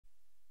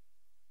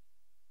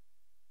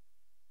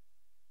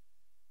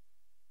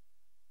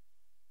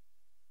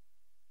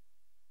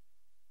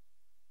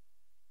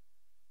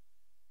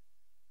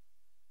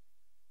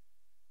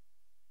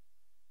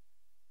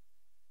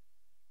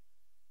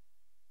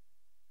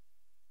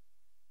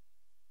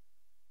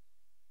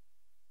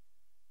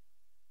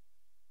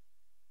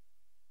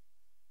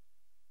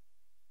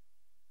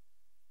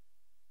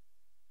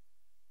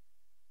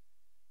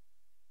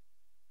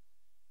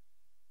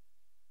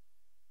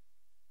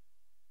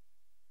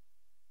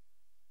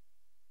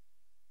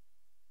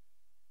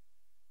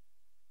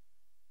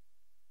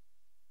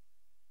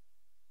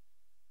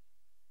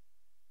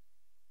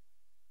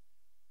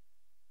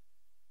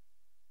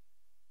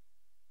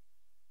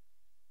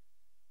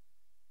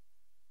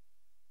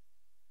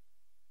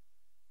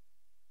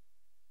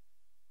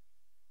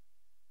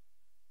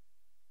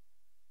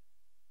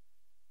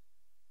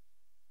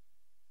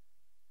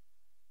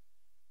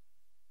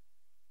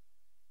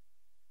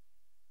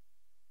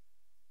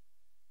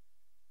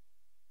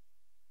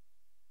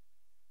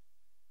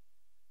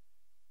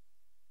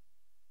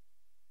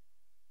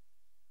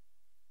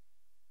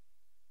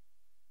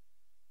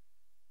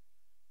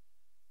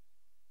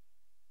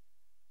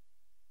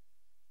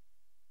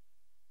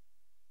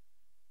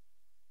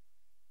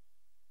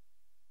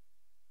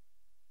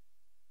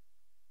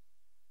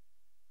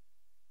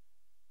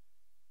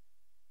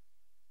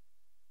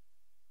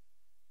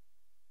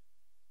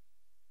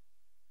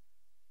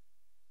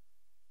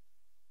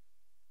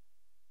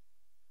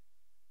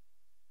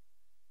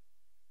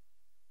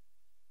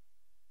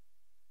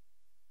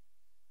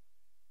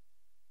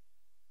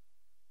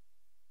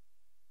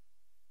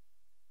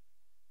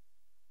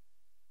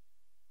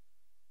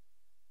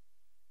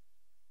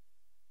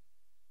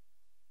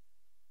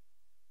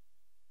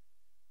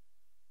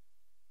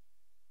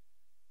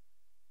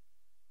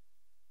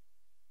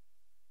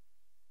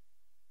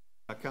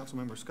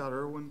Councilmember Scott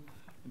Irwin,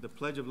 and the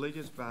Pledge of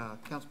Allegiance by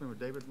Councilmember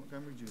David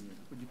Montgomery Jr.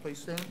 Would you please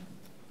stand?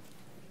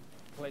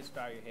 Please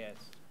bow your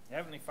heads.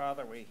 Heavenly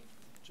Father, we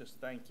just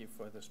thank you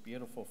for this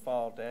beautiful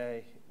fall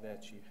day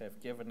that you have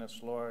given us,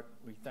 Lord.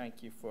 We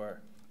thank you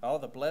for all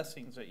the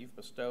blessings that you've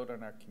bestowed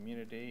on our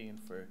community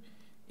and for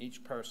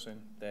each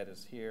person that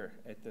is here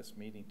at this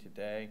meeting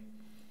today.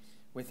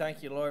 We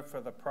thank you, Lord,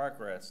 for the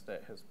progress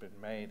that has been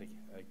made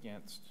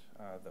against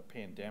the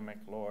pandemic,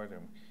 Lord,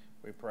 and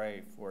we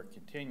pray for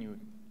continued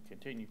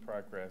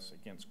progress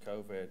against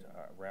COVID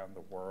around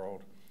the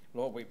world.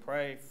 Lord, we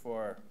pray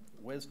for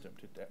wisdom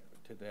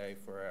today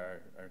for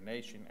our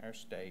nation, our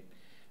state,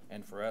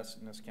 and for us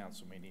in this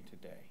council meeting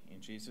today.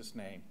 In Jesus'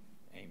 name,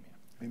 amen.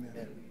 Amen.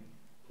 Amen.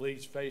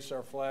 Please face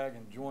our flag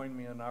and join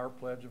me in our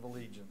Pledge of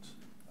Allegiance.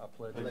 I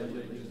pledge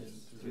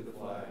allegiance to the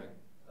flag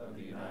of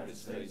the United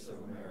States of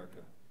America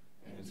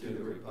and to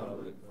the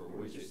republic for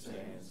which it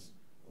stands,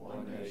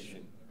 one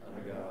nation,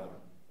 under God,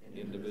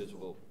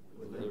 indivisible,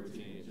 with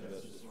liberty and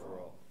justice for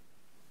all.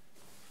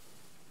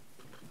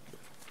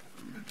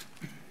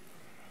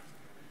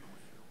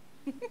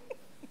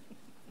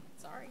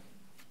 Sorry.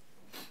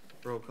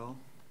 Roll call.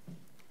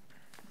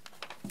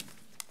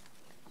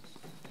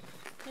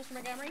 Mr.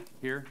 Montgomery?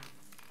 Here.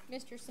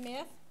 Mr.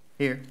 Smith?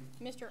 Here.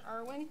 Mr.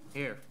 Irwin?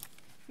 Here.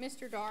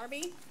 Mr.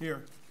 Darby?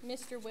 Here.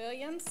 Mr.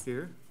 Williams?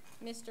 Here.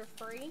 Mr.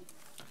 Free?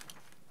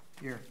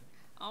 Here.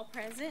 All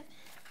present.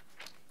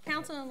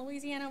 Council in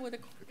Louisiana,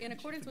 in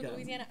accordance with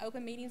Louisiana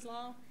Open Meetings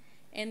Law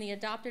and the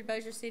adopted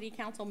Bossier City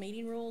Council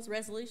meeting rules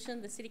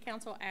resolution, the City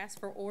Council asks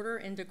for order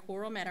and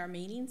decorum at our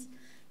meetings.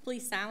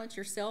 Please silence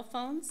your cell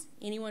phones.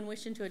 Anyone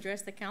wishing to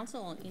address the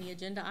council on any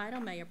agenda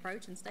item may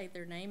approach and state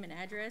their name and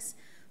address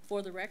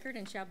for the record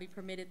and shall be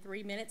permitted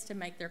 3 minutes to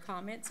make their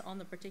comments on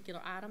the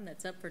particular item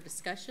that's up for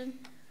discussion,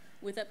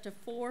 with up to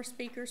 4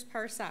 speakers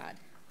per side.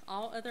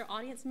 All other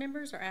audience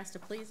members are asked to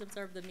please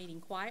observe the meeting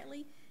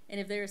quietly, and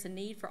if there is a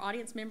need for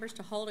audience members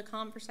to hold a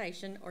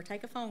conversation or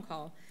take a phone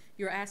call,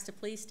 you're asked to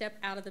please step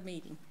out of the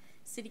meeting.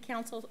 City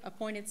Council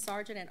appointed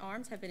Sergeant at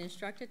Arms have been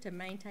instructed to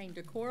maintain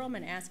decorum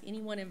and ask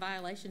anyone in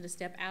violation to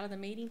step out of the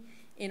meeting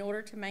in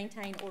order to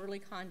maintain orderly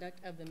conduct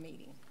of the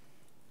meeting.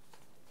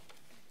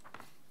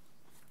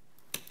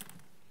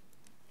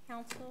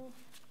 Council,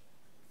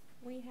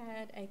 we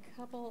had a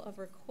couple of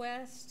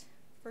requests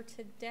for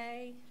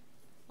today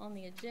on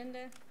the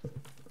agenda.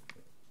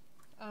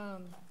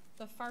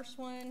 The first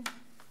one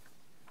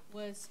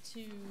was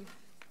the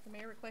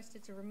mayor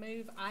requested to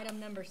remove item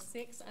number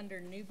 6 under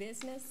new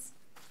business.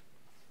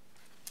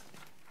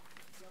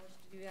 If y'all wish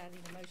to do that, I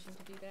need a motion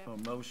to do that. A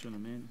motion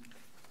amend.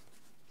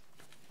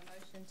 A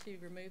motion to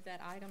remove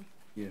that item.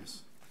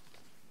 Yes.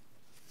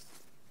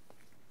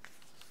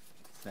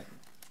 Second.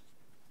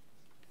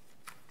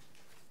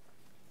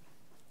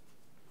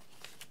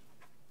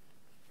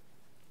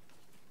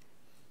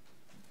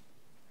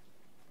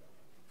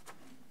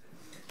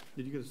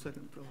 Did you get a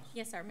second, Phyllis?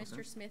 Yes, sir. Mr.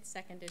 Okay. Smith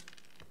seconded.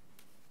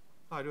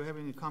 All right, do we have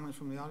any comments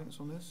from the audience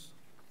on this?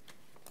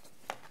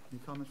 Any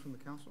comments from the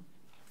council?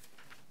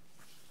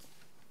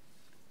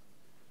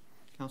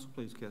 Council,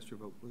 please cast your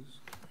vote, please.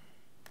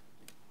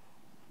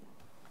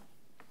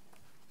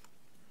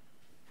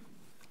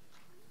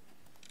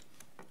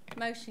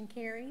 Motion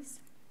carries.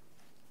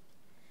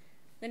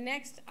 The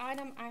next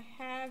item I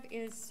have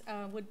is,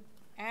 would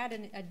add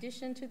an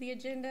addition to the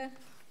agenda.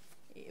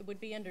 It would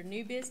be under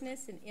new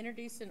business and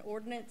introduce an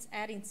ordinance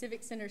adding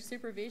Civic Center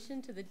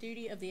supervision to the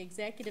duty of the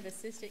executive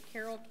assistant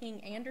Carol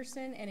King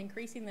Anderson and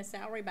increasing the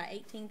salary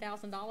by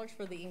 $18,000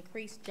 for the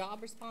increased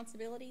job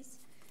responsibilities.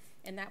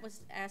 And that was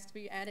asked to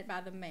be added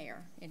by the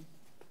mayor. And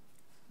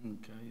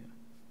Okay.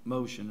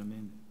 Motion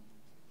amended.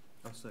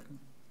 I'll second.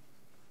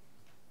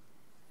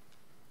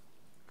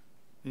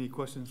 Any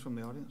questions from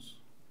the audience?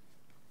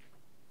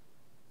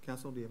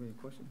 Council, do you have any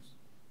questions?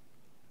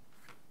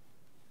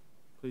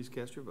 Please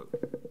cast your vote.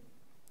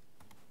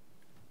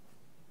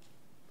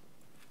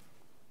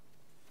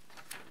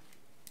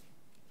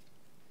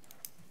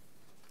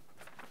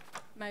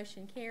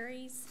 motion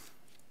carries.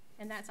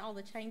 And that's all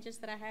the changes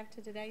that I have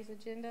to today's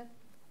agenda,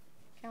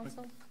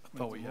 council. I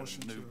thought we had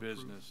a new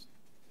business.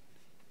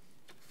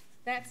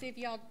 That's if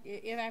y'all,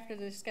 if after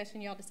the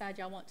discussion y'all decide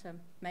y'all want to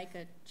make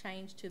a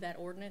change to that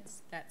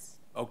ordinance, that's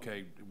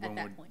Okay, at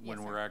that point. when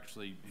Yes, we're sir.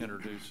 actually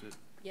introduce it.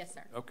 Yes,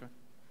 sir. Okay.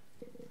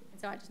 And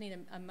so I just need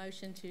a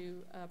motion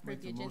to approve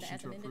Make the the agenda motion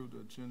as to amended. approve the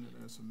agenda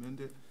as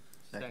amended.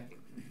 Second.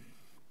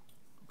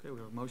 Okay, we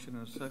have a motion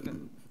and a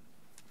second.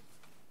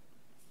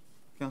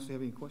 Council, do you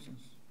have any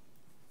questions?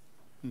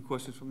 Any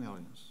questions from the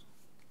audience?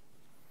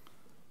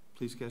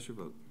 Please cast your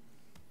vote.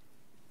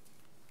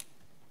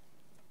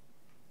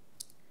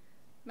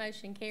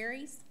 Motion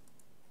carries.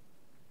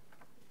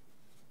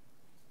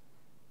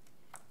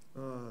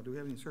 Do we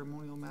have any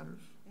ceremonial matters?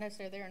 No,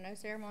 sir, there are no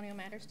ceremonial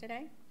matters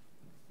today.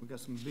 We got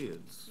some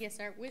bids. Yes,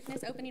 sir.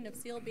 Witness opening of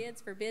sealed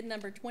bids for bid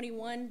number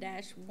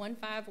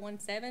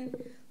 21-1517,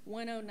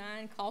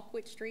 109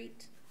 Colquitt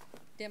Street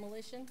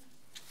demolition.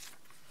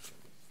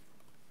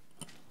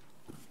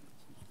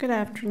 Good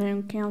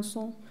afternoon,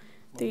 council.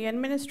 The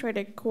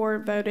administrative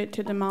court voted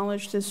to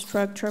demolish this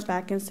structure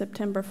back in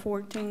September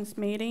 14th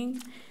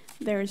meeting.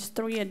 There's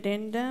 3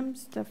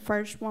 addendums. The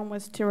first one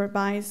was to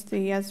revise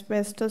the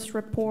asbestos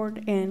report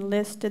and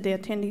listed the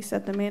attendees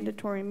at the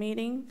mandatory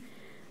meeting.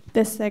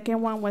 The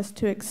second one was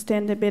to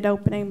extend the bid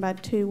opening by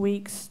 2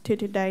 weeks to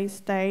today's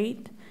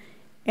date.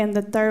 And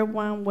the third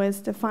one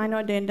was the final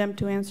addendum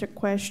to answer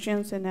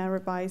questions in a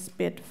revised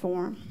bid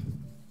form.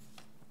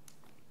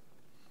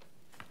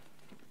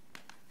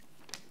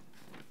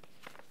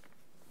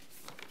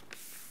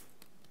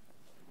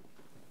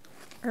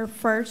 Our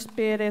first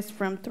bid is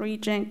from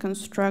 3Gen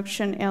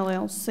Construction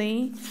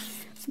LLC.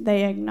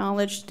 They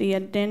acknowledged the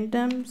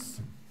addendums.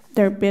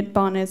 Their bid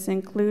bond is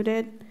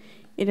included.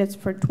 It is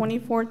for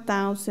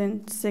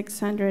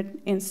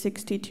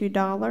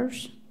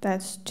 $24,662.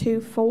 That's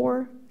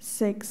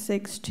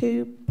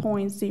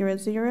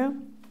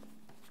 24662.00.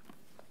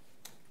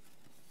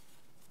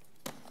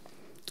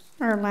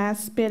 Our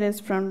last bid is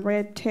from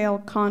Red Tail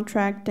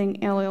Contracting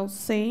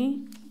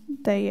LLC.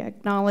 They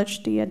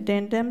acknowledged the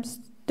addendums.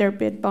 Their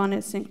bid bond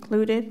is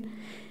included.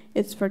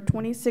 It's for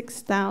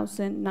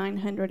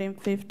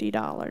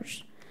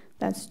 $26,950.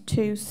 That's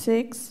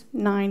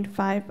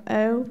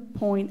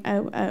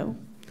 26950.00.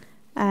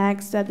 I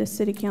ask that the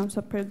City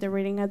Council approve the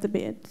reading of the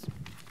bids.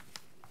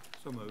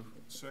 So move.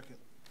 Second.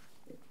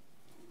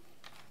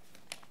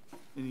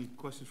 Any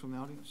questions from the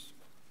audience?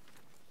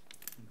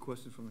 Any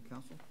questions from the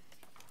council?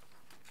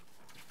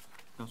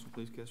 Council,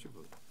 please cast your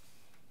vote.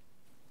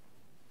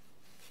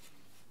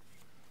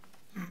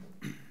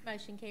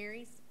 Motion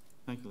carries.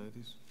 Thank you,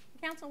 ladies.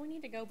 Council, we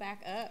need to go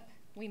back up.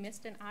 We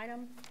missed an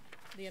item,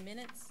 the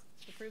minutes,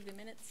 approve the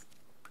minutes.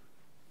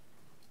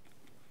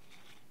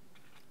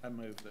 I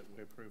move that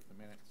we approve the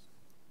minutes.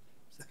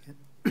 Second.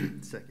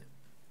 Second.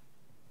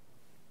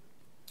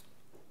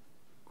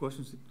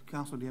 Questions,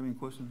 council, do you have any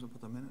questions about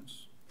the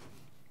minutes?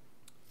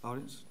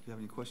 Audience, do you have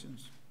any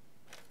questions?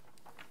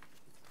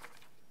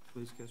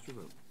 Please cast your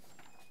vote.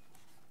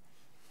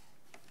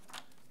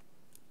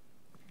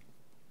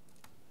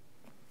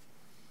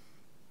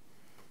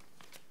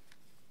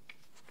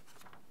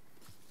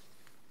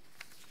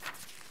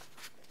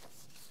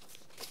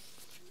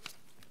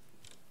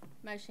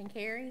 Motion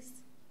carries.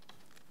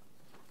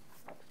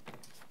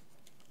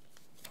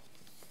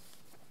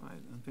 All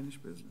right,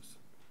 unfinished business.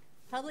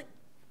 Public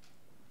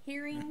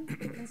hearing,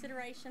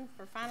 consideration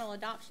for final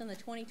adoption of the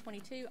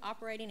 2022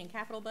 operating and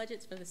capital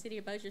budgets for the City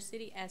of Bossier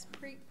City as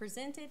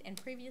presented and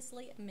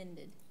previously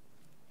amended.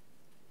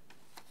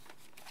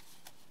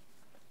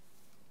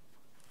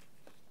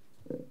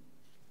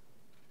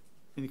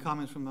 Any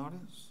comments from the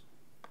audience?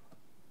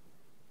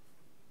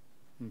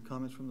 Any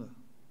comments from the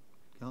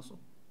council?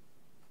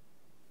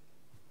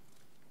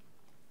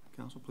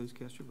 Council, please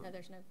cast your vote. No,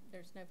 there's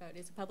no vote.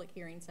 It's a public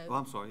hearing, so. Oh,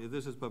 I'm sorry.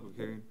 This is public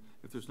hearing.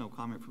 If there's no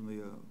comment from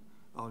the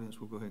audience,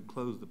 we'll go ahead and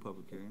close the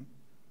public hearing.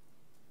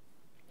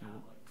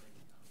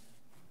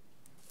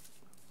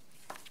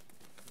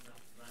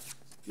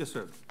 Yes,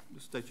 sir.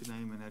 Just state your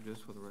name and address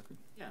for the record.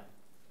 Yeah.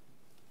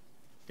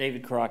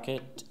 David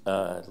Crockett,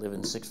 live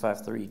in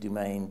 653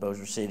 Dumaine,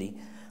 Bossier City.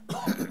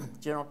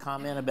 General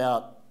comment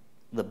about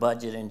the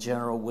budget in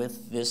general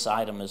with this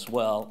item as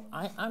well.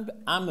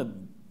 I'm a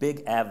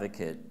big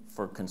advocate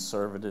for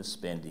conservative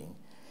spending.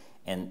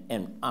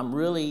 And I'm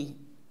really,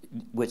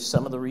 with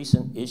some of the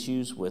recent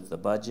issues with the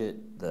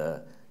budget,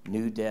 the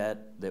new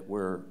debt that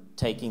we're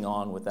taking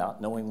on without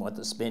knowing what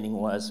the spending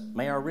was,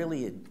 Mayor, I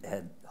really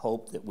had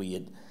hoped that we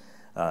had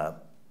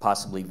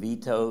possibly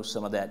veto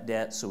some of that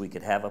debt so we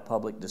could have a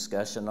public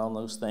discussion on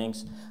those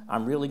things.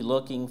 I'm really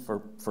looking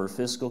for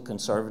fiscal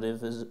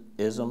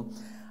conservatism.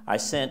 I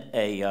sent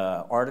a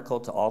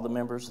article to all the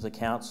members of the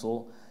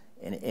council,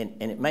 and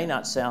it may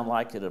not sound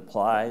like it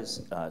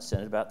applies. I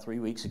sent it about 3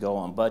 weeks ago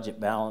on budget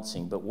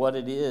balancing, but what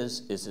it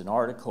is an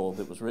article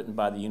that was written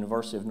by the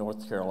University of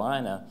North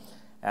Carolina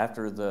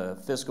after the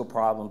fiscal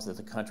problems that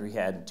the country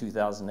had in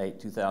 2008,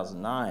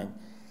 2009.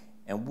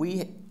 And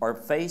we are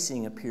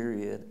facing a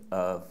period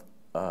of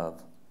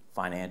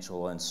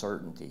financial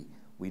uncertainty.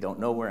 We don't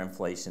know where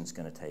inflation's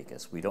going to take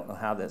us. We don't know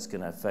how that's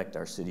going to affect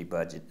our city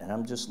budget. And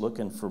I'm just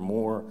looking for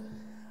more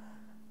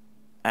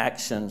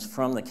actions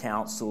from the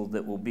council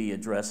that will be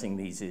addressing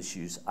these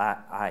issues.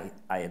 I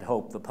had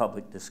hoped the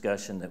public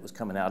discussion that was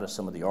coming out of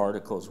some of the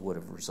articles would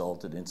have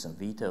resulted in some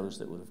vetoes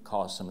that would have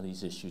caused some of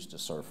these issues to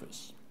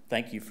surface.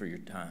 Thank you for your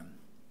time.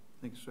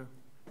 Thank you, sir.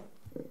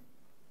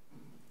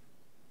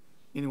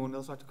 Anyone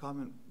else like to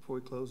comment before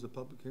we close the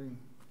public hearing?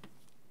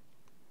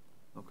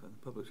 Okay,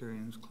 the public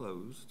hearing is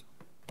closed.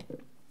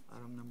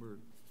 Item number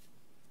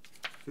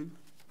 2.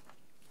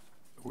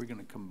 Are we going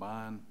to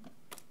combine?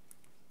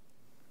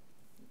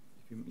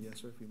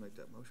 Yes, sir. If you make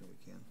that motion, we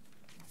can.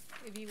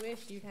 If you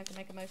wish, you'd have to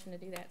make a motion to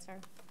do that,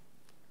 sir.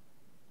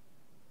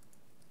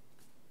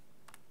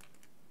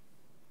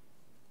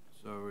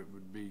 So it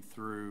would be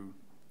through.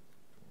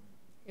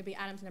 It'd be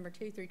items number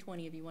 2 through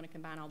 20 if you want to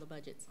combine all the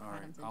budgets. All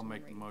right, I'll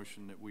make the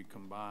motion that we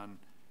combine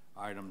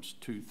items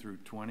 2 through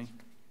 20.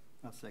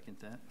 I'll second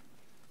that.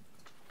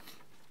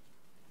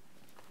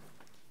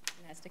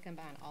 And has to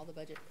combine all the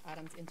budget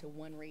items into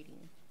one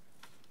reading.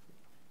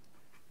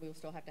 We will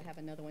still have to have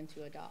another one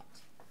to adopt,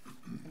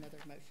 another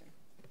motion.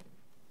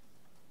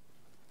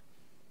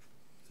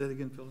 Say it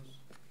again, Phyllis.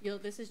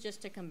 This is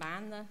just to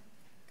combine them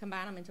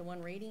into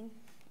one reading,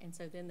 and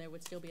so then there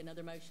would still be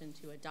another motion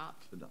to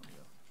adopt. Yeah.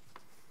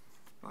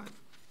 All right.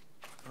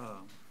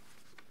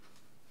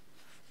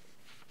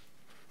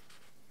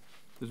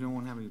 Does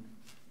anyone have any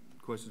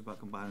questions about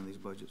combining these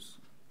budgets,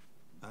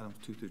 items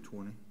 2 through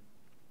 20?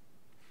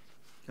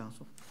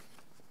 Council?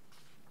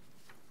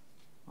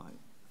 All right.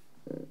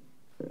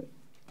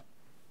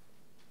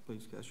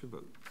 Please cast your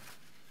vote.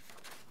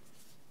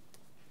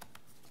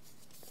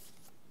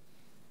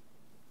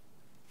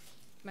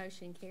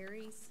 Motion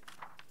carries.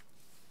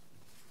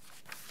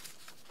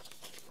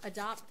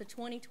 Adopt the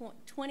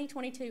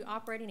 2022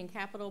 operating and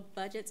capital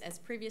budgets as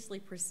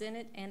previously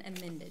presented and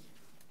amended.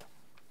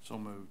 So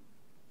moved.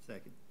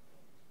 Second.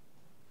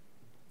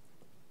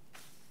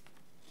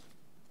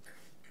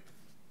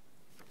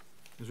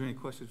 Is there any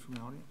questions from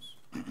the audience?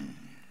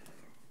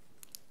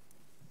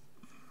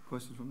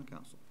 Questions from the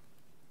council?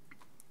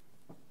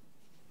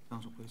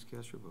 Council, please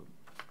cast your vote.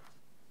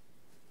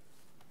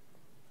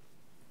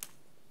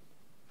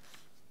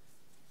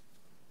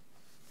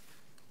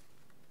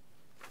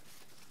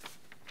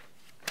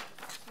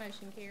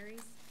 Motion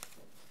carries.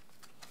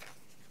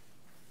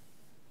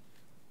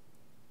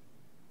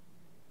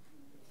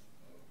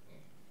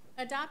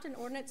 Adopt an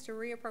ordinance to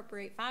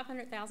reappropriate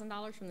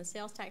 $500,000 from the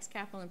sales tax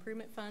capital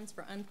improvement funds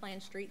for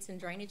unplanned streets and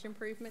drainage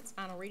improvements.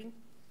 Final reading.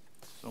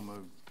 So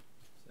moved.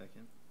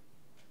 Second.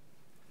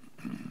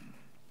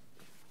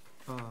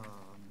 Let me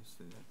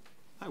see that.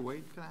 Hey,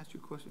 Wade, can I ask you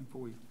a question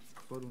before we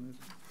vote on this?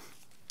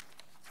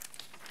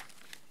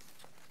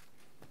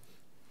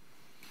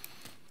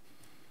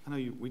 I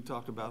know we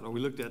talked about, or we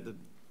looked at the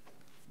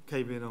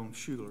cave-in on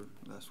Schuler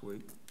last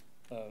week.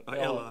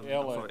 Ella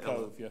Ella.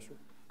 Cove, yes, sir.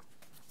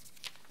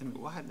 And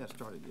why hadn't that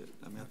started yet?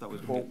 I mean, I thought we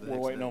was We're, gonna get the we're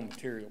next waiting day. on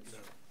materials.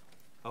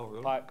 Oh,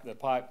 really? The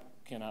pipe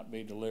cannot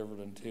be delivered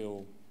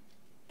until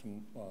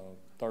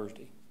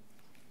Thursday.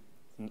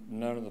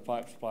 None of the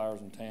pipe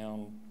suppliers in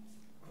town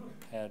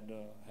had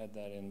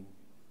that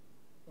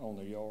on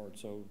their yard,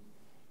 so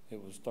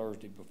it was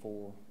Thursday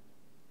before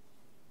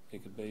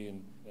it could be,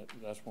 and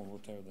that's when we'll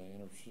tear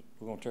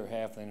we're gonna tear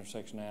half the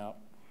intersection out,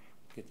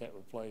 get that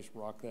replaced,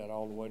 rock that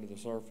all the way to the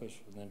surface,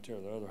 and then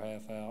tear the other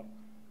half out,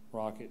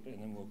 rock it,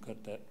 and then we'll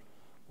cut that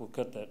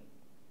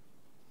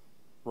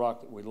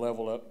rock that we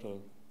leveled up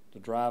to the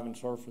driving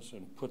surface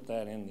and put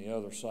that in the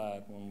other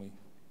side and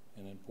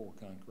then pour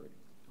concrete.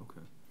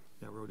 Okay.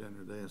 Yeah, I rode down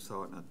there today and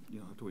saw it, and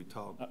after we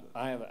talked.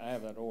 I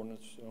have that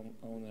ordinance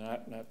on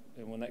that,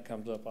 and when that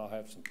comes up,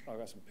 I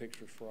got some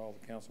pictures for all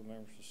the council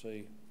members to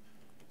see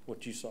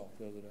what you saw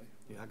the other day.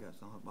 Yeah, I got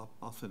some.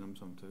 I'll send them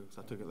some too, because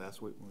I took it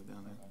last week when we were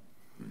down there.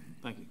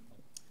 Thank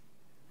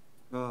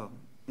you.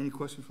 Any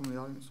questions from the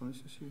audience on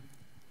this issue?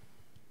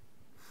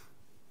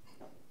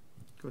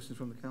 Questions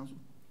from the council?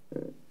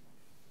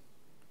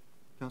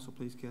 Council,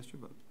 please cast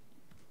your vote.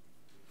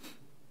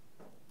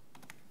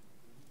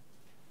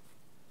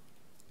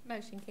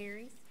 Motion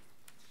carries.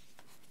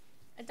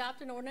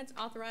 Adopt an ordinance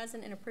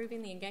authorizing and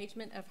approving the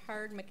engagement of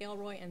Hurd,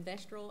 McElroy, and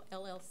Vestral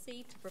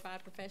LLC to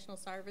provide professional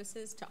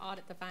services to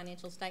audit the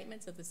financial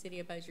statements of the City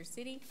of Bossier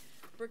City,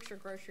 Brookshire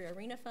Grocery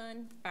Arena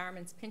Fund,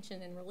 Fireman's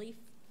Pension and Relief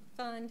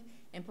Fund,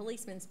 and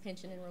Policeman's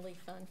Pension and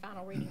Relief Fund.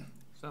 Final reading.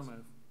 So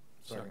moved.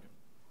 Second.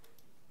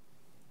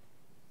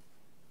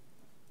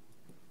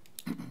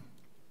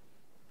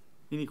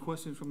 Any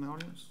questions from the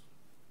audience?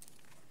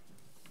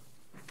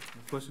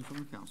 Any questions from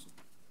the council?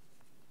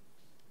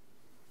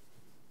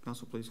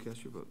 Council, please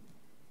cast your vote.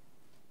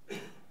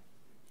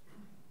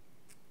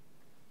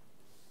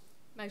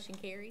 Motion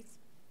carries.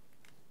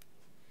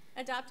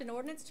 Adopt an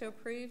ordinance to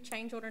approve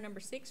change order number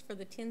 6 for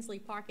the Tinsley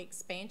Park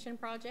expansion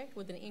project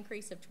with an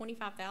increase of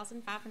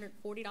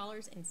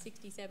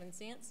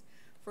 $25,540.67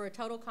 for a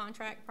total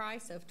contract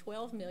price of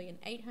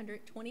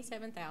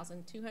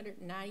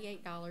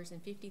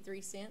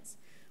 $12,827,298.53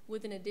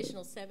 with an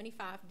additional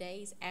 75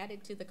 days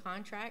added to the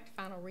contract.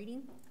 Final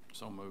reading.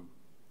 So moved.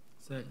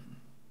 Second.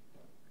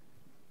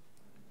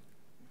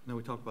 I know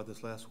we talked about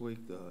this last week.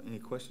 Any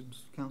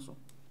questions, council?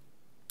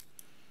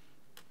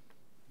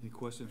 Any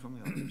questions from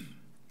the audience?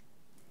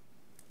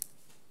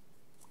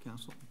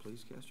 Council,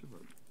 please cast your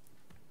vote.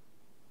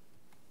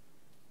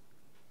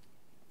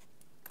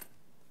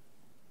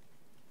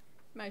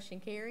 Motion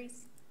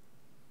carries.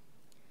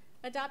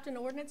 Adopt an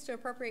ordinance to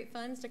appropriate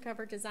funds to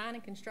cover design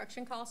and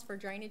construction costs for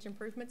drainage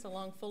improvements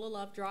along Full of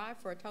Love Drive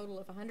for a total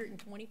of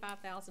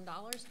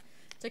 $125,000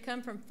 to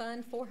come from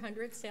Fund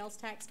 400 Sales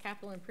Tax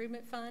Capital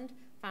Improvement Fund.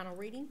 Final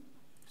reading.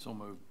 So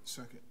moved.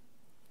 Second.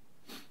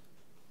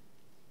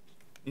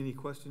 Any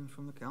questions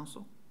from the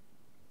council?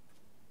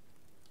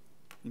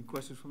 Any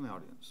questions from the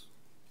audience?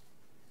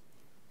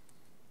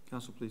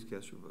 Council, please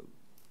cast your vote.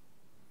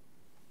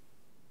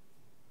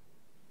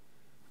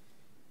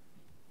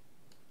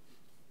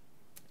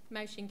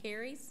 Motion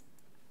carries.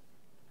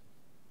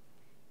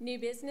 New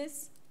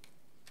business.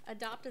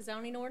 Adopt a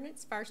zoning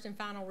ordinance, first and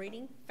final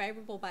reading,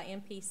 favorable by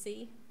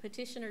MPC.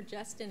 Petitioner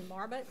Justin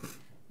Marbut,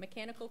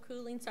 Mechanical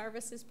Cooling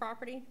Services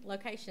Property,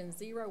 location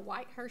 0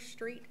 Whitehurst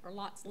Street, or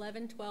lots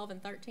 11, 12,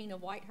 and 13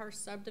 of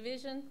Whitehurst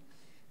subdivision.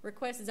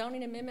 Request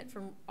zoning amendment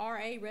from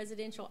RA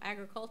Residential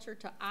Agriculture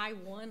to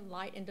I-1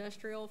 Light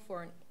Industrial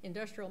for an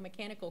industrial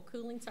mechanical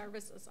cooling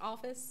services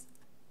office.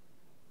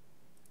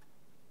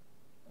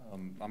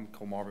 I'm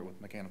Cole Marvitt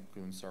with Mechanical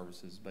Cooling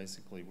Services.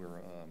 Basically, we're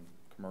a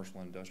commercial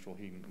industrial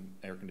heating and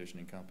air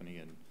conditioning company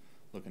and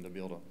looking to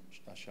build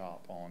a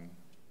shop on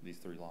these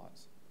 3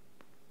 lots.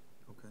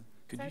 Okay.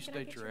 Could Sir, you can I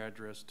state get your your-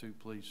 address too,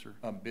 please, sir?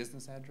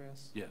 Business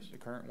address? Yes. The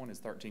current one is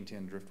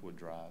 1310 Driftwood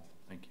Drive.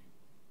 Thank you.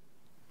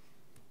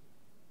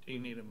 Do you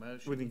need a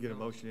motion? We didn't get a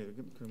motion either.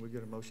 Can we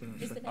get a motion?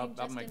 and a Is the second? name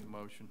I'll make Justin? the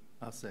motion.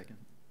 I'll second.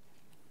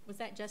 Was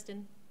that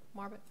Justin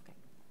Marbut? Okay.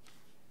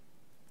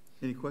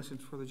 Any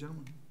questions for the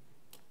gentleman?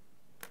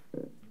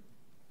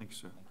 Thank you,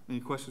 sir. Any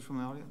questions from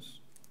the audience?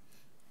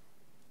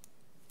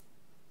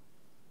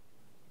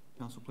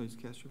 Council, please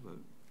cast your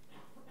vote.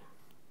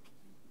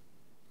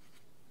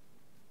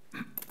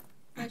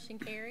 Motion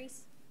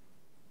carries.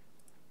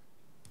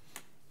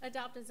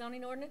 Adopt a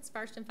zoning ordinance,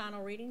 first and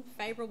final reading,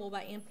 favorable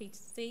by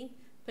MPC.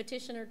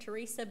 Petitioner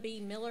Teresa B.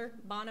 Miller,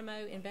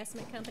 Bonomo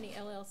Investment Company,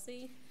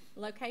 LLC,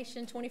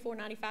 location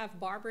 2495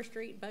 Barbara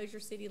Street, Bossier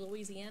City,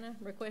 Louisiana.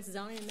 Request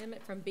zoning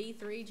amendment from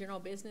B3 General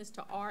Business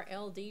to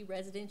RLD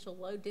Residential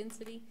Low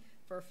Density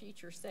for a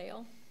future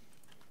sale.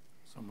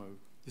 So moved.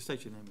 Just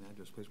state your name and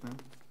address, please,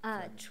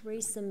 ma'am.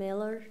 Teresa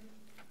Miller,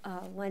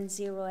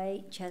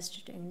 108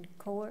 Chesterton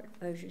Court,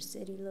 Bossier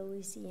City,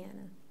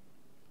 Louisiana.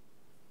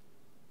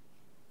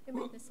 Who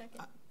made the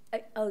second?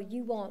 Oh,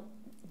 you want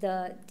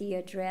the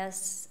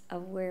address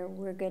of where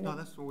we're No, gonna,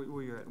 that's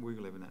where you're at, where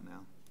you're living at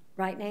now.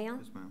 right now?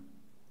 Yes, ma'am.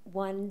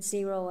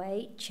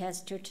 108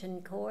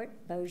 Chesterton Court,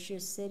 Bossier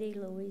City,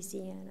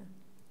 Louisiana.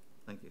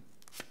 Thank you.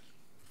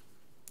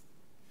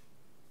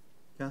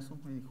 Council,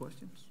 any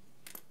questions?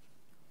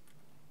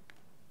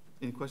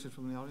 Any questions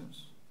from the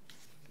audience?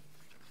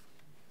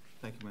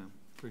 Thank you, ma'am.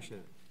 Appreciate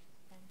it.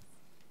 Thanks.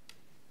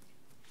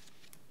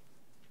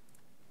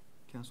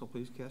 Council,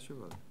 please cast your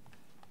vote.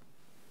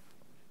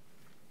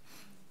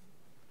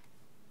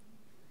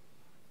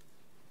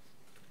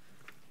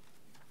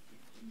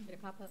 Did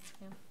it pop up?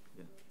 Yeah.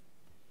 Yeah.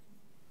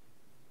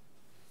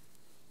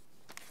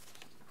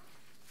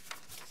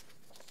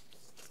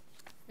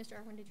 Mr.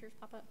 Irwin, did yours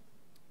pop up?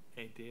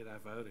 It did, I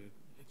voted.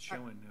 It's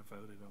showing I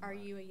voted on Are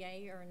mine. you a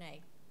yay or a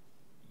nay?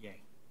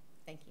 Yay.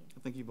 Thank you. I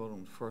think you voted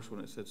on the first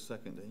one. It said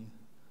second, didn't you?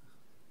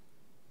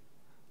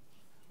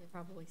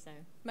 Probably so.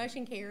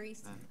 Motion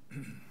carries. Aye.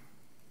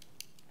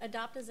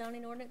 Adopt a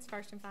zoning ordinance,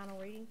 first and final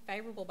reading,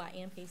 favorable by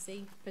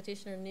MPC.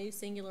 Petitioner New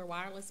Singular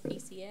Wireless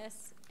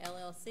PCS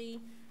LLC,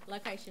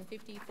 location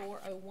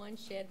 5401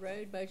 Shed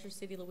Road, Bossier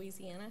City,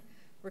 Louisiana.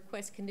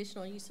 Request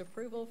conditional use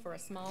approval for a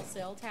small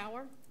cell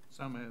tower.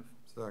 So moved.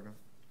 Second.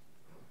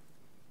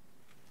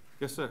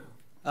 Yes, sir.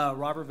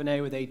 Robert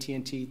Vinay with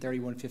AT&T,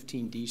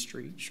 3115 D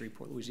Street,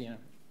 Shreveport, Louisiana.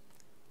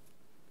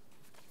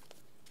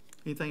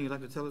 Anything you'd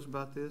like to tell us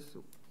about this?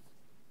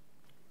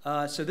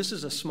 So this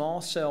is a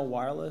small cell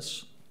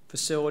wireless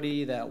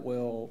facility that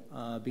will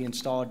be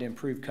installed to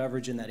improve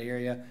coverage in that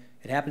area.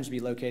 It happens to be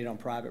located on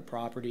private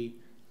property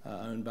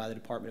owned by the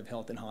Department of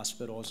Health and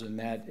Hospitals, and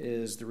that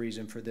is the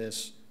reason for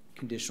this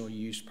conditional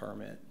use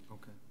permit.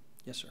 Okay.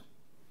 Yes, sir.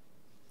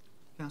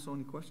 Council,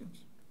 any questions?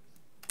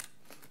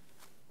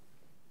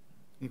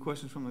 Any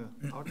questions from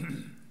the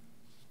audience?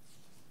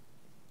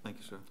 Thank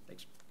you, sir.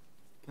 Thanks.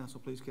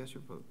 Council, please cast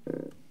your vote.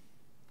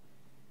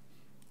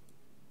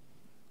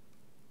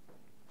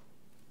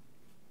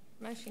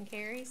 Motion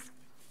carries.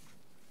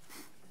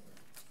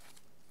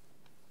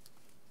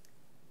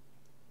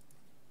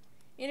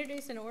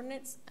 Introduce an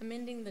ordinance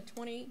amending the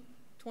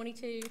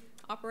 2022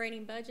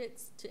 operating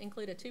budgets to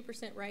include a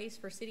 2% raise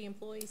for city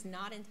employees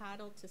not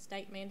entitled to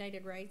state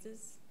mandated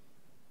raises.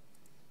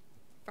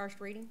 First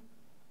reading.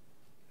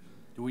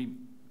 Do we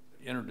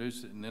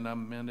introduce it and then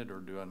amend it, or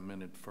do I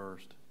amend it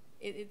first?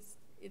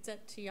 It's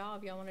up to y'all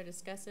if y'all want to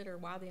discuss it or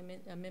why the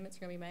amendments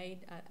are going to be made.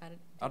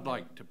 I'd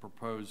like to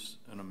propose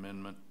an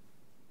amendment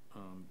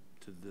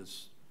to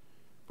this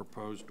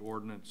proposed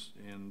ordinance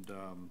and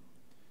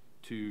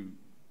to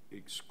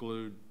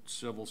exclude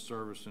civil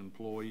service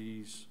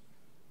employees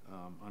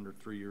under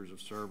 3 years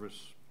of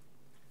service.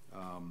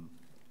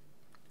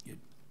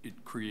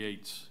 It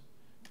creates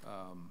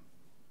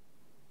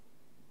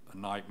a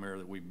nightmare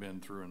that we've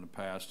been through in the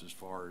past as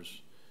far as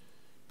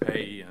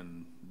pay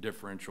and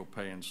differential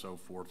pay and so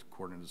forth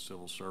according to the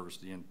civil service.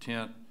 The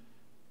intent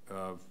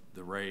of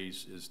the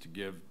raise is to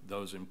give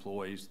those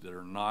employees that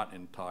are not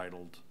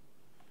entitled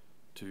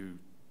to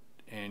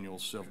annual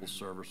civil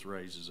service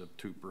raises of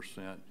 2%,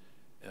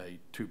 a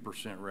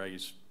 2%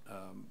 raise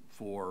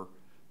for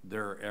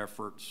their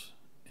efforts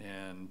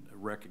and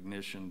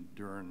recognition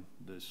during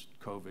this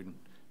COVID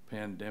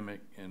pandemic,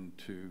 and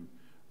to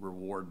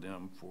reward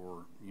them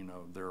for, you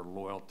know, their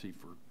loyalty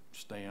for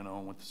staying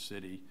on with the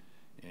city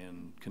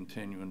and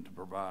continuing to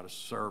provide a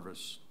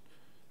service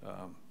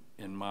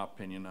in my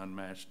opinion,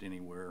 unmatched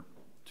anywhere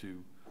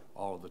to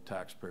all of the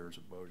taxpayers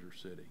of Bossier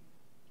City.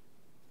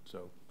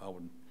 So I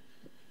would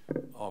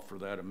offer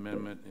that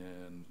amendment,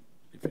 and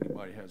if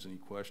anybody has any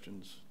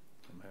questions,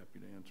 I'm happy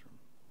to answer them.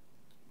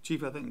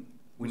 Chief, I think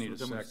We need a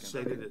Mr. Montgomery second.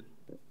 stated it.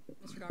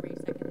 Mr. Darby, you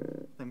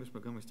second. I think Mr.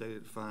 Montgomery stated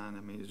it fine.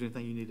 I mean, is there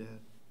anything you need to add?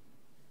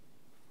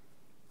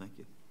 Thank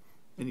you.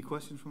 Any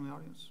questions from the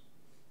audience?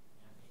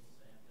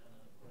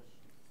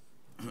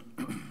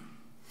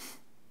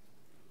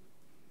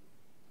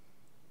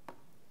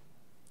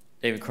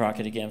 David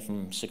Crockett again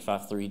from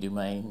 653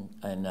 Dumaine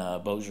in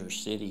Bossier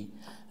City.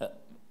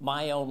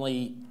 My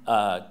only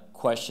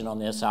question on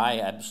this, I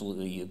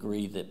absolutely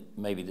agree that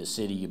maybe the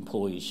city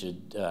employees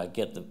should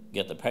get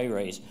the pay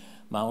raise.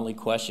 My only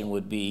question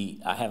would be,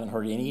 I haven't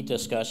heard any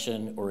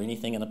discussion or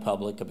anything in the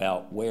public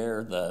about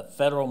where the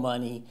federal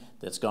money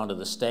that's gone to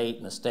the state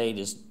and the state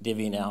is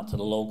divvying out to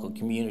the local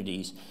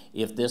communities.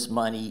 If this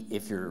money,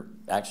 if you're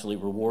actually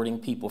rewarding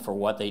people for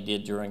what they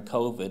did during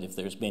COVID, if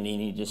there's been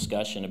any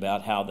discussion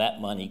about how that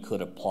money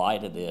could apply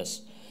to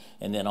this.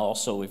 And then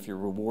also if you're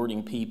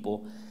rewarding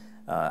people,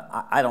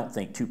 I don't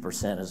think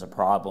 2% is a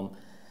problem.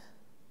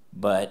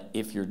 But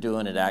if you're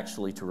doing it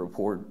actually to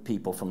reward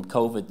people from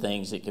COVID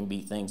things, it can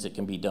be things that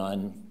can be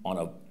done on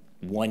a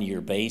one-year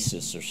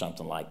basis or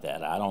something like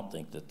that. I don't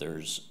think that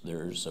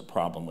there's a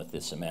problem with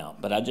this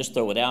amount. But I just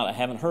throw it out. I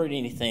haven't heard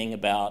anything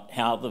about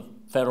how the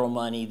federal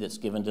money that's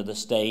given to the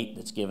state,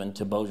 that's given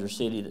to Bossier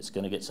City, that's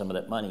going to get some of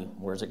that money,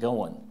 where's it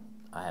going?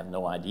 I have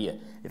no idea.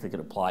 If it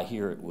could apply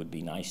here, it would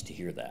be nice to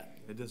hear that.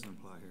 It doesn't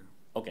apply here.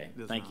 Okay,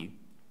 thank you.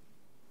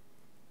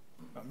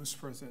 Mr.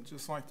 President,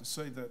 just like to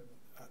say that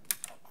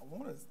I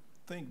want to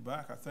think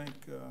back. I think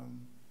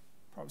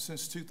probably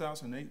since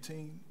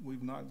 2018,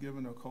 we've not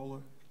given a COLA.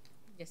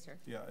 Yes, sir.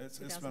 Yeah, it's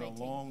been a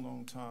long,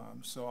 long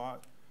time. So I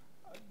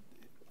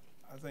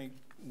think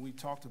we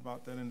talked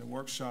about that in the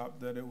workshop,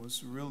 that it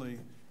was really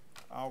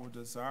our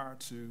desire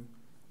to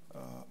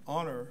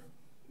honor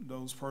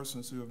those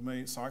persons who have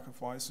made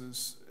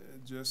sacrifices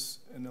just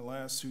in the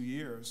last 2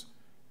 years.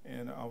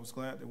 And I was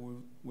glad that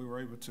we were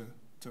able to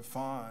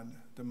find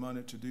the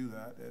money to do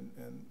that,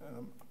 and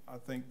I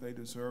think they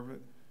deserve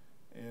it,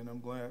 and I'm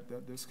glad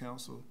that this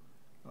council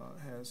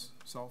has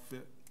saw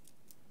fit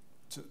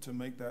to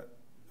make that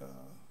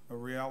a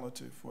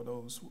reality for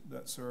those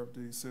that serve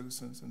the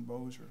citizens in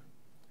Bossier.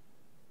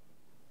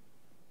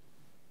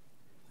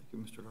 Thank you,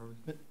 Mr. Darby.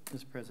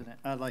 Mr. President,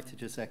 I'd like to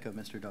just echo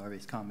Mr.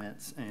 Darby's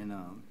comments, and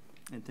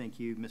thank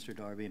you, Mr.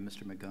 Darby and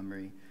Mr.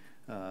 Montgomery,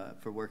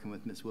 for working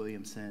with Ms.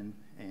 Williamson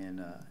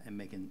and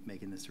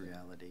making this a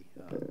reality.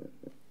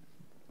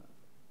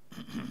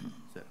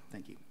 So,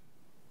 thank you.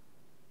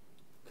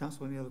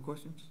 Council, any other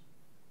questions?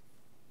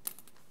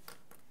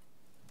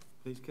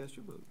 Please cast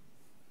your vote.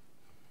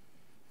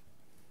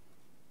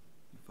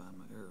 Let me find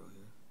my arrow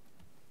here.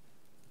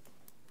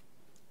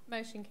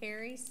 Motion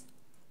carries.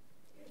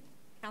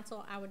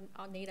 Council,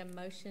 I'll need a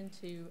motion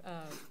to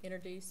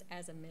introduce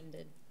as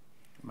amended.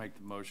 Make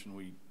the motion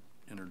we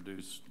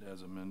introduce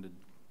as amended.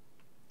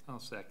 I'll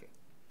second.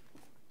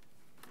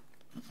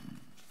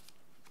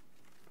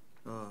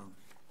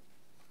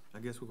 I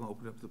guess we're going to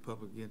open up to the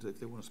public again if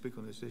they want to speak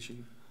on this issue,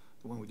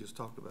 the one we just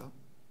talked about.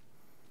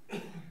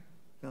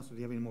 Council, do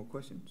you have any more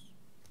questions?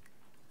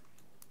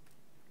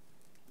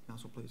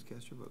 Council, please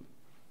cast your vote.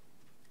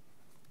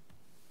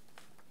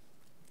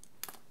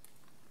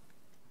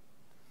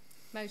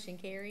 Motion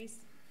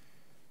carries.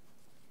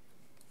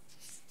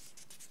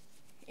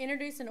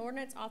 Introduce an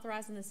ordinance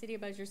authorizing the city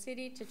of Bossier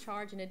City to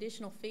charge an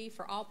additional fee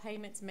for all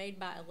payments made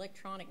by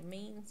electronic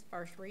means.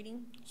 First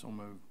reading. So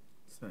moved.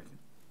 Second.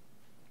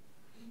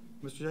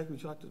 Mr. Jacob,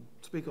 would you like to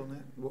speak on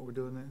that, what we're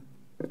doing there?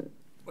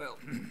 Well,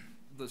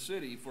 the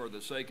city, for the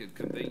sake of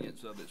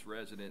convenience of its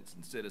residents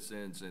and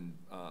citizens and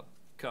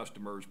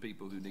customers,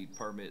 people who need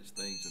permits,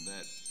 things of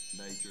that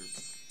nature,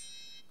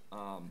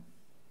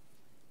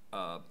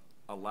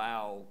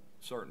 allow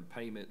certain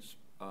payments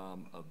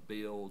of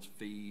bills,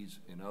 fees,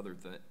 and other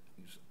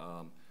things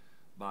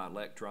by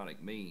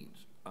electronic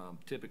means.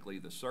 Typically,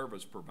 the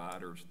service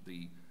providers,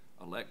 the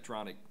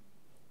electronic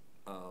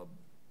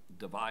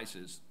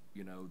devices,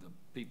 you know, the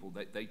people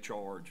that they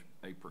charge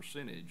a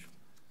percentage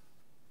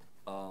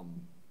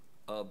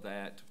of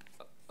that,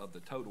 of the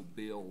total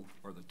bill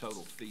or the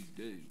total fee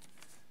due.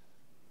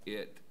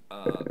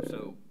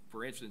 So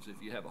for instance,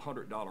 if you have a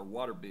 $100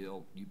 water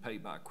bill, you pay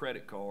by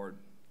credit card,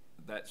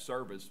 that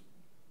service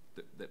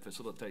that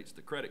facilitates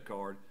the credit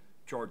card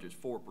charges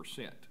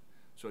 4%.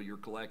 So you're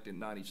collecting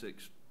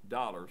 $96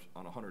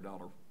 on a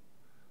 $100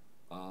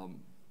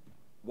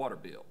 water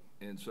bill.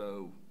 And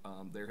so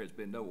there has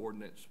been no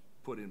ordinance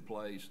put in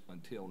place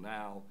until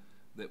now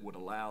that would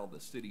allow the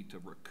city to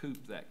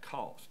recoup that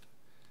cost.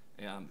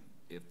 And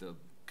if the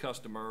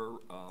customer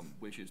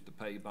wishes to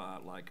pay by,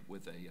 like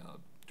with a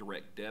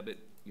direct debit,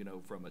 you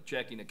know, from a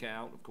checking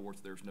account, of course,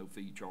 there's no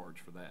fee charged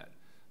for that.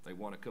 If they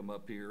want to come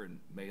up here and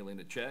mail in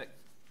a check,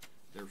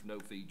 there's no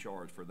fee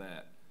charged for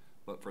that.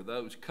 But for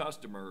those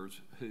customers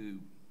who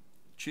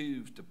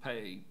choose to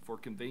pay for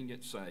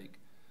convenience sake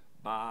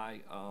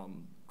by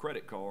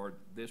credit card,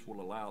 this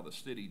will allow the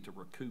city to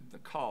recoup the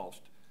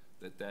cost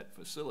that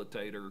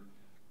facilitator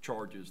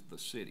charges the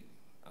city.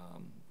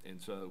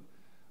 And so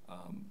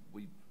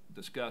we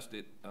discussed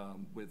it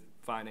with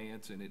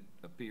finance, and it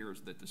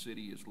appears that the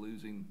city is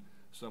losing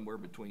somewhere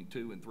between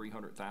 $200,000 and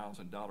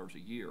 $300,000 a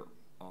year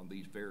on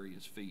these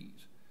various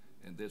fees.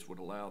 And this would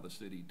allow the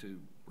city to,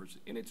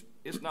 and it's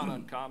not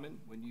uncommon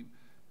when you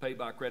pay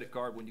by credit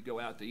card. When you go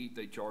out to eat,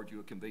 they charge you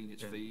a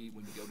convenience fee.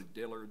 When you go to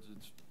Dillard's,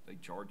 they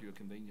charge you a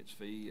convenience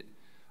fee. It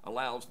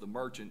allows the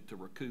merchant to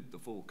recoup the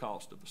full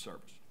cost of the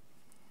service.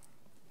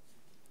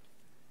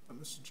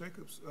 Mr.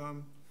 Jacobs,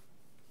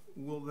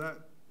 will that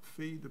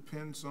fee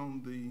depends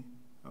on the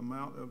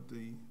amount of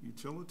the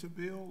utility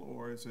bill,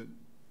 or is it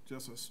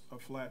just a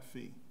flat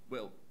fee?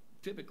 Well,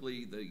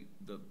 typically the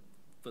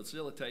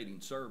facilitating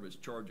service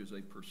charges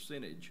a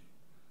percentage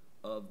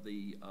of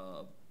the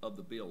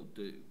bill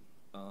due.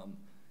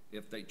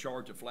 If they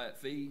charge a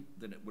flat fee,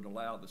 then it would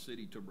allow the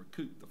city to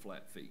recoup the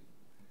flat fee.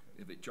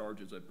 If it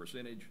charges a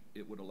percentage,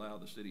 it would allow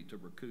the city to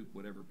recoup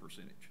whatever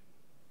percentage.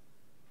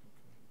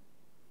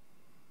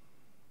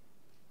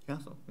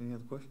 Council, any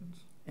other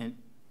questions? And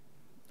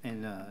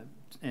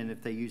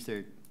if they use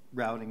their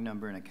routing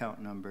number and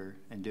account number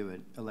and do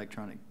an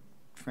electronic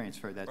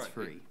transfer, that's Right.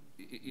 free.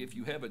 If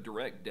you have a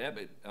direct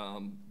debit,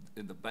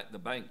 the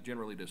bank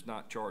generally does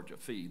not charge a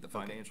fee, the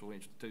financial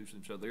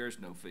institution, so there is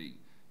no fee.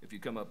 If you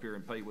come up here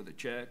and pay with a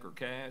check or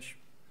cash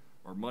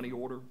or money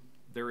order,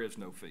 there is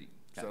no fee.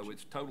 So Gotcha.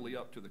 it's totally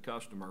up to the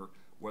customer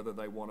whether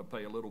they want to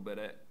pay a little bit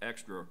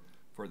extra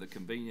for the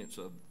convenience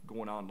of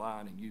going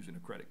online and using a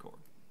credit card.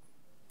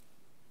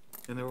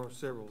 And there are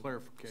several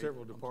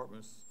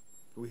departments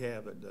we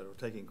have that are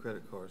taking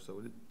credit cards,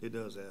 so it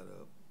does add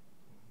up.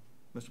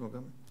 Mr.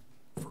 Montgomery?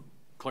 For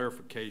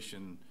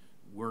clarification,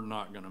 we're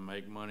not gonna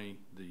make money.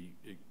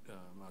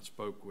 I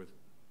spoke with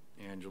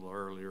Angela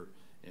earlier,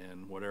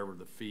 and whatever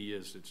the fee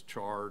is that's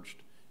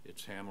charged,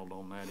 it's handled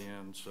on that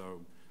end,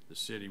 so the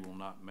city will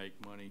not make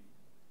money.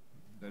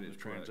 That is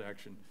correct.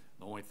 Transaction.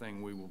 The only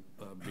thing we will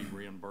be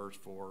reimbursed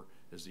for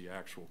is the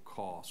actual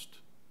cost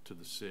to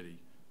the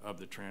city of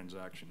the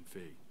transaction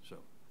fee,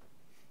 so.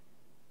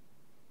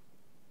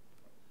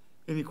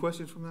 Any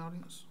questions from the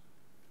audience?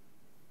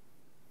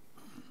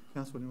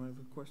 Council, any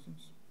other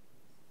questions?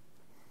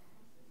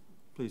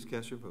 Please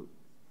cast your vote.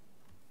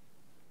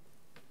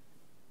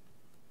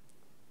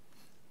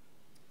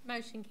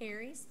 Motion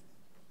carries.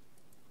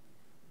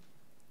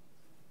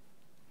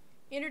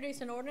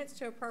 Introduce an ordinance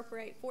to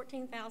appropriate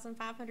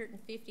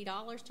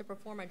 $14,550 to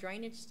perform a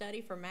drainage study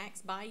for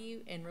Max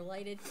Bayou and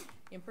related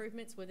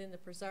improvements within the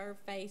Preserve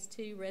Phase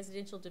 2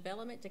 residential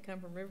development to come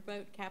from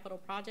Riverboat Capital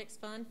Projects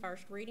Fund.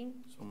 First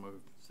reading. So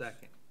moved.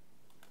 Second.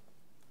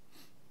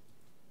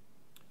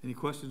 Any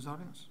questions,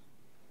 audience?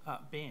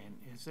 Ben,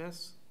 is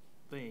this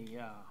the,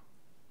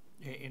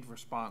 in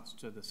response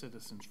to the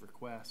citizens'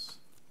 requests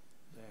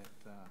that,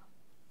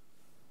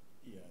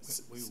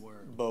 Yes, we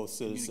were both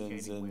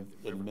citizens communicating and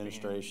with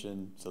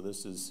administration. So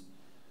this is,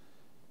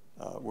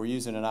 we're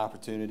using an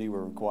opportunity.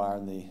 We're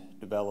requiring the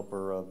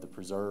developer of the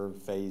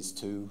Preserve Phase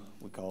 2.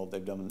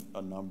 They've done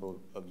a number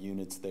of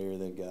units there.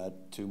 They've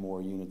got 2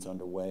 more units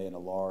underway and a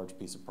large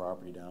piece of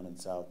property down in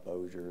South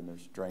Bossier, and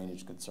there's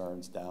drainage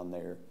concerns down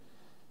there.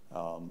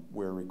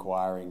 We're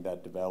requiring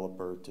that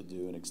developer to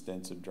do an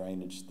extensive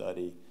drainage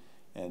study,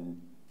 and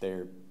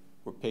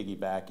we're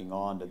piggybacking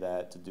onto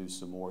that to do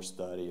some more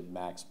study of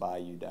Max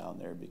Bayou down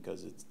there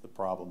because the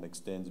problem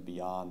extends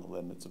beyond the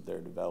limits of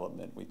their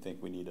development. We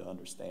think we need to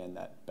understand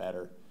that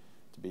better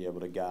to be able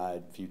to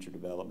guide future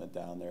development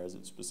down there as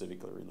it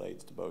specifically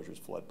relates to Bossier's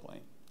floodplain.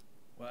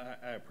 Well,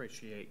 I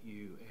appreciate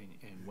you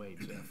and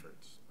Wade's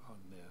efforts on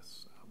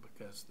this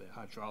because the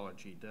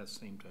hydrology does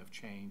seem to have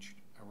changed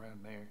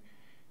around there.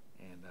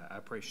 And I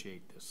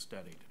appreciate this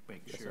study to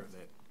make sure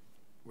that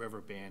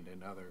Riverbend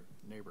and other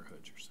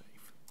neighborhoods are safe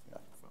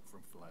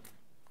from flooding.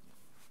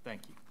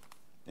 Thank you.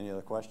 Any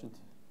other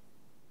questions?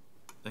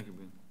 Thank you,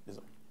 Ben. Yes,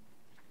 sir.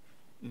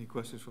 Any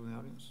questions from the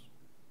audience?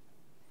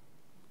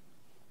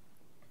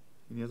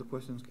 Any other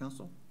questions,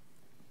 council?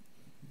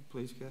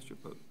 Please cast your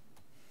vote.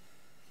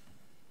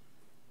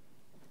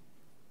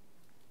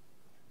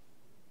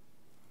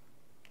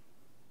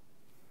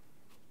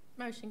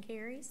 Motion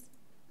carries.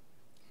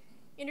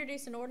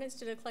 Introduce an ordinance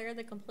to declare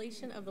the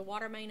completion of the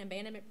water main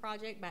abandonment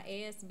project by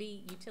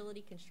ASB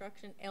Utility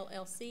Construction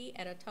LLC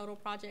at a total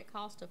project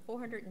cost of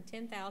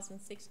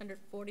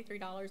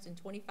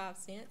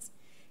 $410,643.25,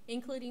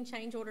 including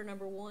change order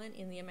number 1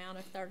 in the amount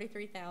of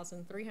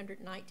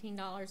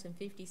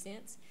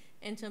 $33,319.50,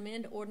 and to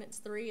amend ordinance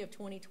 3 of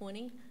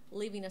 2020,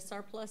 leaving a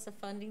surplus of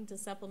funding to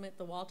supplement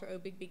the Walter O.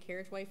 Bigby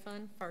Carriageway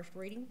Fund. First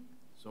reading.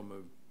 So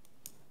moved.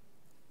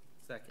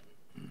 Second.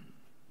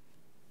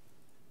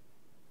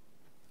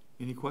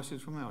 Any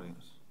questions from the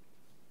audience?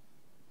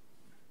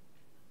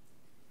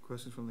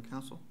 Questions from the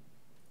council?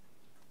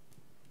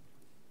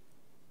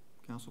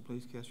 Council,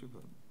 please cast your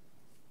vote.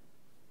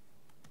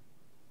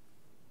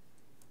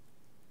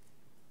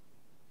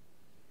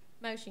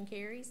 Motion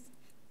carries.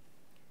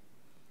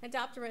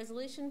 Adopt a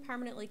resolution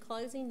permanently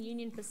closing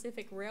Union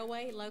Pacific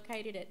Railway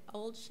located at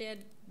Old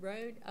Shed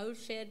Road, Old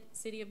Shed,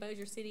 City of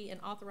Bossier City,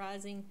 and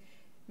authorizing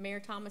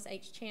Mayor Thomas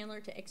H. Chandler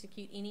to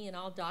execute any and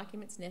all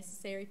documents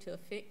necessary to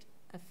effect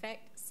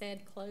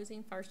said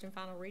closing. First and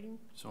final reading.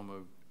 So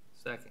moved.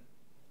 Second.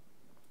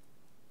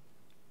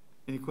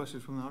 Any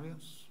questions from the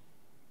audience?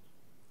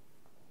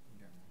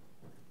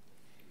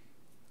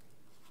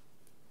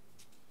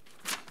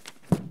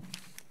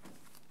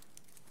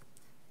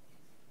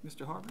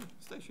 Mr. Harvey,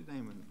 state your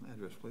name and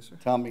address, please, sir.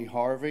 Tommy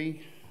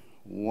Harvey,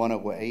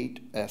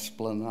 108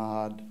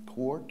 Esplanade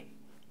Court,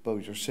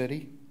 Bossier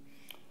City.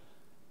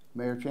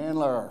 Mayor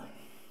Chandler,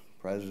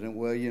 President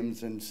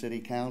Williams, and City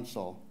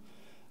Council,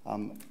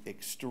 I'm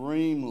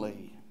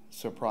extremely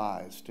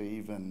surprised to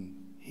even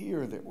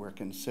hear that we're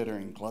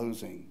considering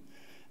closing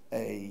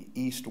a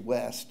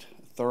east-west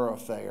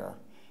thoroughfare,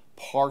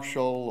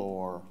 partial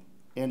or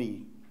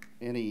any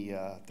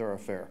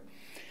thoroughfare.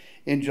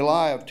 In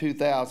July of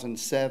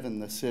 2007,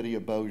 the City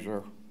of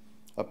Bossier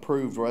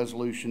approved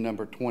resolution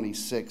number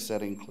 26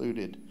 that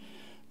included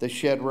the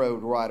Shed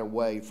Road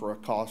right-of-way for a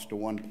cost of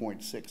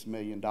 $1.6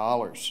 million.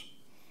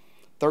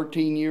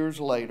 13 years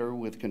later,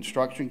 with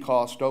construction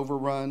cost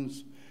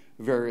overruns,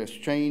 various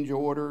change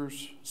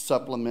orders,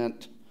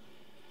 supplement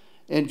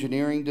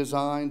engineering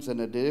designs, an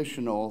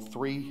additional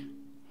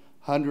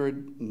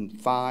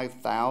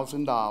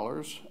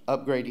 $305,000,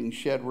 upgrading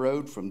Shed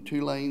Road from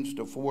 2 lanes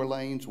to 4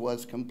 lanes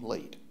was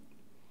complete.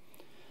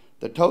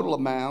 The total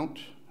amount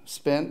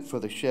spent for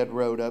the Shed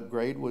Road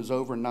upgrade was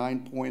over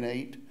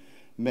 $9.8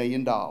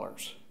 million.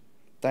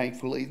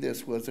 Thankfully,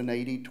 this was an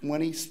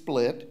 80-20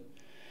 split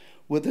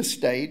with the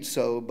state,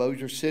 so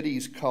Bossier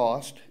City's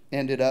cost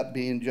ended up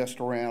being just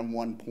around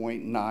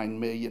 $1.9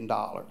 million.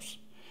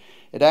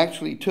 It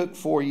actually took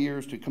 4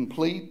 years to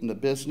complete, and the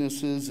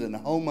businesses and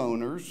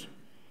homeowners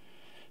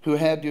who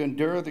had to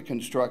endure the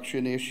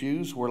construction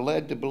issues were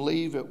led to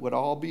believe it would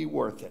all be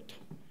worth it.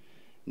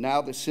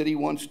 Now the city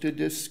wants to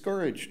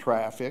discourage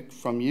traffic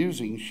from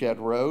using Shed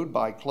Road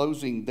by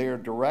closing their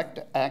direct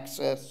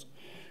access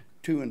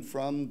to and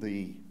from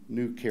the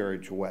new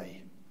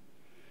carriageway.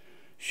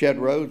 Shed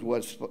Road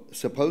was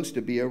supposed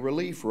to be a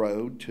relief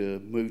road to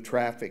move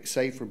traffic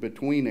safer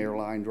between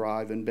Airline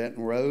Drive and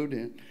Benton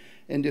Road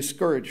and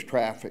discourage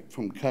traffic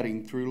from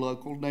cutting through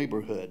local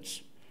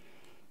neighborhoods.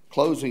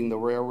 Closing the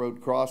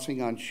railroad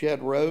crossing on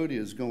Shed Road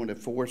is going to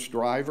force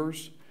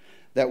drivers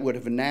that would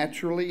have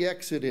naturally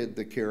exited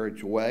the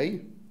carriageway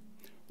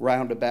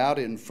roundabout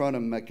in front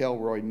of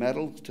McElroy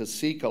Metals to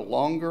seek a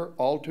longer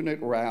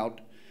alternate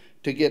route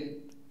to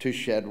get to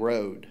Shed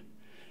Road.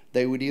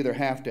 They would either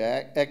have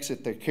to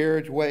exit the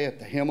carriageway at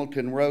the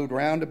Hamilton Road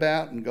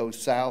roundabout and go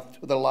south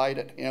to the light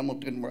at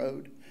Hamilton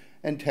Road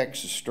and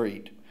Texas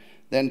Street,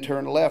 then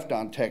turn left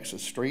on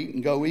Texas Street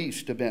and go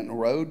east to Benton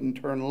Road and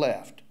turn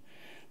left,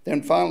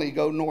 then finally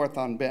go north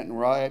on Benton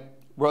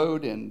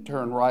Road and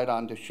turn right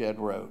onto Shed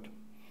Road.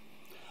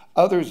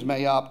 Others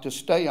may opt to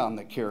stay on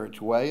the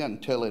carriageway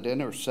until it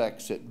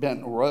intersects at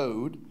Benton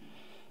Road,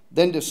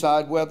 then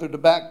decide whether to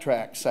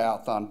backtrack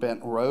south on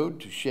Benton Road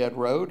to Shed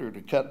Road or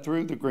to cut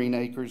through the Green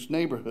Acres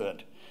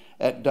neighborhood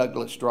at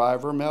Douglas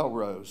Drive or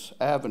Melrose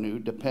Avenue,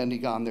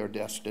 depending on their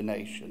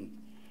destination.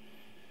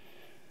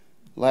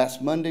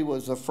 Last Monday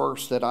was the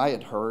first that I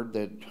had heard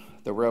that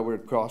the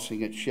railroad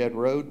crossing at Shed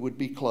Road would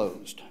be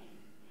closed.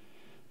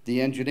 The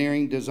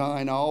engineering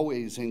design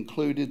always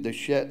included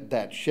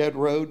that Shed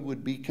Road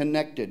would be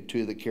connected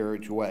to the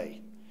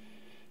carriageway.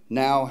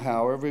 Now,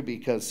 however,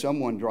 because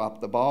someone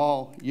dropped the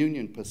ball,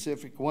 Union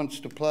Pacific wants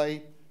to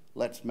play,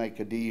 let's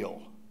make a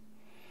deal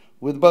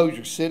with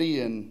Bossier City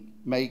and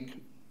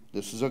make,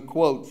 this is a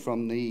quote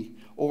from the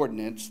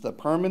ordinance, the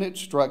permanent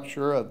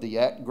structure of the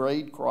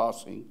at-grade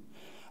crossing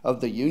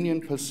of the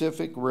Union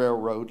Pacific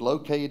Railroad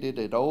located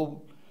at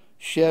Old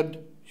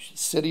Shed,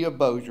 City of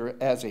Bossier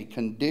as a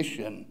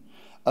condition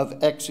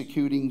of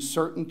executing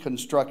certain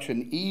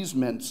construction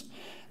easements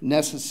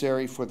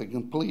necessary for the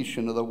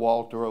completion of the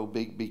Walter O.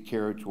 Bigby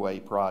Carriageway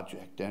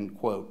project, end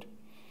quote.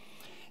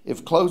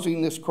 If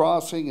closing this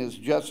crossing is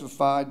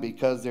justified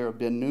because there have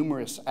been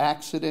numerous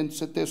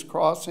accidents at this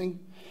crossing,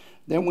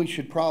 then we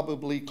should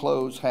probably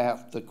close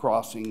half the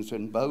crossings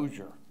in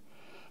Bossier.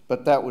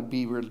 But that would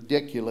be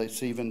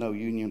ridiculous, even though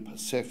Union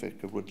Pacific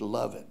would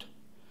love it.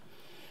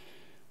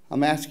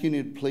 I'm asking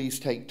you to please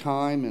take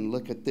time and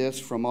look at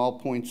this from all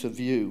points of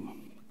view.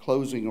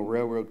 Closing a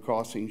railroad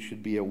crossing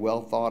should be a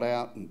well thought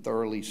out and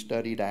thoroughly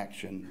studied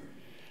action.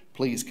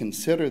 Please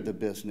consider the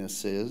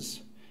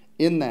businesses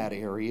in that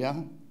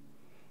area,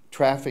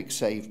 traffic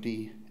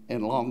safety,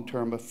 and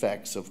long-term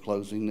effects of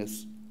closing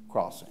this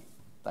crossing.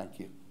 Thank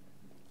you.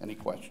 Any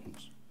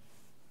questions?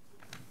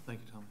 Thank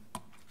you, Tom.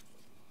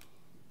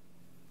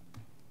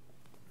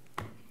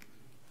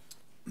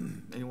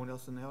 Anyone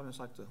else in the audience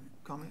like to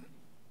comment?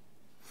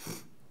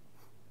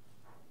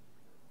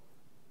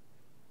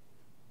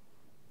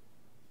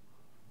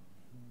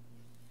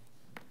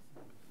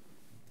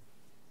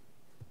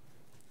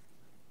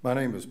 My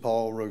name is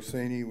Paul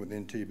Rossini with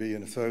NTB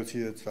and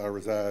Associates. I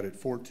reside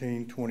at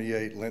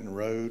 1428 Linton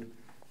Road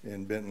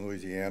in Benton,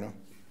 Louisiana.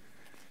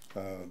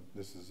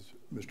 This is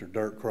Mr.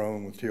 Dirk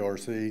Crone with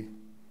TRC.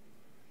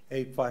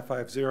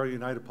 8550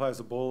 United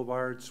Plaza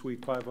Boulevard,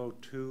 Suite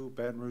 502,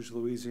 Baton Rouge,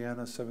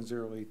 Louisiana,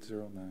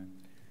 70809.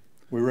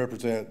 We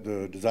represent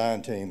the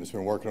design team that's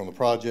been working on the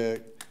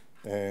project,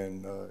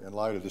 and in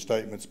light of the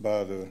statements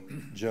by the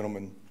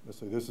gentleman, let's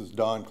see, this is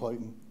Don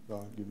Clayton.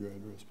 Don, give your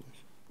address,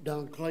 please.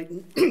 Don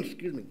Clayton,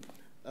 excuse me,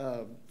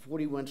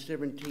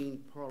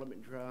 4117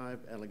 Parliament Drive,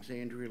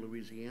 Alexandria,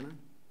 Louisiana.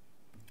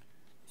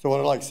 So what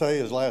I'd like to say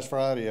is last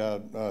Friday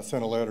I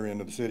sent a letter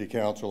into the city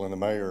council and the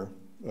mayor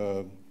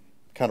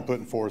kind of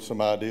putting forth some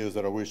ideas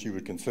that I wish you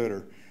would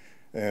consider,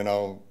 and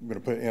I'm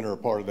going to enter a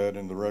part of that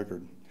into the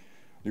record.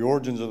 The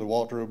origins of the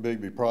Walter O.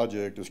 Bigby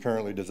project is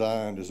currently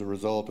designed as a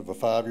result of a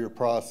 5-year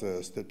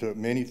process that took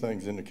many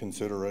things into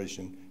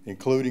consideration,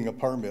 including a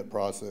permit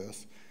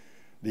process.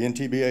 The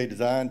NTBA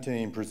design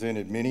team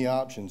presented many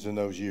options in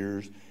those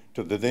years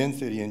to the then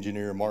city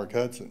engineer, Mark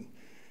Hudson,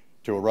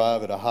 to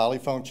arrive at a highly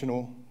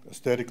functional,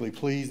 aesthetically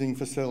pleasing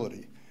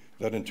facility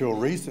that until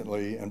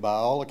recently, and by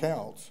all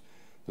accounts,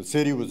 the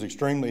city was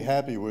extremely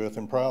happy with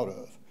and proud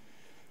of.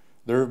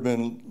 There have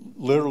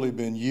literally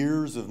been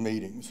years of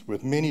meetings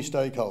with many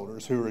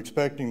stakeholders who are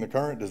expecting the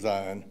current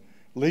design,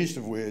 least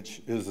of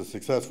which is a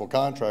successful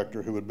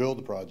contractor who would build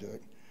the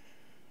project.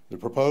 The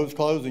proposed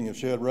closing of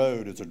Shed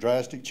Road is a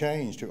drastic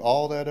change to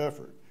all that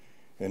effort,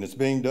 and it's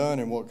being done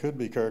in what could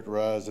be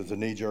characterized as a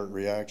knee-jerk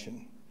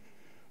reaction.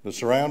 The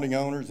surrounding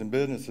owners and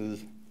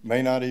businesses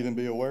may not even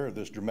be aware of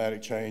this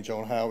dramatic change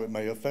on how it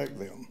may affect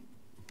them.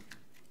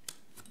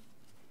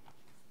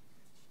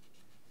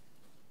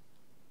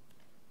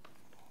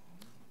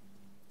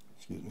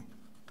 Excuse me.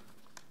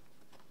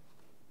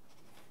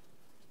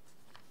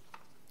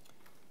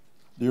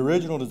 The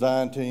original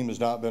design team has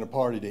not been a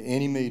party to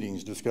any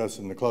meetings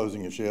discussing the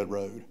closing of Shed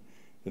Road.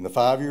 In the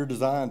 5-year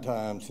design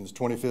time since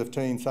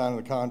 2015 signing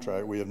the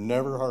contract, we have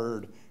never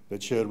heard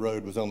that Shed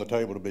Road was on the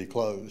table to be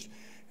closed,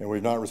 and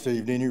we've not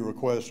received any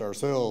requests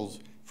ourselves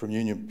from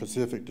Union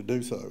Pacific to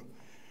do so.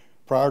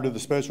 Prior to the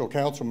special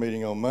council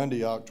meeting on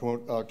Monday,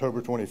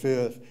 October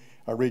 25th,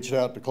 I reached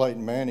out to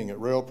Clayton Manning at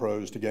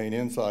RailPros to gain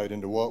insight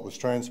into what was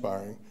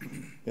transpiring.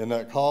 In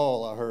that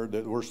call, I heard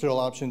that there were still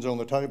options on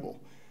the table,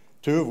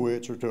 2 of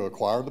which are to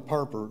acquire the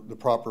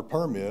proper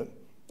permit,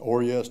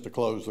 or yes, to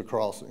close the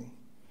crossing.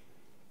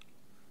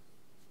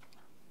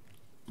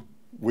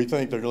 We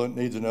think there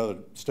needs another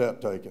step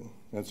taken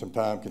and some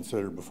time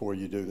considered before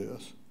you do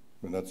this.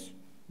 And that's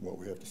what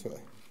we have to say.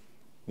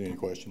 Any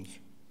questions?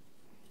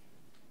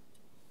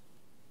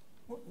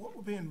 What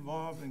would be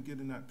involved in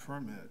getting that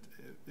permit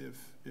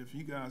if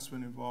you guys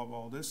been involved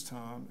all this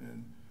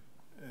time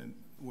and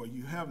well,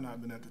 you have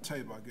not been at the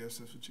table, I guess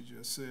that's what you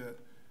just said,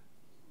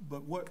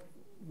 but what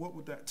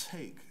would that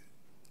take?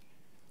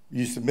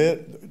 You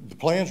submit, the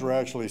plans were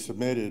actually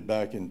submitted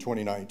back in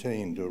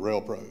 2019 to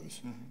RailPros,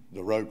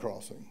 the road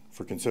crossing,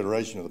 for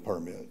consideration of the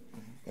permit.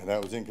 And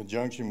that was in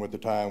conjunction with the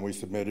time we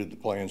submitted the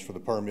plans for the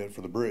permit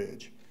for the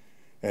bridge.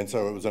 And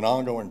so it was an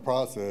ongoing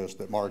process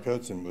that Mark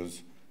Hudson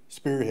was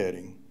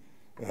spearheading.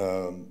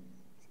 And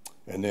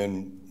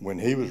then when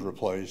he was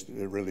replaced,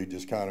 it really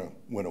just kind of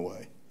went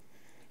away.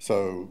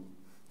 So,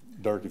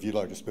 Dirk, if you'd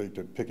like to speak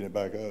to picking it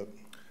back up.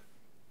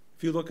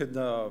 If you look at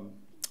the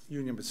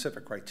Union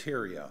Pacific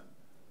criteria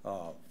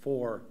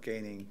for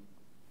gaining,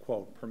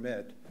 quote,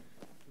 permit,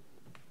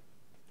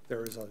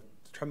 there is a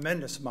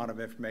tremendous amount of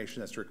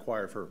information that's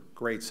required for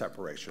grade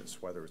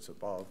separations, whether it's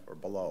above or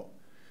below.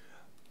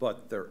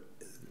 But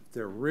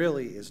there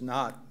really is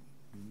not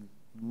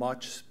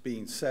much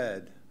being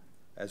said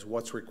as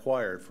what's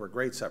required for a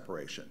grade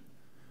separation.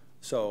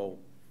 So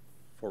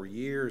for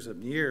years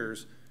and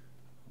years,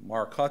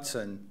 Mark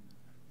Hudson,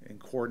 in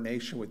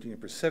coordination with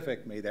Union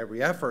Pacific, made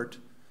every effort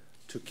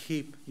to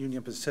keep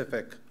Union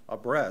Pacific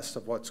abreast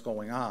of what's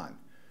going on.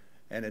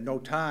 And at no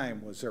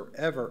time was there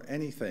ever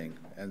anything,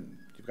 and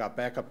you've got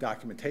backup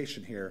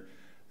documentation here,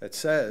 that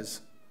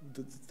says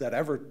that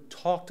ever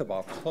talked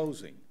about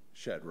closing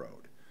Shed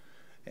Road.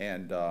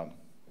 And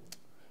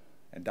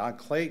Don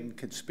Clayton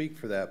can speak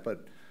for that,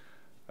 but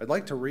I'd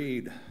like to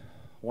read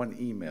one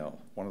email,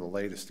 one of the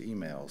latest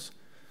emails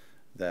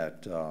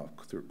that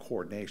through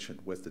coordination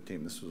with the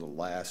team, this was the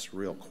last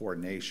real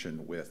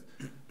coordination with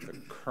the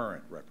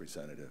current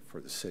representative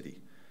for the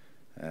city.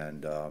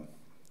 And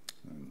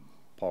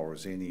Paul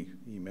Rosini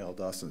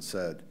emailed us and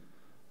said,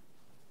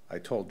 I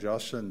told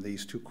Justin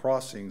these 2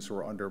 crossings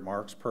were under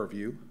Mark's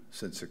purview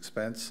since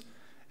expense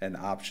and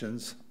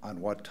options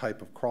on what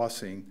type of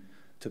crossing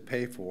to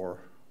pay for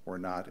were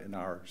not in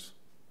ours.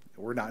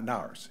 Were not in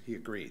ours, he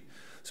agreed.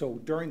 So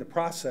during the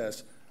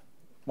process,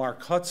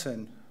 Mark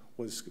Hudson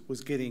was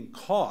getting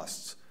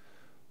costs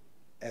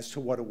as to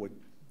what it would,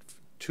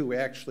 to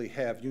actually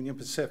have Union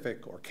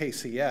Pacific or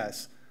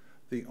KCS,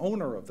 the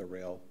owner of the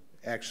rail,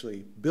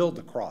 actually build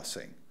the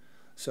crossing.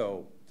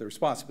 So the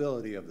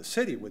responsibility of the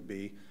city would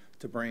be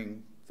to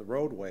bring the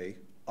roadway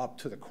up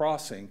to the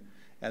crossing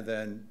and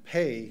then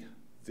pay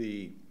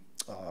the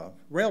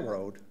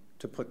railroad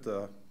to put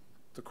the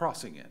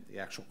crossing in, the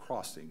actual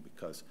crossing,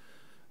 because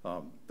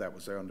that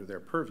was under their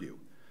purview.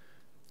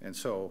 And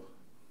so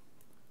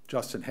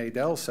Justin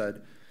Haydell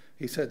said.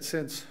 He said,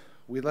 since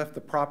we left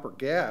the proper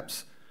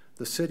gaps,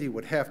 the city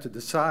would have to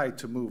decide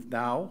to move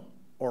now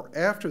or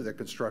after the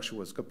construction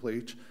was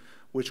complete,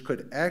 which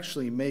could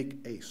actually make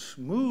a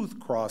smooth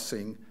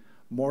crossing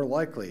more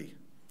likely.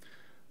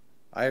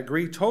 I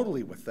agree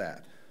totally with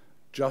that.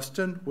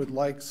 Justin would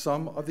like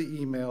some of the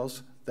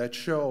emails that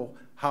show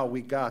how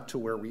we got to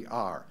where we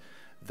are.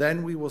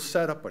 Then we will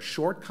set up a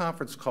short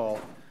conference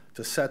call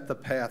to set the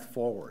path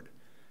forward.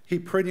 He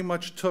pretty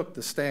much took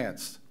the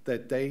stance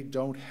that they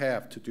don't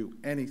have to do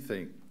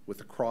anything with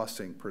the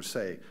crossing per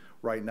se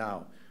right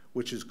now,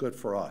 which is good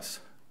for us.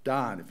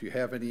 Don, if you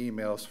have any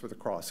emails for the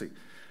crossing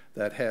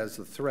that has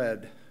the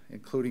thread,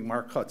 including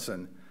Mark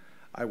Hudson,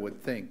 I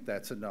would think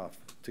that's enough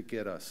to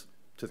get us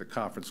to the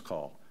conference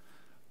call.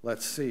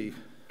 Let's see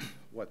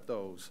what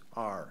those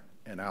are,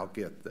 and I'll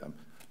get them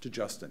to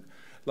Justin.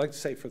 I'd like to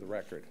say for the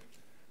record,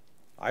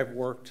 I've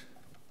worked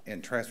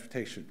in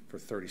transportation for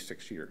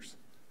 36 years.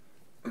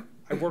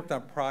 I've worked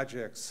on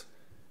projects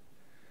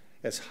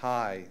as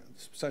high,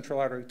 Central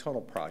Artery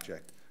Tunnel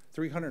Project,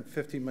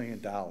 $350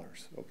 million,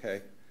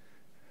 okay?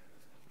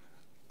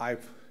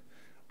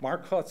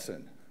 Mark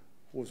Hudson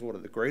was one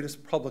of the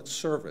greatest public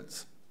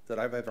servants that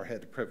I've ever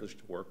had the privilege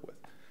to work with.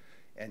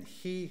 And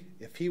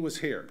if he was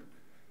here,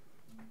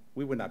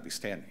 we would not be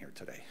standing here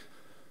today.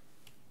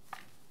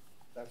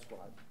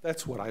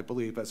 That's what I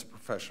believe as a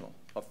professional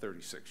of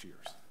 36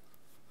 years.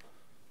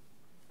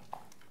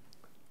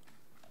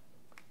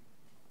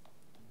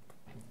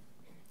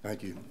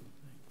 Thank you.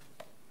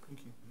 Thank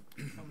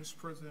you. Mr.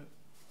 President,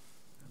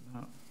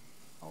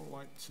 I would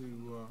like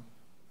to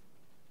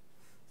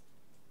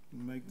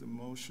make the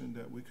motion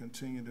that we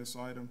continue this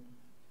item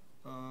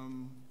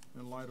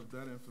in light of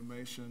that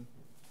information.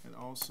 And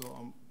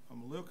also,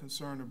 I'm a little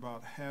concerned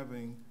about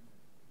having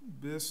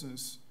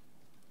business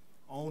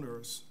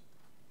owners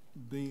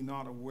being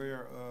not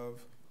aware of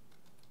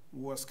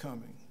what's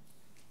coming.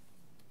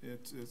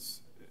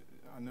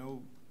 I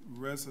know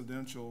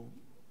residential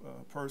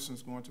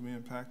persons going to be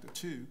impacted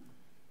too,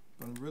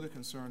 but I'm really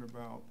concerned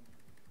about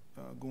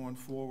going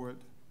forward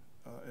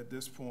at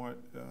this point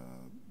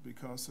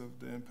because of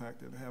the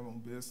impact it have on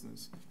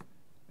business.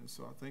 And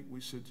so I think we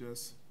should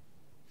just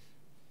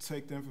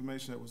take the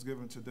information that was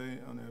given today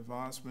on the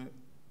advisement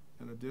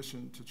in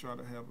addition to try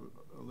to have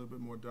a little bit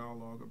more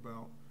dialogue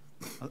about.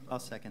 I'll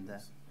second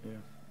that. Yeah.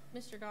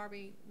 Mr.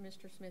 Darby,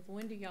 Mr. Smith,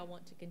 when do y'all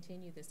want to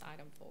continue this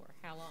item for?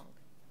 How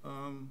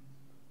long?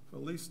 For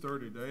at least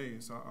 30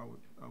 days,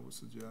 I would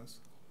suggest.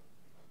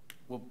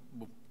 Well,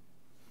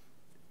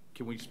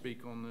 can we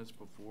speak on this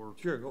before?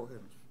 Sure, go ahead.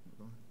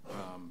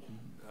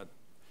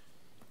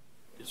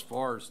 As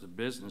far as the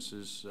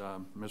businesses,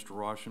 Mr.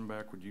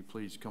 Rauschenbeck, would you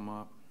please come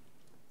up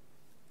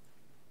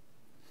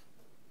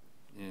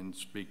and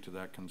speak to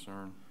that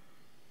concern?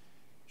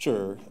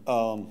 Sure,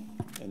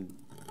 and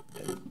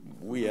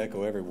we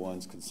echo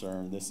everyone's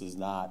concern. This is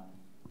not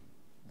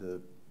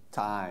the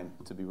time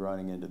to be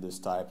running into this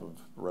type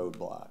of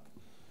roadblock.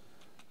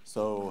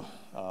 So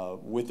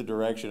with the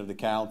direction of the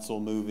council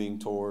moving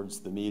towards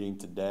the meeting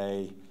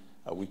today,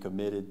 we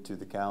committed to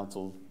the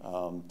council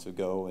to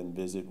go and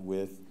visit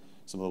with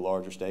some of the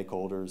larger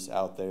stakeholders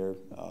out there,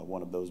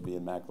 one of those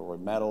being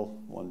McElroy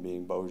Metal, one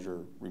being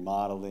Bossier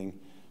Remodeling,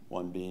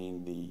 one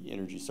being the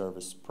energy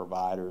service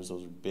providers.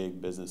 Those are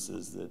big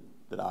businesses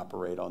that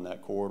operate on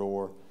that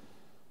corridor.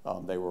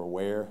 They were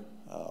aware,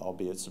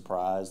 albeit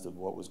surprised, of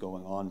what was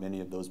going on. Many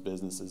of those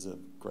businesses have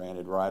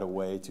granted right of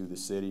way to the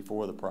city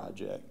for the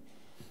project.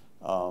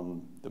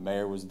 The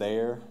mayor was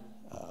there.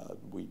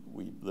 We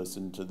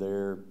listened to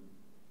their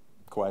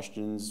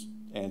questions,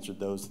 answered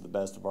those to the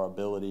best of our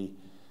ability,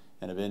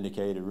 and have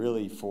indicated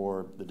really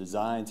for the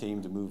design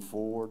team to move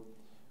forward,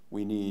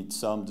 we need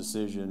some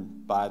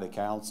decision by the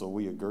council.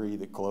 We agree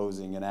that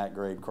closing an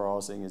at-grade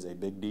crossing is a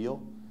big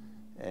deal,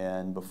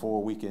 and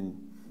before we can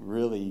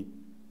really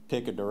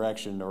pick a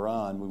direction to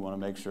run, we want to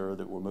make sure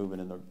that we're moving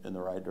in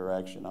the right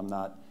direction. I'm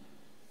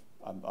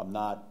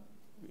not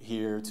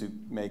here to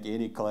make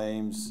any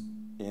claims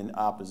in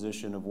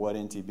opposition of what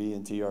NTB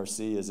and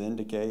TRC has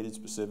indicated.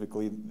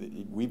 Specifically,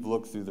 we've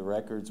looked through the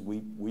records.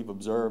 We've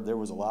observed there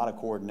was a lot of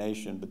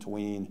coordination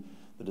between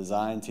the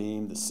design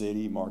team, the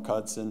city, Mark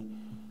Hudson,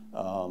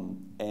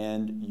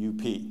 and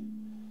UP.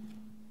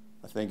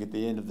 I think at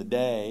the end of the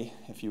day,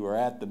 if you were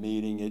at the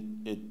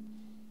meeting,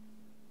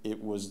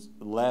 it was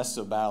less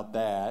about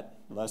that,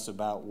 less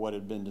about what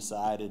had been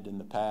decided in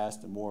the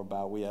past, and more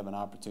about we have an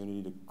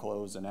opportunity to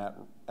close an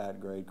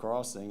at-grade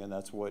crossing, and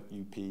that's what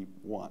UP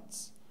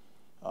wants.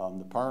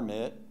 The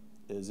permit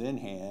is in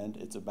hand.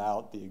 It's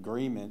about the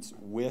agreements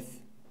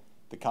with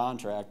the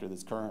contractor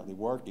that's currently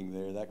working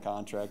there. That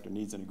contractor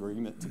needs an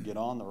agreement to get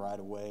on the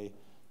right-of-way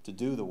to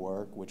do the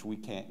work, which we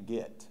can't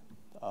get.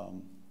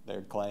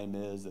 Their claim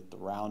is that the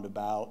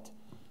roundabout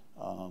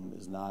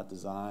is not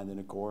designed in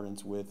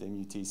accordance with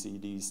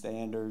MUTCD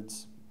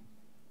standards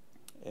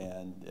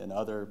and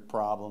other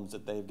problems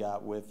that they've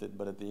got with it.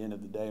 But at the end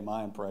of the day,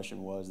 my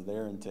impression was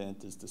their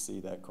intent is to see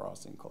that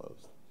crossing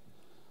closed.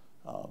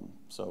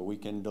 So we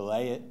can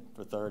delay it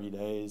for 30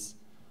 days.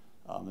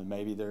 And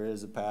maybe there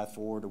is a path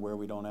forward to where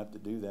we don't have to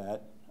do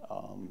that.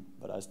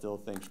 But I still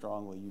think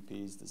strongly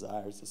UP's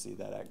desires to see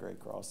that at-grade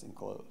crossing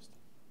closed.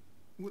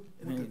 Would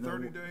the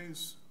 30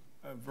 days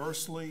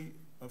adversely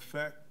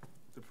affect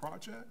the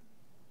project?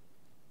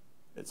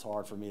 It's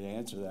hard for me to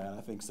answer that.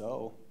 I think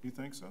so. You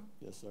think so?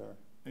 Yes, sir.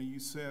 And you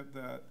said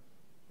that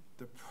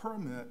the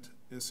permit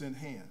is in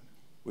hand.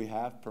 We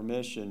have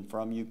permission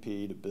from UP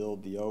to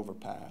build the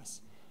overpass.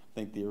 I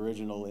think the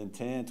original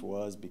intent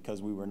was,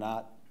 because we were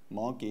not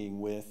monkeying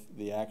with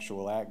the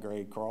actual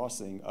at-grade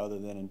crossing other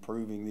than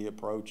improving the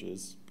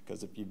approaches,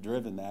 because if you've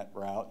driven that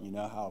route, you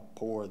know how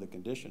poor the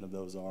condition of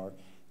those are.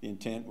 The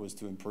intent was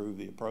to improve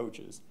the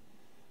approaches.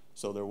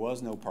 So there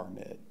was no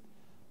permit.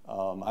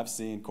 I've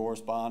seen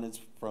correspondence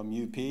from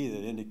UP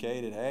that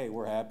indicated, hey,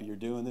 we're happy you're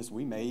doing this.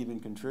 We may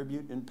even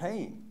contribute in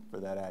paying for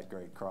that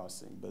at-grade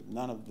crossing, but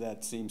none of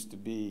that seems to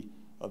be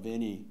of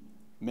any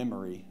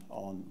memory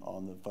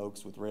on the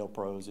folks with Rail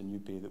Pros and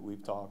UP that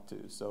we've talked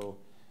to. So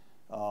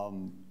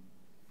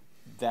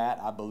that,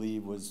 I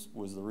believe, was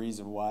the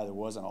reason why there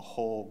wasn't a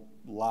whole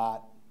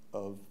lot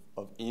of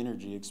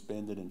energy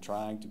expended in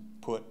trying to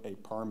put a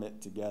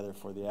permit together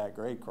for the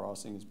at-grade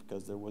crossing, is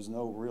because there was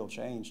no real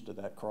change to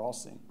that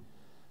crossing.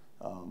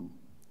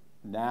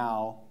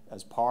 Now,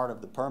 as part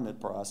of the permit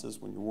process,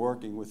 when you're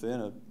working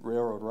within a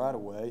railroad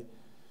right-of-way,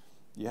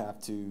 you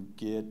have to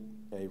get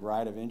a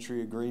right of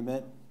entry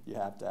agreement. You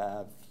have to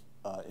have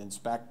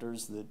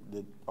inspectors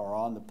that are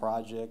on the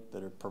project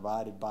that are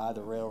provided by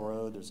the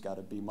railroad. There's got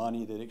to be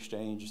money that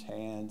exchanges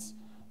hands.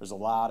 There's a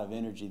lot of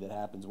energy that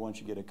happens once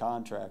you get a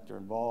contractor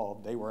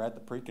involved. They were at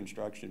the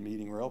pre-construction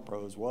meeting, Rail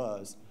Pros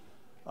was,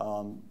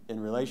 in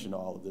relation to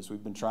all of this.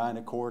 We've been trying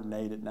to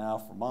coordinate it now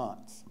for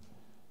months.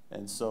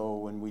 And so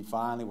when we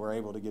finally were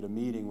able to get a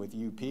meeting with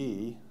UP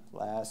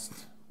last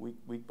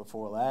week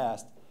before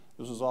last,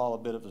 this was all a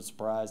bit of a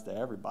surprise to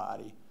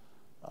everybody.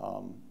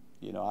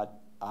 You know,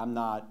 I'm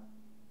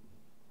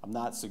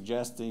not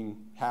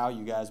suggesting how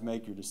you guys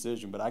make your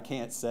decision, but I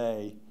can't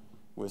say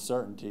with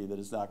certainty that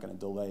it's not going to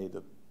delay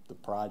the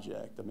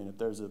project. I mean, if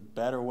there's a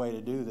better way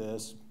to do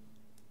this,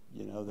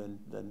 you know,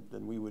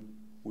 then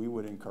we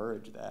would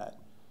encourage that.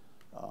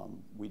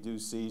 We do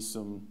see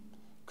some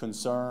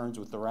concerns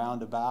with the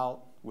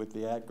roundabout, with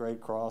the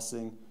at-grade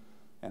crossing,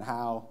 and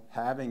how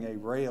having a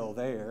rail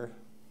there,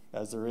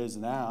 as there is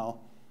now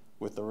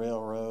with the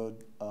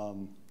railroad,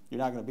 you're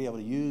not going to be able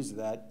to use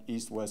that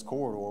east-west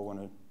corridor when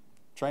a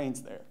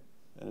train's there.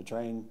 And a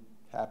train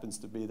happens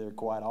to be there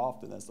quite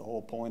often. That's the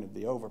whole point of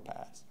the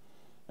overpass.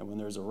 And when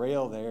there's a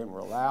rail there and we're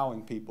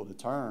allowing people to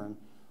turn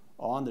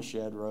on the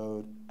Shed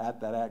Road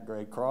at that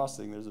at-grade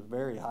crossing, there's a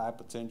very high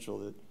potential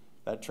that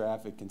that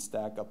traffic can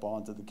stack up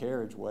onto the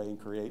carriageway and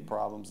create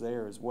problems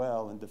there as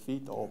well and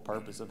defeat the whole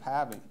purpose of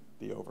having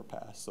the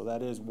overpass. So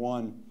that is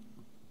one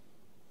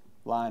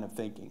line of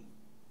thinking.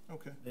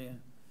 Okay. Yeah.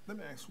 Let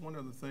me ask one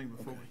other thing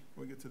before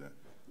we get to that.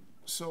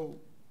 So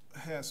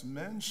has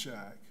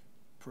Manchac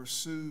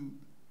pursued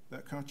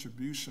that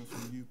contribution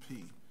from UP?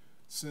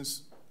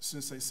 Since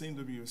they seem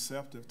to be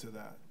receptive to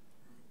that,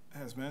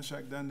 has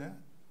Manchac done that?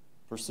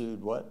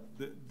 Pursued what?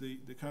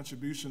 The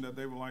contribution that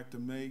they would like to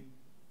make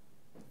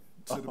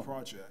to the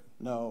project.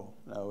 No,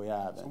 we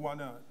haven't. So why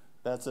not?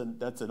 That's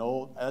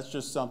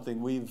just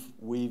something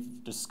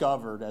we've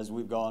discovered as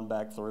we've gone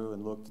back through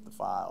and looked at the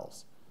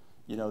files.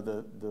 You know,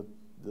 the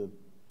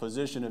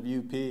position of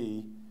UP,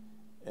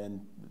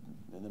 and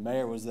the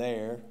mayor was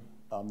there.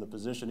 The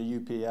position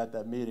of UP at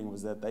that meeting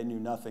was that they knew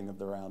nothing of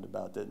the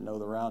roundabout, didn't know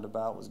the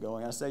roundabout was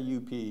going. I say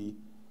UP,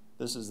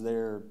 this is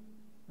their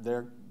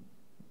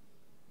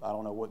I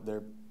don't know what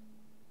their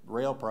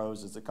Rail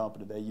Pros is the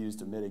company they use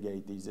to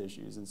mitigate these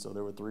issues. And so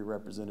there were 3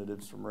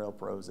 representatives from Rail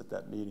Pros at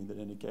that meeting that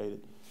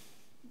indicated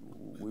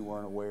we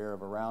weren't aware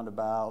of a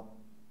roundabout.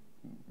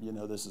 You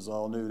know, this is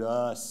all new to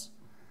us.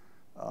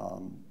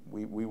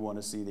 We want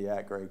to see the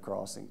at-grade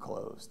crossing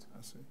closed.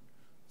 I see.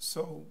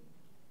 So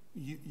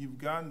you've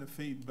gotten the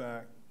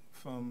feedback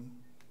from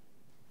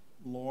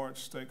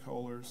large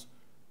stakeholders.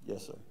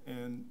 Yes, sir.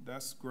 And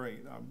that's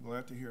great. I'm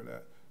glad to hear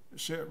that.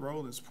 Shed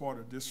Road is part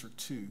of District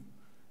 2.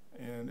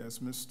 And as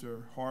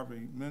Mr.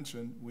 Harvey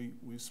mentioned, we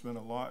spent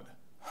a lot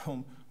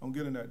on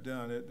getting that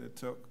done. It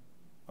took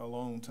a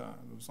long time.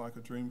 It was like a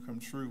dream come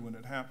true when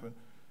it happened.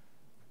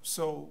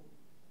 So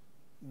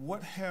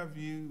what have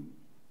you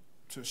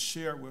to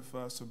share with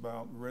us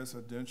about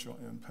residential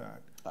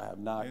impact? I have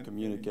not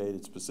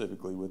communicated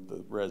specifically with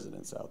the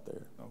residents out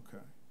there.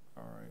 Okay,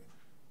 all right.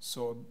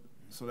 So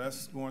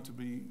that's going to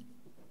be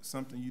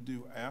something you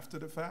do after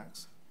the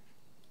facts?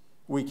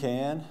 We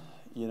can.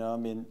 You know, I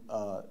mean,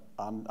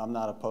 I'm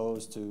not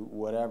opposed to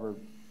whatever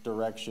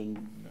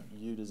direction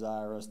you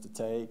desire us to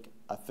take.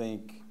 I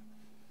think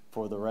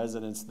for the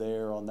residents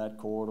there on that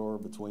corridor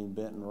between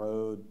Benton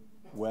Road,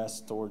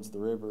 west towards the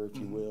river, if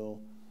you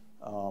will,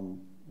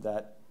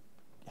 that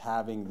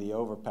having the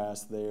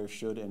overpass there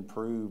should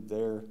improve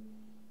there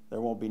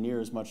won't be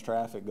near as much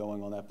traffic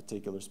going on that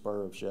particular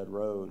spur of Shed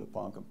Road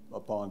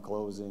upon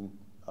closing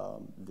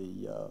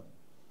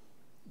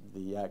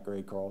the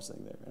at-grade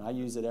crossing there. And I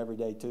use it every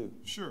day too.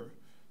 Sure.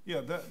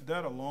 Yeah,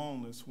 that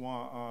alone is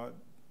why I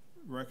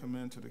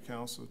recommend to the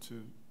council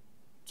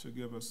to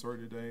give us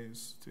 30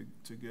 days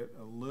to get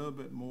a little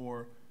bit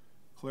more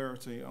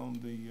clarity on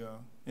the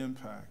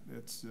impact.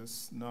 It's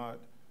just not,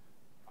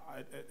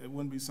 it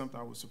wouldn't be something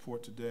I would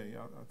support today.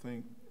 I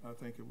think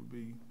it would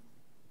be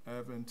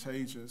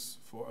advantageous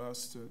for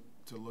us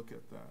to look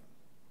at that.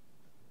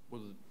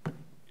 Well,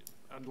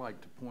 I'd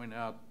like to point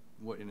out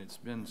and it's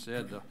been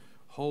said, the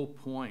whole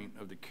point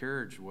of the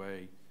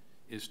carriageway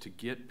is to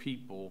get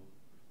people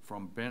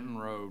from Benton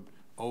Road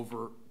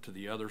over to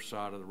the other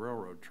side of the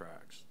railroad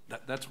tracks.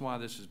 That's why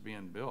this is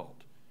being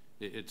built.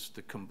 It's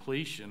the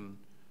completion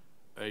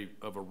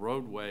of a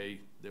roadway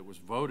that was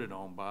voted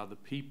on by the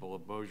people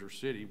of Bossier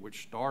City,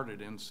 which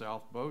started in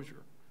South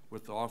Bossier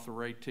with the Arthur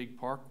Ray Teague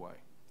Parkway.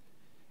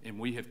 And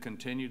we have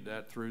continued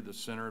that through the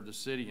center of the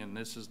city, and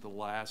this is the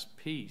last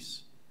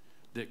piece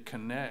that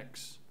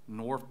connects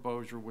North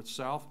Bossier with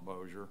South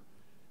Bossier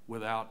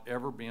without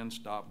ever being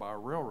stopped by a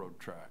railroad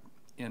track.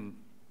 And,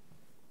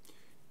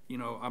 you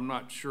know, I'm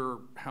not sure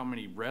how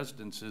many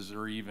residences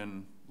are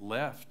even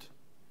left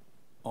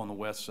on the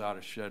west side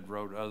of Shed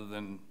Road other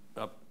than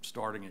up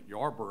starting at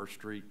Yarborough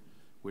Street,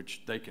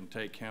 which they can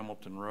take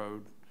Hamilton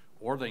Road,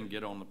 or they can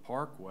get on the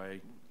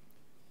Parkway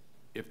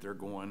if they're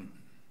going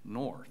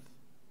north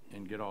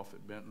and get off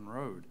at Benton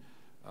Road.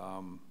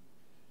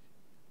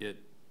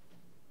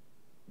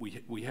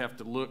 We have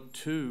to look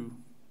too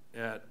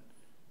at,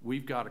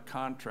 we've got a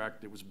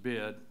contract that was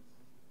bid.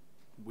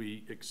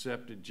 We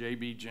accepted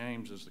J.B.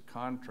 James as the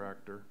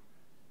contractor,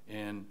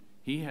 and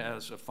he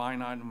has a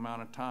finite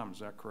amount of time. Is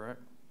that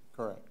correct?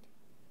 Correct.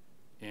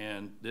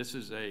 And this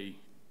is a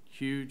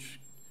huge,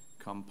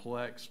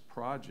 complex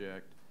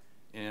project,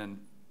 and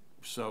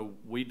so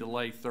we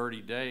delay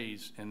 30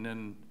 days, and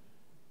then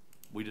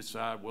we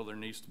decide, well, there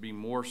needs to be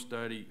more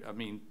study. I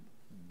mean,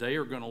 they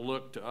are going to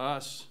look to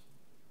us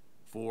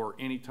for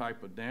any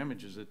type of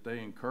damages that they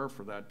incur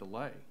for that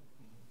delay.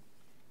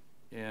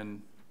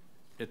 And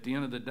at the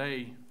end of the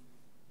day,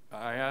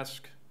 I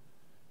ask,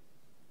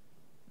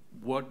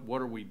 what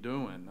are we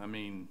doing? I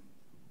mean,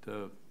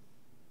 the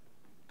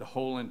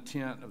whole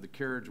intent of the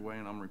carriageway,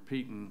 and I'm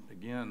repeating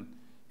again,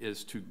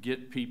 is to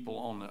get people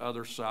on the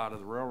other side of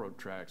the railroad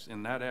tracks,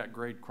 and that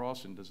at-grade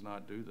crossing does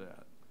not do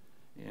that.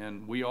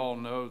 And we all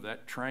know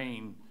that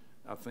train,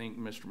 I think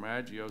Mr.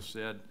 Maggio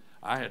said,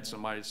 I had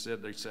somebody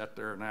said they sat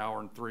there an hour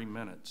and 3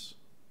 minutes.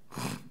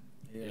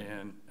 Yeah.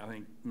 And I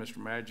think Mr.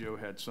 Maggio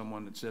had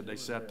someone that said they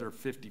sat there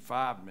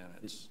 55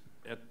 minutes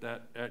at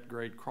that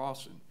at-grade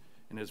crossing.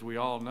 And as we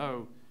all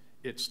know,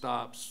 it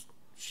stops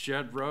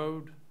Shed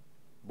Road,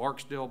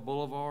 Barksdale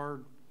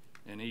Boulevard,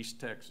 and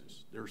East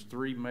Texas. There's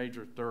 3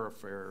 major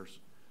thoroughfares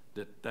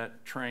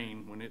that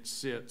train, when it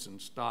sits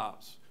and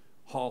stops,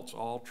 halts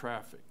all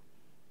traffic.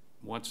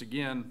 Once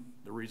again,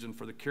 the reason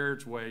for the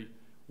carriageway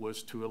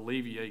was to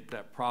alleviate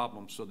that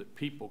problem so that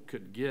people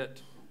could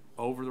get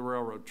over the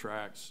railroad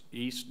tracks,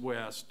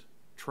 east-west,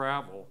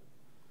 travel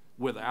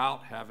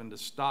without having to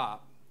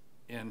stop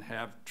and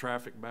have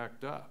traffic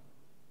backed up.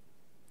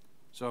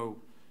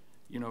 So,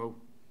 you know,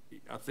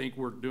 I think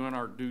we're doing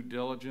our due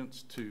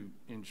diligence to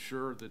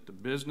ensure that the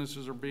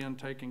businesses are being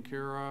taken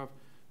care of.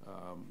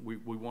 We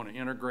want to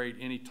integrate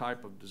any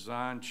type of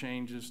design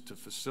changes to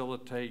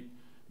facilitate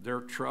their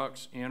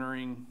trucks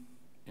entering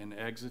and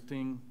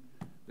exiting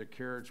the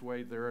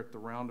carriageway there at the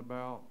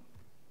roundabout.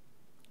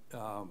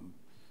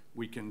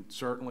 We can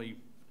certainly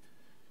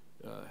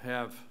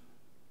have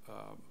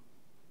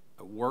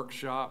a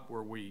workshop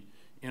where we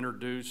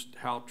introduce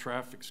how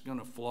traffic's going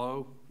to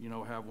flow. You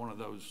know, have one of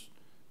those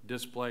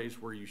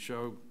displays where you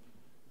show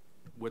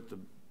with the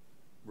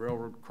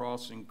railroad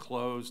crossing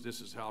closed,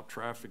 this is how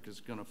traffic is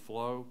going to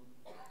flow.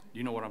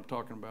 You know what I'm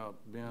talking about,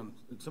 Ben?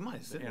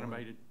 Somebody sent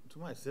animated.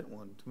 Somebody sent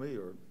one to me,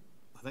 or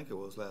I think it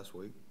was last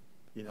week.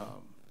 You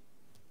know.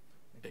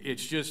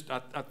 It's just, I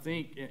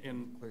think,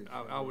 and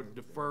I would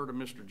defer to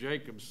Mr.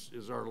 Jacobs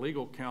as our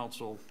legal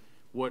counsel,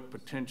 what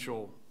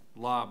potential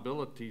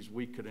liabilities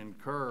we could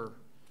incur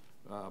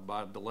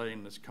by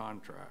delaying this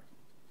contract.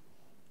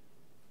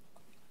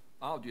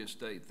 I'll just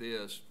state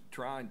this,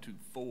 trying to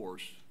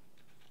force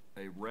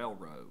a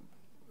railroad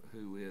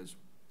who is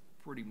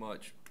pretty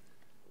much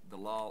the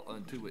law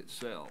unto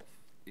itself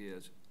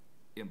is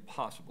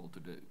impossible to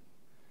do.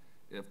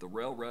 If the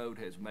railroad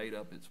has made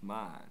up its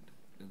mind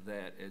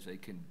that as a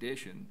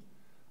condition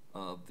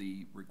of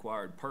the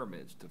required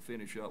permits to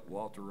finish up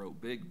Walter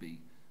Road Bigby,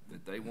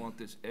 that they want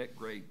this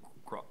at-grade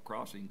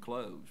crossing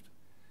closed,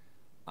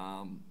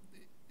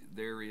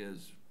 there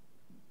is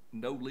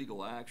no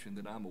legal action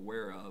that I'm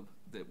aware of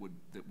that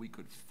we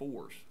could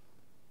force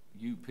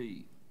UP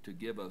to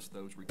give us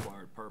those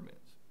required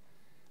permits.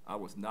 I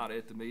was not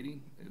at the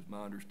meeting. It was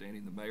my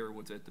understanding the mayor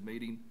was at the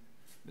meeting,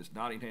 Ms.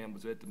 Nottingham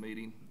was at the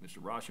meeting, Mr.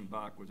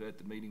 Rauschenbach was at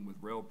the meeting with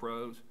Rail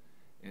Pros,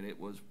 and it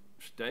was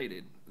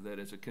stated that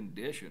as a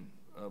condition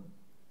of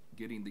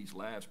getting these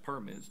last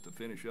permits to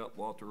finish up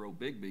Walter Road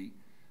Bigby,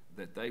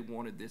 that they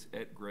wanted this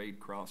at-grade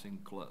crossing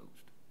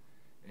closed.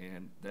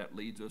 And that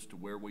leads us to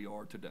where we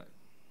are today.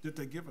 Did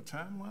they give a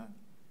timeline?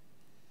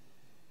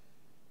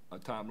 A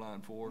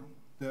timeline for?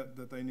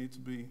 That they need to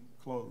be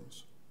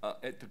closed.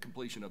 At the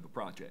completion of the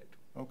project.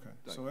 Okay,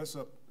 Like so that's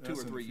up. 2 or that's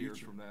in the 3 years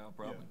future. from now,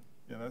 probably.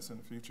 Yeah, that's in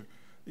the future.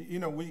 You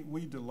know,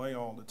 we delay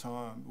all the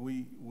time.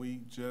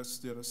 We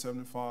just did a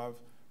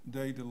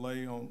 75-day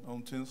delay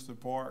on Tinsley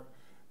Park.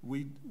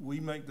 We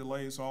make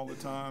delays all the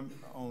time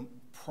on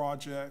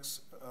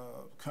projects.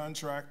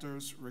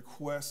 Contractors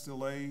request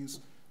delays.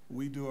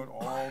 We do it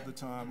all the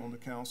time on the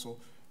council.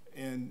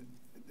 And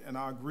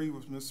I agree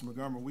with Mr.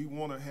 Montgomery. We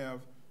want to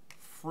have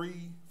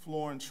free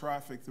flowing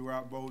traffic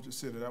throughout Bossier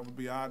City. That would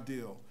be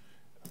ideal.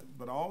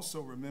 But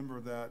also remember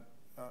that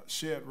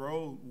Shed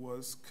Road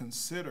was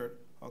considered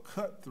a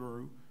cut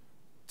through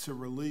to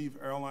relieve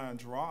Airline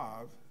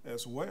Drive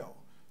as well.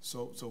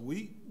 So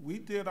we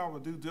did our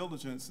due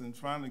diligence in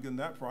finally getting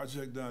that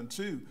project done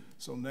too.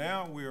 So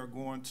now we are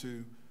going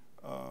to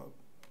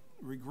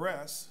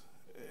regress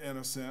in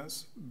a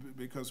sense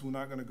because we're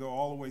not going to go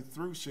all the way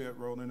through Shed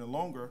Road any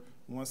longer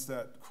once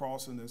that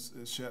crossing is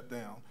shut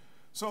down.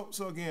 So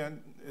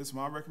again, it's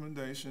my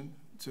recommendation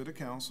to the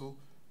council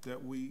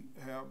that we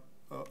have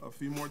a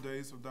few more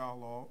days of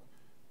dialogue.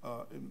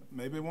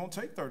 Maybe it won't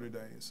take 30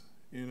 days,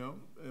 you know,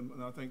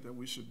 and I think that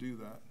we should do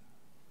that.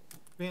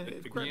 Ben,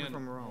 correct me if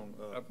I'm wrong.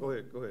 Go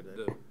ahead,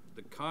 Dave.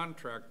 The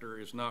contractor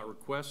is not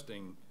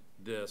requesting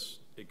this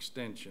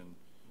extension.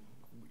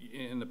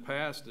 In the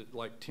past,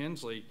 like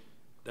Tinsley,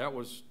 that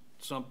was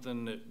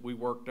something that we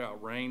worked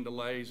out, rain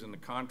delays, and the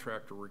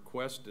contractor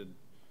requested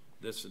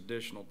this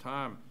additional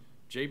time.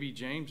 J.B.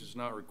 James is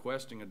not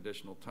requesting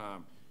additional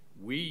time.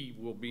 We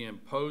will be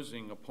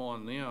imposing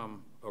upon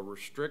them a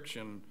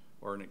restriction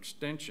or an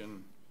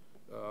extension,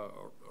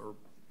 or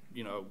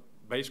you know,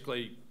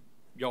 basically,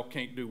 y'all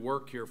can't do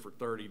work here for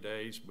 30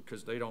 days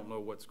because they don't know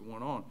what's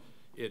going on.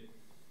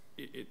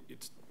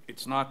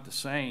 It's not the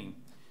same,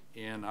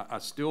 and I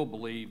still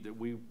believe that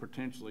we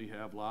potentially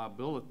have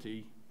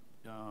liability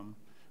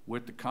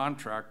with the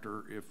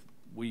contractor if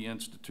we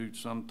institute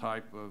some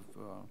type of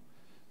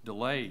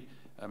delay.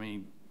 I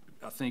mean,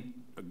 I think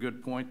a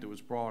good point that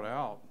was brought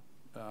out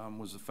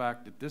was the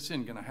fact that this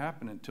isn't going to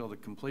happen until the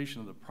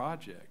completion of the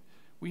project.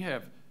 We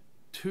have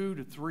 2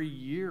 to 3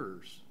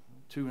 years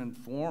to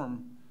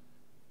inform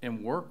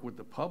and work with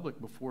the public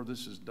before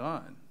this is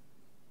done.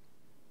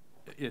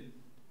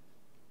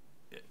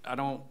 I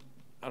don't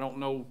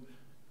know.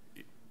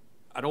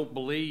 I don't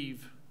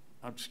believe.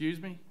 Excuse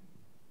me.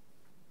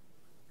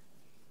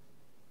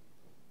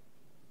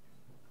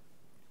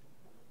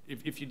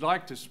 If you'd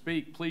like to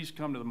speak, please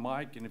come to the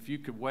mic, and if you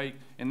could wait.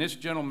 And this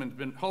gentleman's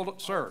been, hold up,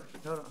 sir,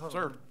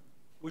 sir.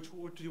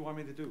 What do you want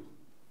me to do?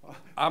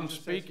 I'm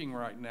speaking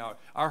right now.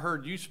 I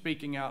heard you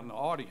speaking out in the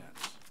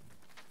audience.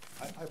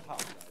 I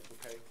apologize,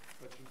 okay?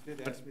 But you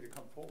did ask me to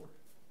come forward.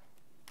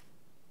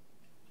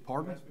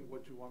 Pardon? You asked me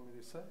what you want me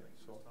to say,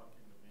 so.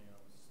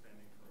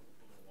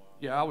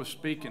 Yeah, I was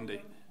speaking to.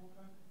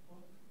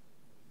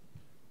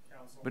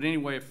 But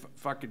anyway,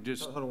 if I could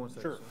just. Hold on one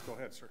second. Sure, go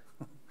ahead, sir.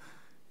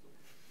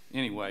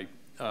 Anyway,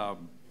 now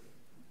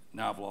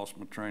I've lost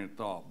my train of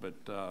thought,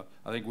 but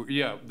I think,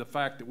 the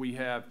fact that we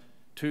have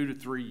 2 to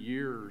 3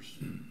 years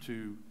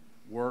to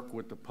work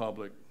with the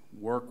public,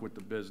 work with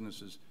the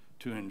businesses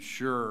to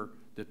ensure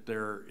that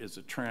there is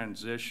a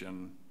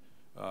transition,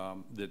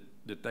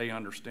 that they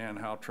understand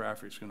how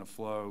traffic's going to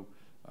flow.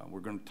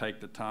 We're going to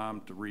take the time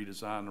to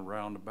redesign the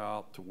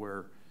roundabout to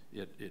where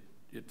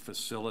it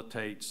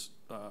facilitates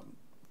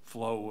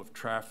flow of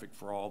traffic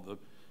for all the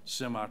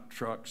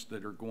semi-trucks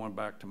that are going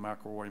back to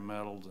McElroy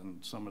Metals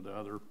and some of the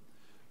other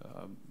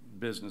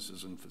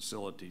businesses and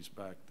facilities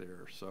back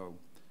there. So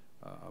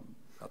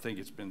I think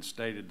it's been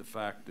stated the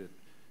fact that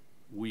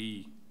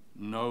we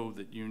know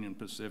that Union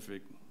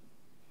Pacific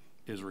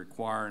is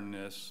requiring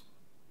this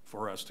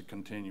for us to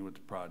continue with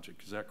the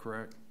project. Is that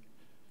correct?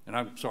 And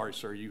I'm sorry,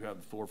 sir, you have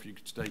the floor. If you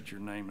could state your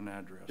name and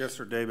address. Yes,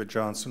 sir. David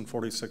Johnson,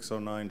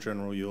 4609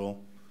 General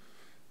Ewell.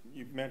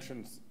 You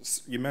mentioned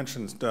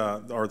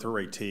Arthur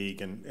Ray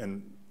Teague,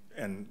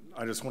 and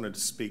I just wanted to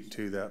speak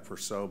to that for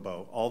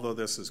SOBO. Although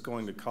this is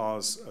going to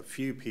cause a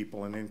few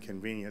people an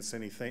inconvenience,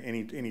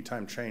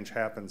 anytime change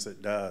happens,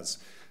 it does.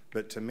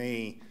 But to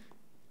me,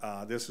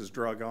 this has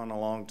drug on a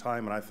long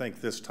time, and I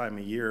think this time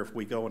of year, if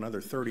we go another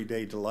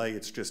 30-day delay,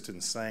 it's just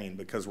insane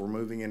because we're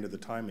moving into the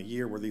time of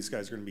year where these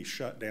guys are going to be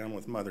shut down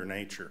with Mother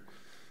Nature.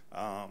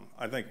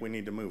 I think we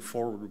need to move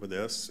forward with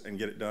this and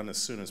get it done as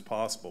soon as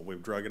possible.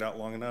 We've drug it out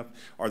long enough.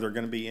 Are there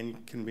going to be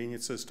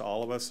inconveniences to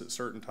all of us at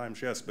certain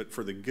times? Yes, but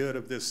for the good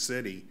of this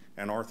city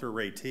and Arthur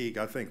Ray Teague,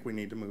 I think we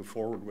need to move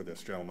forward with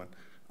this, gentlemen.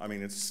 I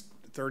mean, it's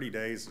 30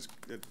 days.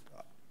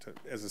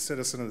 As a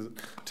citizen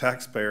and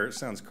taxpayer, it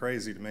sounds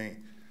crazy to me.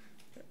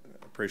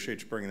 I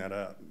appreciate you bringing that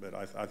up, but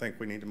I think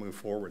we need to move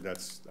forward.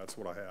 That's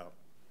what I have.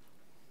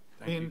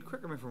 And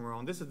correct me if I'm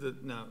wrong, this is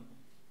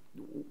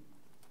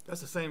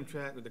that's the same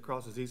track that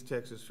crosses East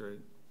Texas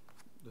Street.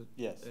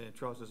 Yes. And it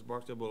crosses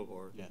Barksdale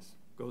Boulevard. Yes.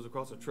 Goes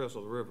across the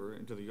trestle of the river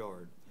into the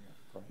yard. Yeah,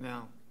 right.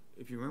 Now,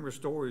 if you remember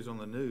stories on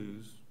the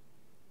news,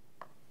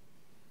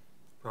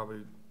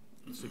 probably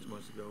 6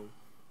 months ago,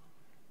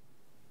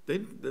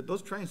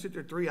 those trains sit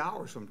there 3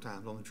 hours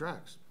sometimes on the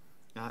tracks.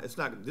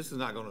 This is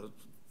not gonna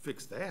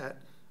fix that.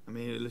 I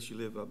mean, unless you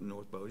live up in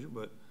North Bossier,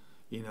 but,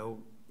 you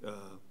know,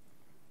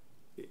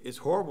 it's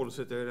horrible to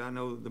sit there. I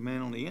know the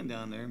man on the end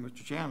down there,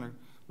 Mr. Chandler,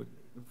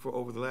 for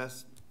over the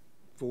last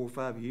 4 or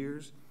 5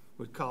 years,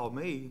 would call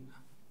me,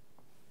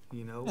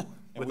 you know,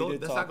 but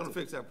that's not gonna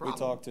fix that problem. We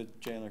talked to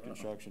Chandler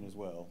Construction as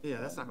well. Yeah,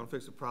 that's not gonna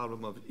fix the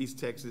problem of East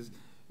Texas.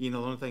 You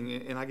know, the only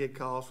thing, and I get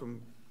calls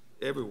from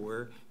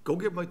everywhere, go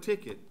give them a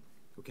ticket.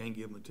 We can't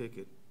give them a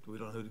ticket. We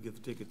don't know who to give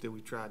the ticket to.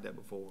 We tried that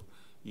before,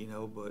 you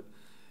know, but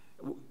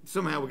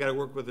somehow we gotta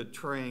work with a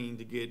train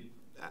to get,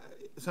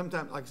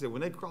 sometimes, like I said,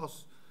 when they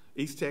cross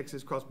East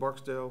Texas, cross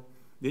Barksdale,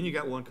 then you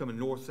got one coming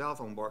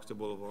north-south on Barksdale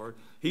Boulevard.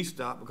 He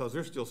stopped because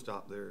they're still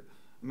stopped there.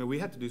 I mean, we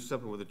have to do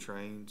something with the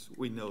trains.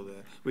 We know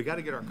that. We got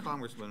to get our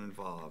congressmen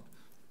involved.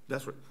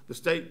 That's what the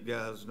state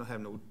guys don't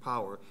have no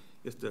power.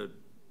 It's the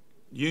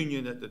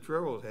union that the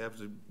railroads have,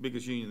 is the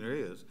biggest union there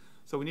is.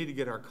 So we need to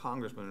get our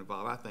congressmen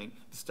involved, I think,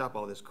 to stop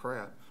all this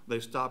crap. They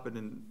stop it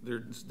in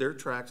their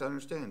tracks. I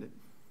understand it,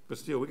 but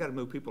still, we got to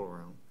move people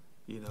around.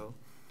 You know.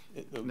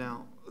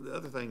 Now the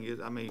other thing is,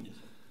 I mean,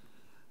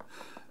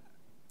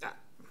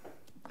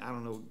 I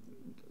don't know,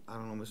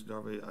 Mr.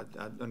 Darby.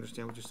 I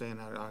understand what you're saying.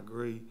 I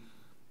agree.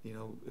 You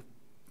know,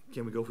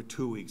 can we go for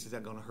 2 weeks? Is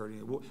that going to hurt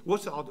anything?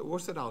 What's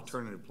that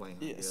alternative plan?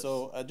 Yeah,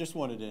 so I just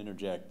wanted to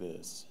interject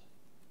this.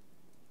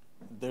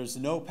 There's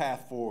no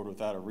path forward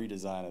without a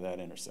redesign of that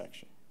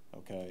intersection,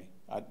 okay?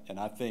 And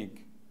I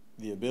think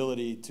the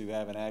ability to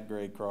have an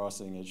at-grade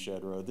crossing at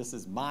Shed Road, this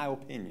is my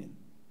opinion,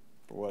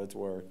 for what it's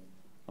worth.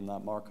 I'm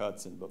not Mark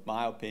Hudson, but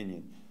my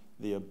opinion,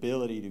 the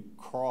ability to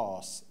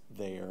cross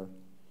there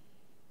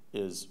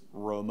is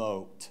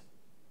remote.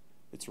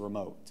 It's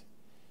remote.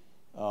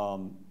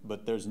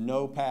 But there's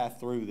no path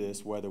through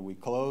this, whether we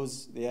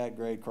close the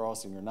at-grade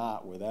crossing or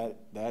not, where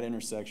that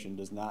intersection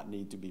does not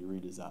need to be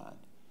redesigned.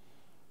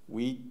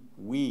 We,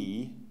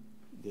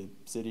 the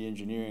city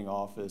engineering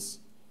office,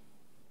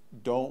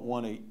 don't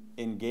want to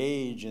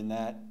engage in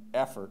that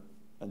effort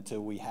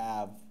until we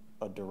have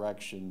a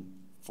direction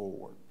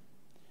forward.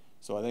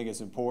 So I think it's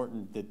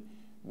important that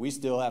we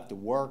still have to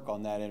work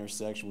on that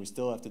intersection. We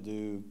still have to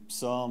do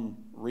some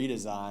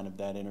redesign of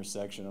that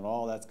intersection, and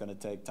all that's going to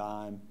take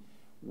time.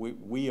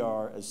 We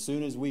are, as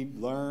soon as we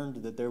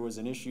learned that there was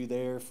an issue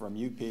there from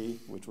UP,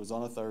 which was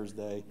on a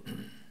Thursday,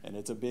 and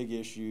it's a big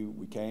issue,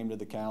 we came to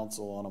the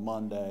council on a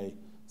Monday,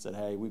 said,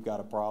 hey, we've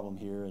got a problem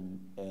here,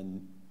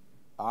 and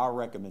our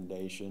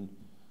recommendation,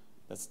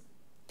 that's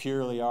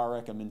purely our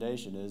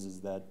recommendation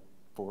is that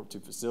to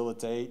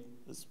facilitate,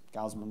 as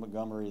Councilman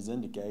Montgomery has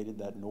indicated,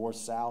 that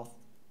north-south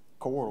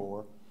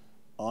corridor,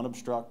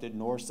 unobstructed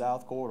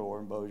north-south corridor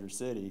in Bossier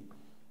City,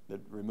 the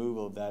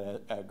removal of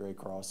that at-grade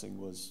crossing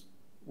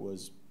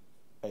was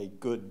a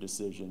good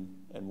decision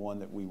and one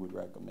that we would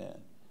recommend.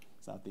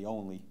 It's not the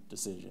only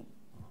decision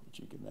that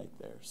you can make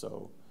there.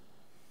 So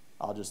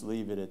I'll just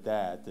leave it at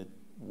that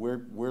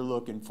we're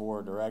looking for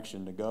a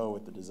direction to go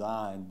with the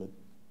design, but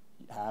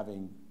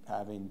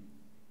having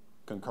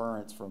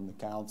concurrence from the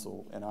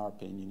council, in our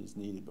opinion, is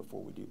needed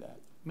before we do that.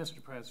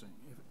 Mr. President,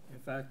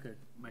 if I could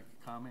make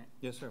a comment.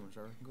 Yes, sir,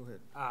 Mr. Go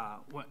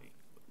ahead.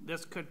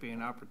 This could be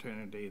an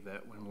opportunity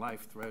that when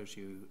life throws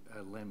you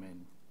a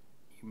lemon,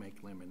 you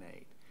make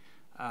lemonade.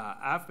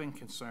 I've been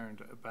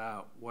concerned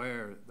about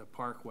where the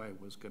Parkway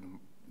was going to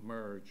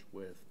merge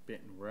with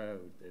Benton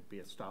Road. There'd be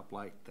a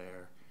stoplight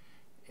there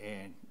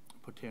and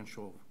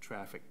potential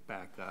traffic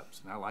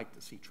backups. And I like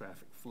to see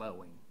traffic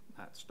flowing,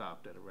 not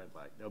stopped at a red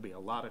light. There'll be a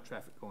lot of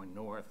traffic going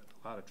north,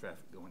 a lot of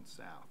traffic going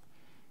south.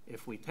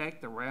 If we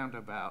take the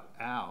roundabout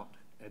out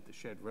at the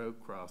Shed Road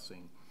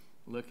crossing,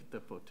 look at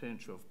the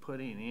potential of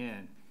putting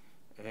in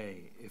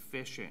a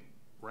efficient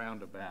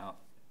roundabout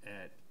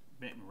at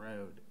Benton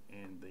Road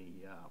and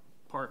the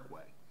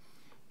Parkway.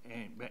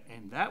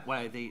 And that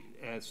way,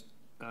 as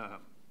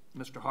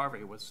Mr.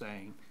 Harvey was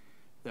saying,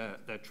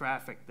 the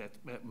traffic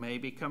that may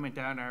be coming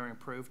down our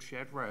improved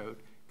Shed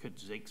Road could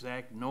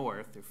zigzag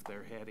north if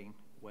they're heading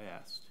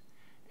west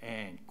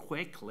and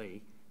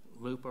quickly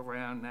loop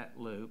around that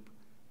loop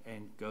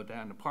and go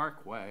down the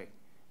Parkway,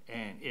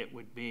 and it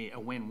would be a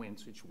win-win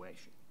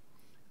situation.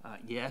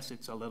 Yes,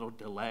 it's a little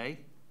delay,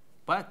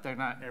 but they're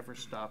not ever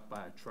stopped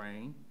by a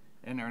train,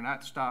 and they're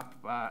not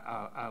stopped by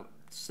a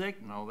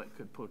signal that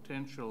could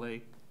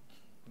potentially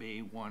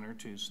be 1 or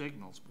 2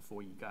 signals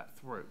before you got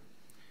through.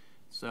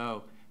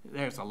 So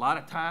there's a lot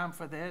of time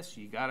for this.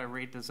 You got to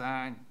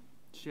redesign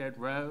Shed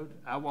Road.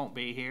 I won't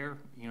be here,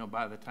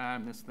 by the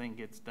time this thing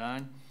gets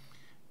done,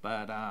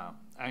 but I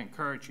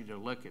encourage you to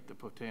look at the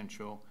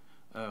potential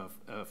of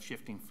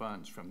shifting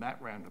funds from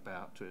that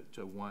roundabout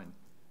to one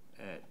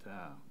at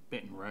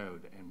Benton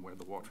Road and where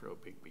the Walter O.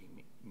 Bigby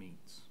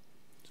meets.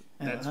 So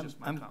that's just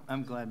my comment.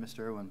 I'm glad Mr.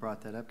 Irwin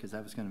brought that up, because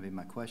that was going to be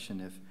my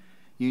question. If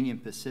Union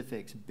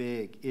Pacific's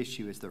big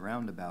issue is the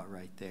roundabout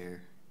right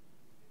there,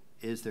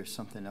 is there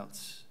something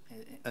else,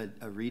 a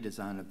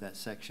redesign of that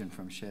section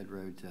from Shed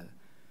Road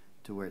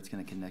to where it's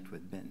going to connect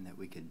with Benton that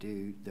we could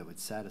do that would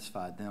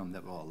satisfy them,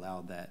 that will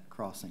allow that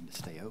crossing to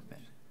stay open?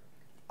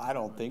 I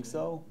don't think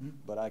so,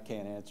 but I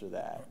can't answer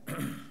that.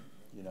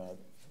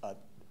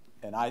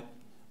 And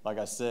like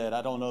I said,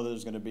 I don't know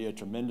there's gonna be a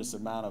tremendous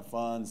amount of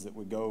funds that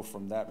would go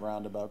from that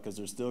roundabout, because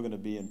there's still gonna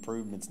be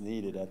improvements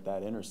needed at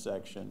that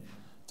intersection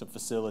to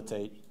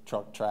facilitate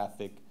truck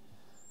traffic.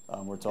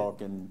 We're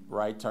talking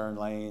right turn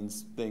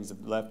lanes,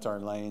 left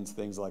turn lanes,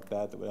 things like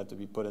that would have to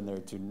be put in there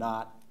to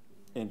not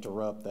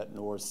interrupt that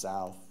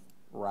north-south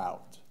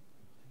route.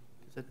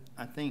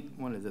 I think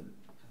one of the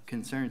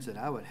concerns that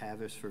I would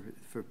have is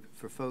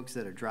for folks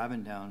that are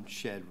driving down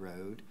Shed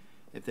Road,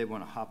 if they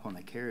want to hop on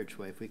the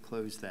carriageway, if we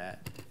close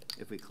that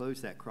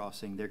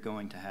crossing, they're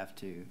going to have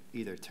to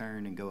either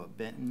turn and go up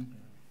Benton,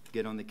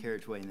 get on the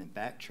carriageway and then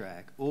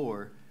backtrack,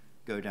 or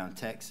go down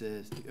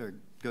Texas, or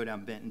go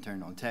down Benton,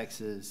 turn on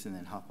Texas, and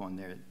then hop on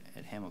there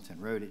at Hamilton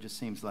Road. It just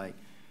seems like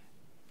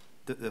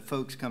the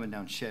folks coming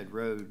down Shed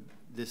Road,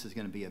 this is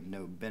going to be of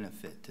no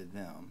benefit to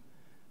them,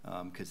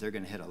 because they're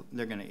going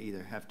to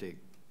either have to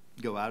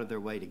go out of their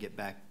way to get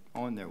back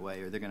on their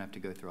way, or they're going to have to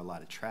go through a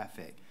lot of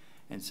traffic.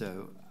 And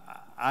so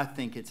I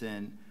think it's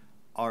in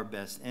our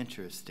best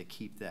interest to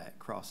keep that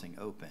crossing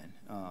open,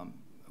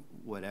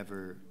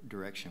 whatever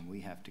direction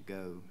we have to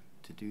go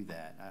to do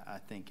that. I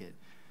think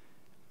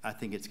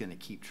it's going to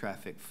keep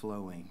traffic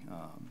flowing,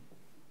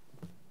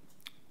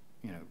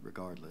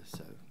 regardless.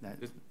 So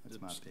that's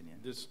my opinion.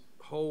 This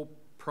whole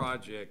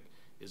project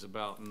is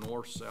about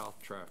north-south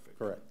traffic.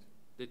 Correct.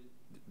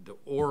 The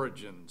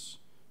origins,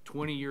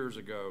 20 years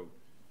ago,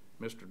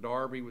 Mr.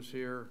 Darby was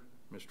here,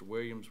 Mr.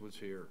 Williams was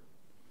here.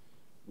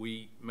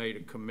 We made a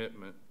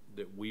commitment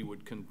that we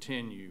would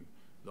continue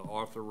the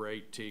Arthur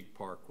Ray Teague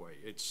Parkway.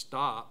 It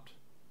stopped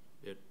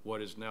at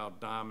what is now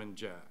Diamond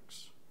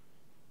Jacks.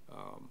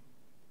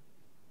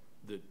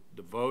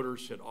 The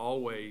voters had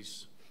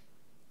always,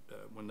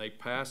 when they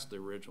passed the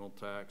original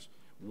tax,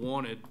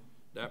 wanted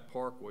that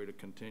parkway to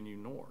continue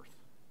north.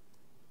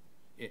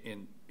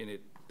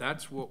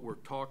 That's what we're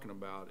talking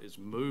about, is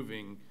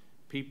moving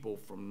people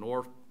from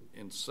north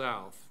and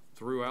south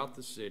throughout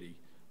the city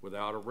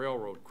without a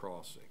railroad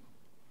crossing.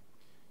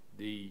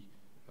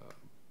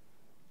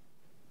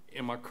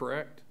 Am I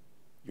correct?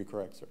 You're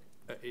correct, sir.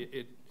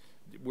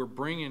 We're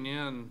bringing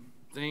in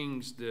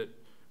things that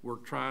we're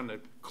trying to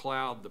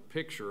cloud the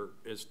picture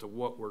as to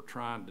what we're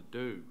trying to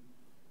do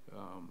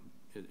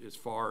as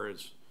far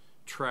as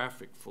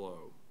traffic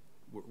flow.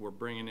 We're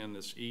bringing in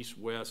this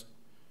east-west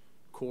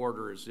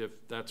corridor as if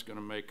that's going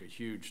to make a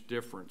huge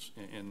difference,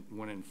 and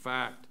when in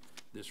fact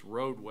this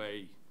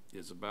roadway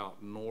is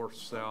about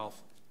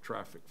north-south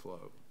traffic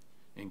flow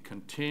and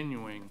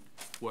continuing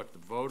what the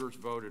voters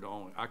voted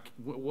on.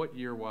 What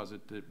year was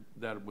it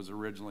that it was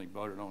originally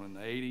voted on, in the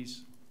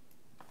 80s?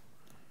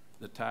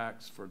 The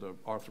tax for the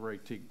Arthur Ray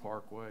Teague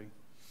Parkway,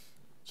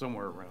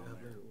 somewhere around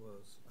there. It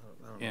was.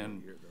 I don't And know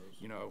what year it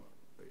was.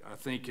 I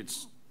think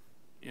it's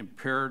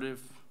imperative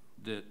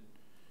that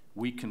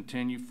we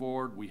continue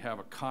forward. We have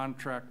a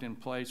contract in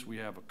place. We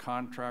have a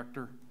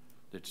contractor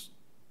that's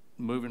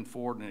moving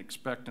forward and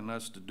expecting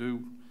us to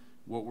do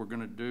what we're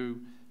going to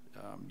do.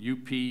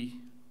 UP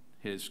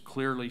has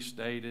clearly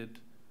stated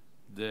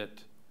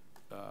that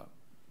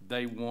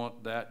they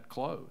want that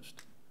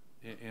closed.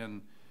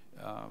 And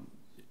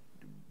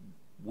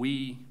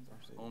we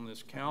on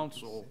this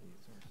council,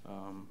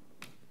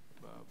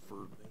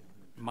 for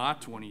my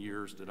 20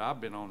 years that I've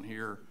been on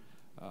here,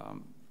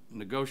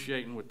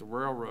 negotiating with the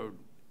railroad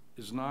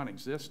is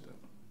non-existent.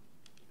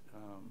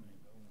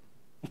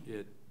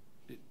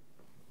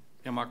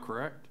 Am I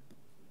correct?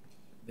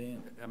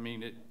 Ben. I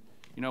mean,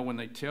 when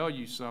they tell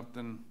you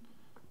something,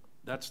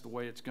 that's the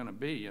way it's going to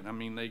be. And I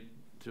mean,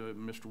 to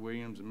Mr.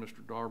 Williams and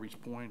Mr. Darby's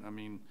point, I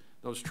mean,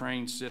 those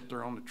trains sit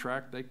there on the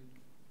track. They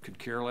could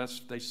care less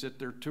if they sit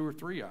there 2 or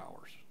 3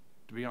 hours,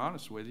 to be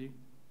honest with you.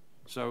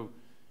 So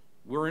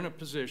we're in a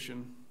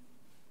position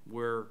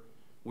where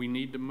we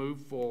need to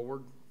move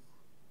forward.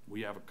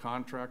 We have a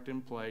contract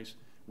in place.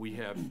 We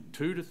have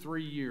 2 to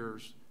 3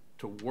 years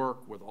to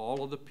work with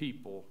all of the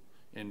people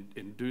and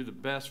do the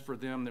best for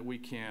them that we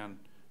can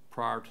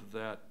prior to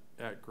that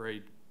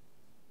at-grade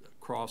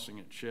crossing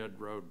at Shed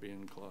Road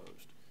being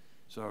closed.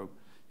 So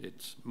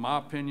it's my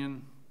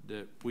opinion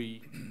that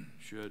we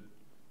should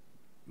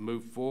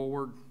move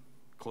forward,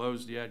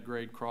 close the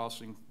at-grade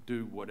crossing,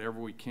 do whatever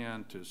we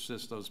can to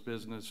assist those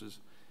businesses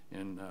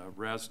and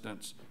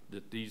residents,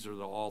 that these are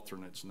the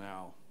alternates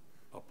now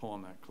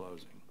upon that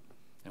closing.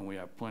 And we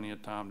have plenty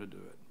of time to do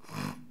it.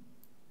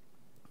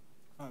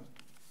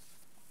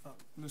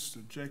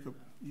 Mr. Jacob,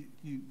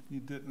 you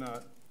did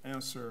not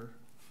answer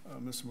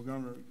Mr.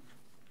 Montgomery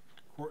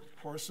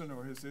Corson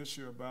or his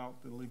issue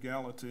about the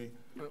legality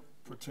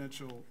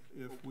potential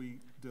if we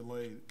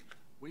delayed.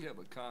 We have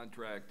a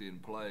contract in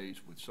place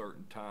with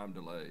certain time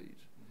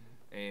delays,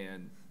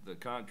 and the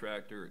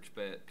contractor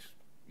expects,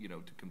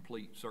 to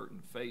complete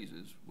certain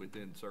phases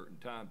within certain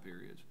time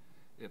periods.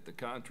 If the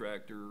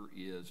contractor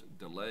is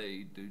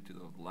delayed due to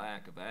the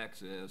lack of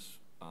access,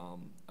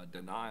 a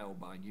denial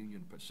by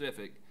Union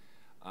Pacific,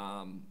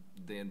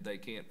 then they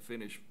can't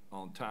finish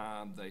on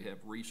time. They have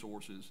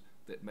resources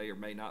that may or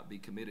may not be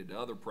committed to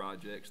other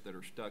projects that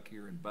are stuck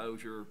here in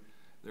Bossier.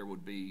 There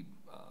would be,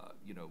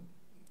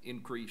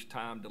 increased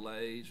time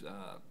delays,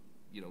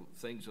 you know,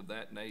 things of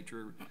that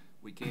nature.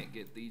 We can't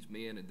get these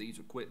men and these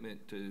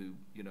equipment to,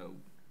 you know,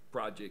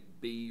 Project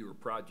B or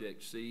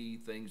Project C,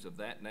 things of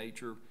that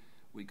nature.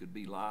 We could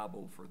be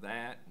liable for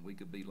that. We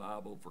could be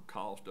liable for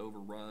cost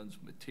overruns,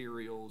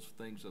 materials,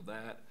 things of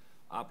that,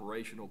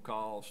 operational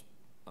cost,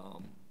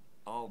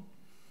 all,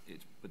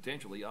 it's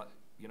potentially,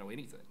 you know,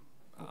 anything.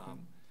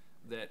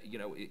 That, you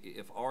know,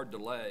 if our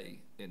delay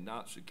in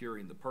not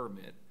securing the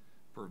permit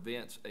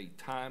prevents a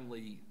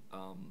timely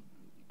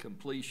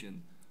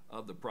completion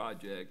of the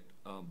project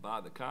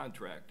by the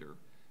contractor,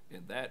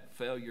 and that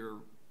failure,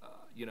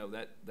 you know,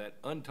 that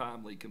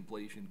untimely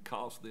completion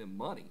costs them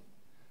money,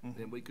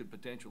 then we could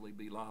potentially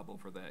be liable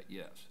for that,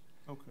 yes.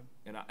 Okay.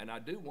 And I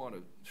do want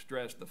to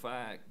stress the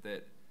fact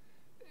that,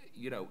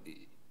 you know,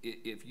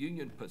 if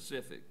Union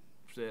Pacific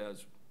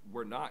says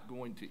we're not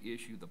going to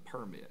issue the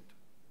permit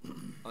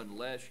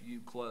unless you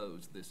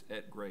close this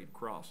at-grade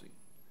crossing,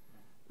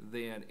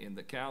 then, and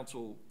the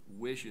council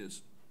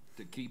wishes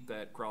to keep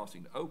that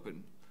crossing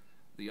open,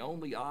 the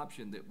only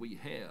option that we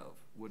have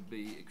would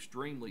be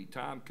extremely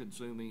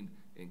time-consuming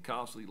and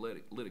costly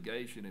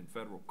litigation in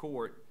federal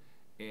court.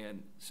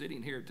 And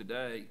sitting here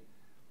today,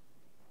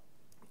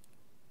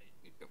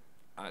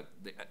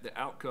 the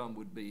outcome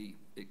would be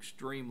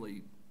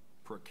extremely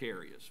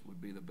precarious,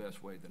 would be the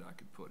best way that I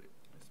could put it.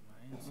 That's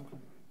my answer.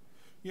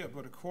 Yeah,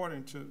 but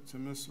according to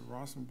Mr.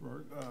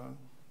 Rosenberg,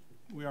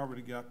 we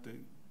already got the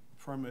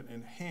permit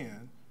in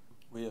hand.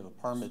 We have a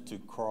permit to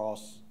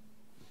cross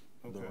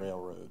the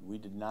railroad. We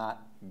did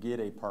not get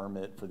a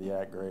permit for the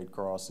at-grade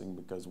crossing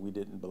because we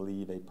didn't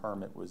believe a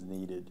permit was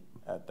needed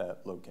at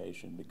that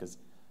location because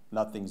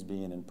nothing's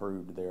being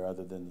improved there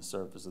other than the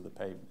surface of the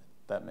pavement.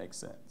 That makes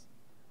sense.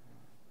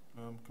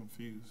 I'm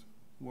confused.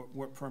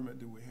 What permit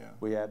do we have?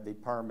 We have the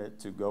permit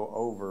to go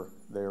over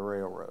their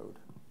railroad.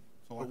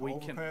 So like the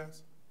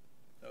overpass?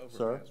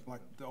 Sir?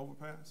 Like the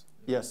overpass?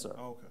 Yes, sir.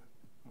 Oh, okay.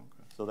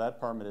 Okay. So that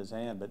permit is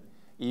hand, but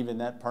even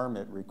that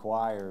permit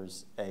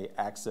requires a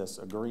access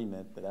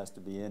agreement that has to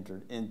be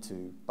entered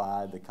into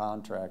by the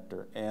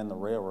contractor and the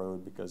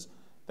railroad because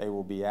they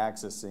will be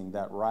accessing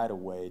that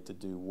right-of-way to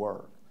do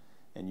work.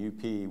 And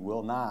UP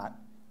will not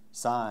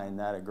sign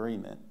that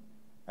agreement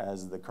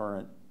as the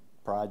current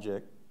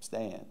project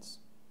stands.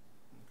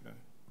 Okay.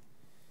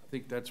 I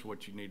think that's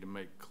what you need to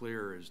make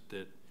clear is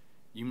that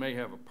you may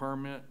have a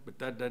permit, but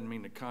that doesn't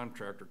mean the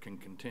contractor can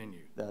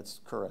continue.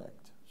 That's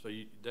correct. So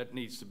that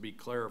needs to be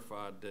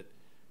clarified that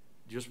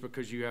just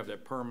because you have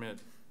that permit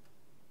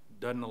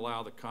doesn't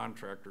allow the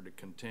contractor to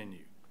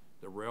continue.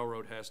 The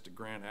railroad has to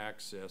grant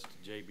access to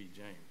J.B.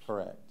 James.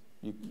 Correct.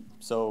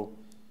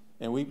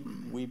 And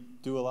we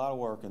do a lot of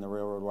work in the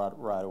railroad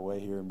right away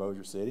here in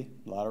Bossier City.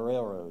 A lot of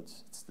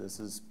railroads. This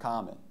is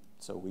common.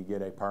 So we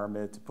get a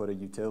permit to put a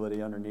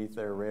utility underneath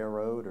their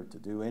railroad or to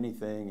do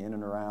anything in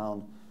and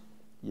around,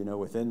 you know,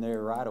 within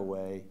their right of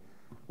way.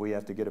 We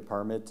have to get a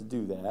permit to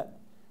do that.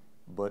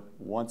 But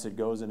once it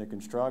goes into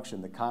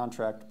construction, the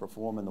contractor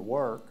performing the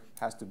work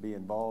has to be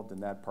involved in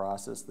that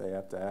process. They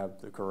have to have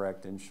the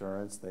correct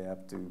insurance. They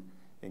have to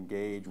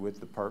engage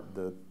with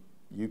the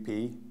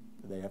UP.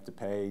 They have to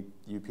pay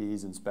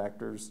UP's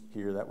inspectors.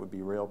 Here, that would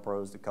be Rail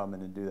Pros to come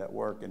in and do that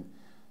work. And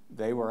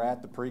they were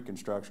at the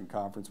pre-construction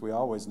conference. We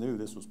always knew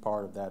this was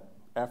part of that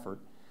effort.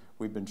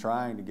 We've been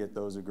trying to get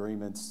those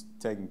agreements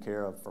taken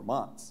care of for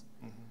months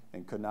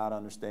and could not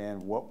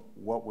understand what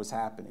was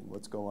happening,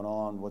 what's going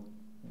on,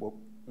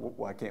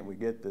 why can't we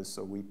get this?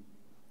 So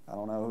I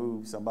don't know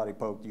who, somebody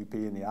poked UP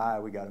in the eye.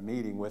 We got a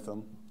meeting with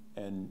them,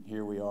 and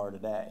here we are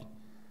today.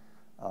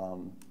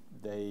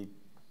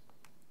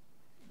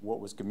 What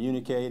was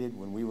communicated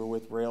when we were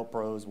with Rail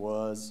Pros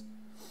was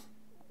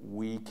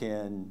we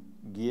can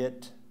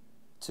get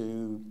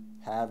to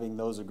having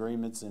those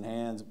agreements in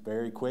hands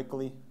very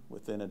quickly,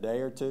 within a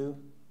day or two,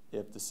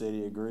 if the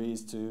city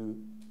agrees to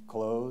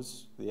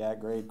close the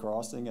at-grade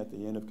crossing at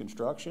the end of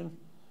construction,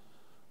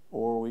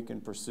 or we can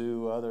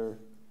pursue other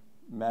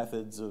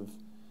methods of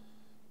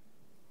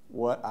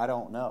what, I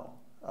don't know.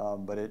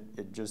 But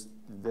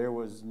there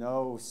was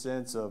no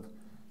sense of,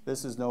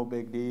 this is no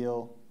big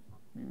deal,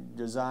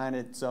 design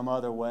it some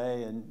other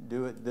way and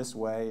do it this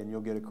way and you'll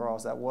get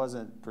across. That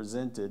wasn't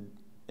presented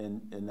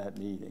in that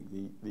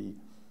meeting.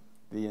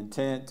 The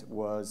intent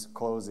was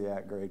close the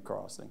at-grade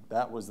crossing.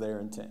 That was their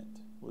intent,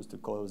 was to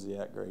close the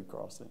at-grade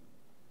crossing.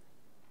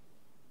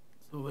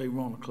 So they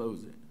want to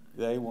close it?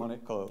 They want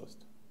it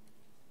closed.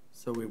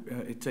 So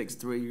it takes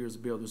 3 years to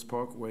build this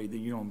parkway,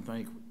 then you don't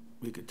think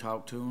we could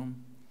talk to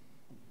them?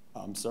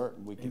 I'm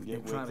certain we can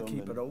get with them. Try to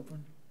keep it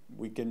open?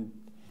 We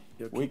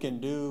can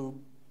do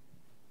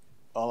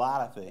a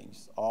lot of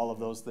things. All of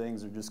those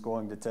things are just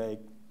going to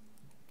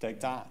take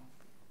time.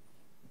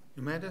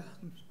 Amanda,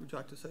 would you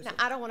like to say something?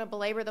 I don't want to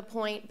belabor the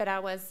point, but I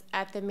was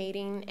at the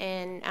meeting,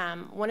 and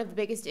one of the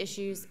biggest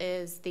issues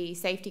is the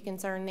safety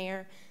concern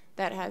there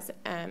that has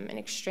an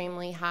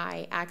extremely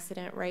high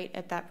accident rate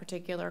at that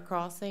particular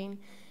crossing.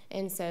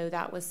 And so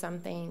that was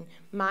something,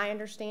 my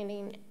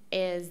understanding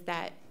is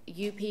that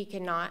UP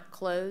cannot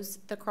close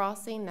the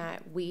crossing,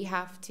 that we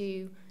have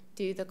to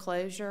do the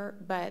closure,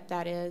 but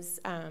that is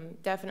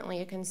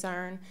definitely a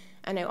concern.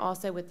 I know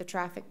also with the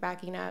traffic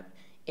backing up,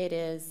 it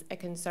is a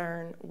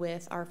concern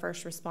with our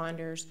first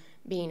responders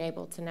being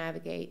able to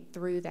navigate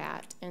through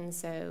that. And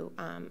so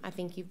I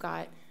think you've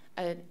got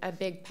a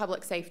big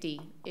public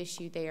safety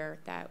issue there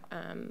that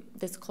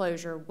this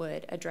closure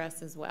would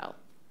address as well.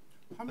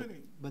 How many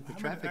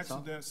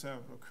accidents have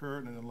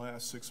occurred in the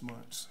last 6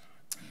 months?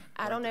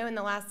 I don't know, in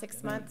the last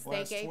 6 months,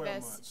 they gave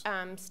us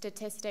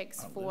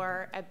statistics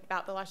for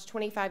about the last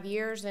 25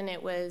 years, and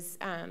it was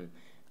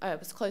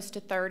close to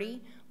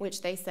 30,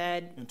 which they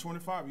said. In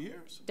 25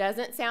 years?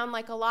 Doesn't sound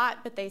like a lot,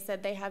 but they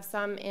said they have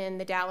some in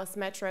the Dallas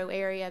metro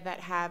area that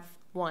have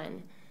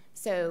one.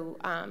 So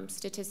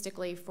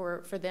statistically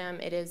for them,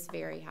 it is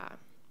very high.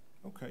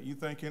 Okay, you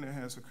thinking it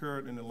has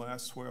occurred in the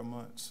last 12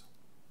 months?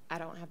 I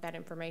don't have that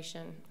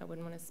information. I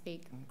wouldn't want to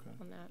speak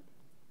on that.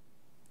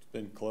 It's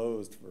been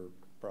closed for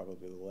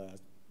probably the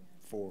last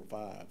 4 or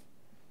 5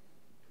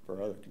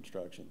 for other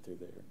construction through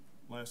there.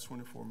 Last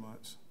 24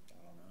 months? I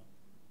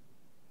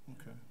don't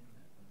know. Okay.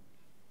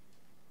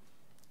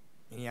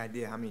 Any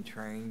idea how many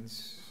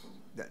trains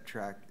that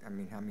track, I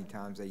mean, how many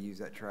times they use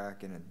that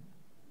track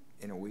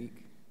in a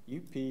week?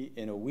 UP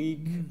in a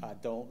week, I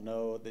don't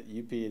know. That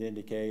UP had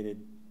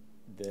indicated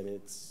that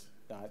it's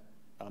not,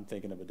 I'm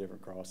thinking of a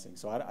different crossing.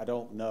 So I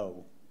don't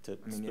know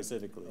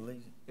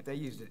specifically. If they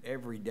used it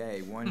every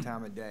day, one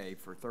time a day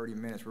for 30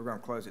 minutes, we're gonna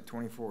close it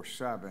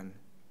 24/7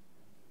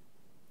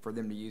 for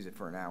them to use it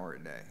for an hour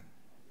a day,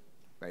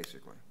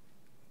 basically.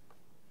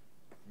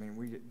 I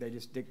mean, they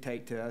just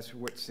dictate to us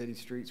what city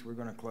streets we're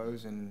gonna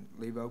close and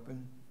leave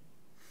open.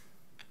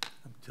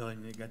 I'm telling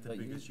you, they got the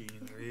biggest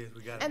union there is.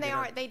 We got. And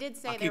they did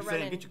say they're running. I keep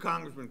saying, get your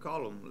congressman,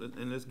 call them,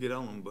 and let's get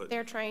on them, but.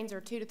 Their trains are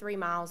 2 to 3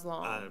 miles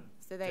long,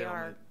 so they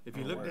are. If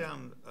you look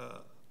down,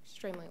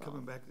 extremely long.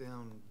 coming back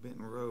down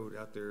Benton Road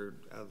out there,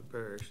 out of the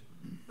parish,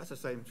 that's the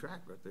same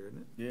track right there, isn't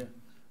it? Yeah.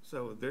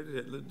 So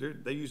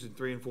they're using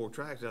 3 and 4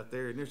 tracks out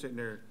there, and they're sitting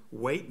there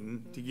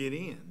waiting to get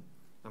in.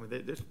 I mean,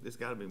 there's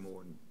gotta be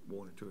more than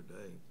 1 or 2 a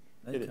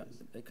day.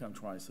 They come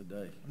twice a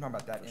day. I'm talking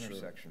about that For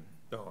intersection.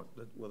 No,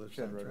 well, there's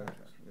Same some road tracks,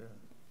 intersection. yeah.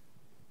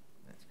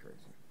 That's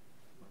crazy.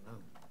 I know.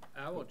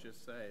 I will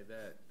just say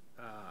that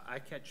I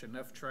catch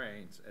enough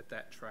trains at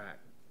that track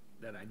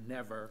that I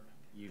never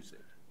use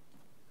it,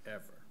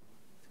 ever.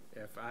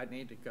 If I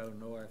need to go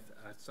north,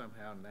 I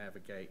somehow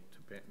navigate to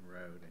Benton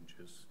Road and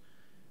just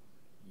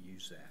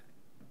use that.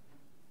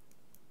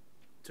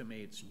 To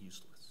me, it's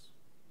useless.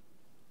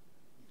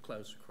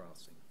 Close the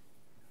crossing.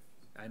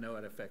 I know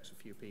it affects a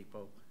few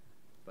people,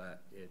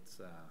 but it's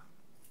a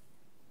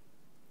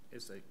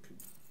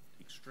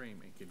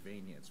extreme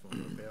inconvenience when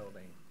we're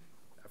building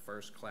a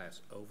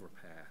first-class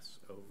overpass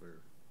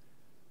over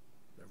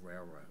the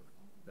railroad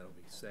that'll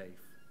be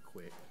safe,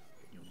 quick,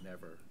 and you'll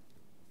never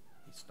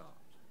be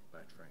stopped by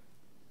a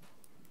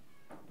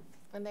train.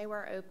 And they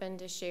were open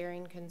to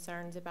sharing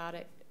concerns about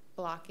it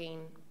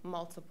blocking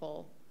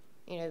multiple,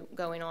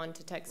 going on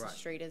to Texas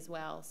Street as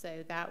well.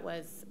 So that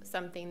was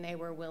something they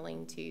were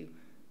willing to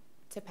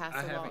pass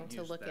along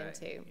to look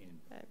into. In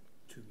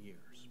 2 years,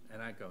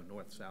 and I go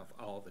north-south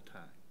all the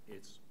time.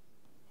 It's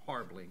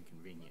horribly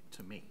inconvenient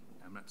to me.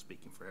 I'm not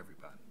speaking for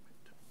everybody.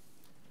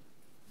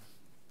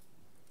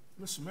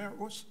 Mr. Mayor,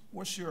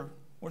 what's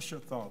your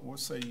thought? What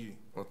say you?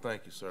 Well,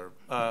 thank you, sir.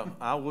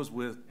 I was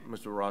with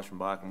Mr.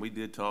 Rauschenbach, and we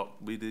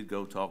did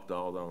go talk to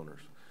all the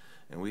owners.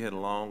 And we had a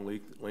long,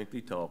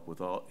 lengthy talk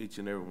with each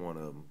and every one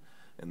of them.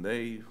 And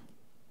they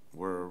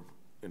were,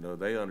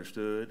 they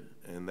understood,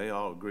 and they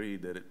all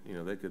agreed that,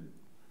 they could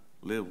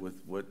live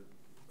with what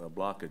a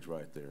blockage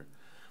right there.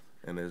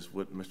 And as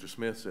what Mr.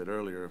 Smith said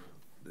earlier,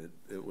 that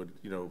it would,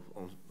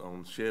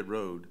 on Shed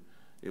Road,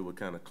 it would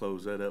kind of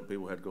close that up.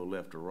 People had to go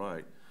left or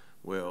right.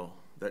 Well,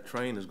 that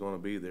train is going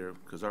to be there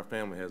because our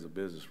family has a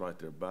business right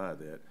there by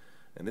that.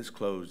 And it's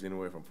closed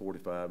anywhere from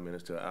 45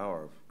 minutes to an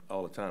hour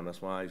all the time.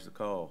 That's why I used to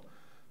call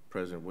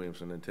President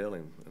Williamson and tell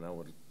him, and I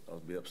would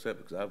be upset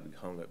because I would be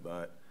hung up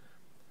by it.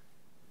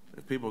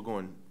 If people are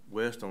going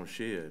west on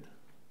Shed,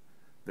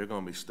 they're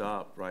going to be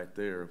stopped right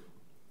there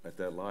at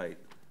that light.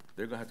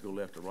 They're going to have to go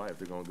left or right if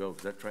they're going to go,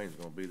 because that train's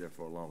going to be there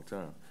for a long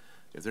time.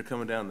 If they're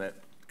coming down that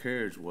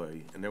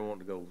carriageway and they're wanting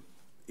to go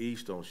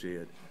east on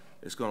Shed,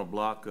 it's going to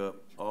block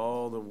up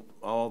all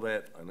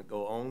that and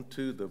go on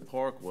to the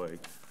parkway.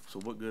 So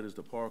what good is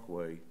the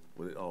parkway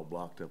with it all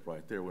blocked up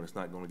right there when it's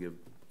not going to give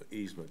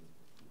easement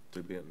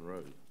to Benton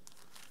Road?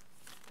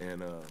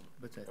 And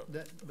but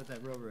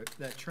that railroad,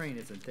 that train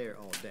isn't there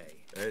all day.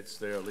 It's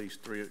there at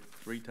least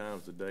three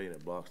times a day, and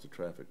it blocks the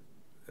traffic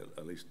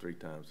at least 3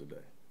 times a day.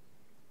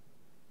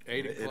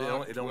 8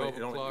 o'clock, 12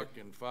 o'clock,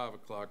 and 5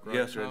 o'clock, right?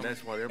 Yes, sir, and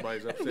that's why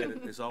everybody's upset.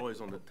 It's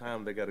always on the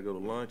time they got to go to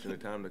lunch and the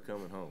time they're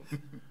coming home.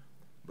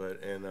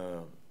 But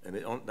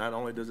not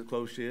only does it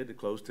close Shed, it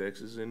closed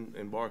Texas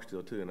and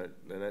Barksdale too,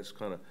 and that's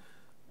kind of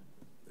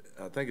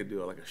I think it'd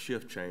do like a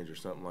shift change or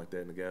something like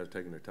that, and the guys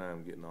taking their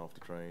time getting off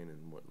the train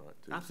and whatnot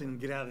too. I've seen them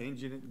get out of the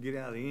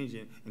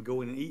engine, and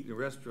go in and eat in a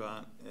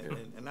restaurant,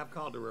 and I've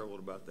called the railroad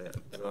about that.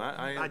 So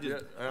I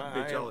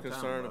am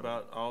concerned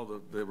about all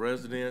the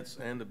residents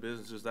and the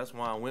businesses. That's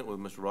why I went with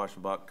Mr.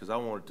 Rauschenbach, because I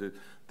wanted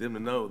them to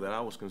know that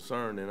I was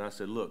concerned, and I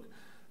said, look,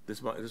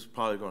 this is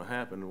probably gonna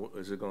happen.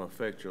 Is it gonna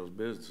affect your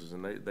businesses?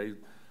 And they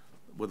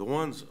with the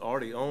ones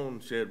already on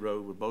Shed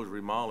Road with Bossier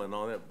Remodeling and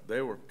all that,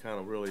 they were kind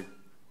of really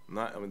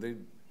not, I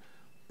mean,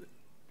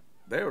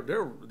 their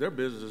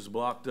business is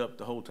blocked up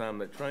the whole time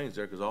that train's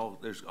there, because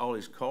there's all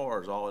these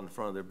cars all in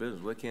front of their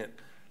business. They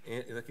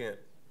can't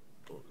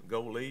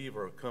go leave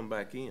or come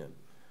back in.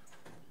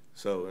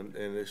 So and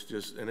it's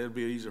just, and it'd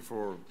be easier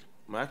for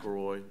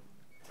McElroy.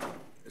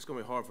 It's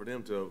gonna be hard for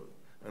them to,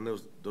 and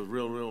those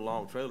real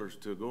long trailers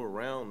to go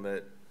around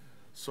that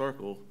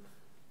circle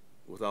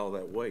with all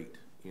that weight,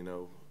 you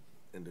know,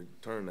 and to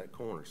turn that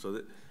corner.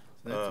 So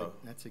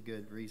that's a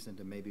good reason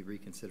to maybe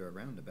reconsider a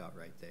roundabout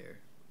right there.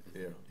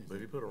 But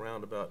if you put a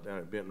roundabout down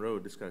at Benton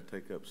Road, it's gonna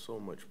take up so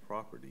much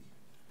property,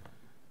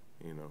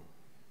 you know.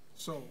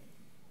 So,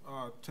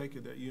 take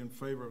it that you're in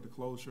favor of the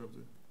closure of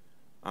the.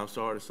 I'm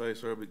sorry to say,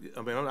 sir, but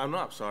I mean, I'm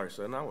not sorry to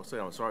say, and I won't say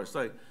I'm sorry to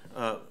say.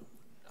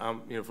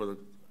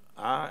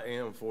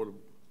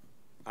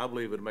 I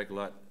believe it'd make a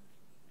lot,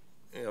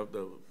 you know,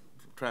 the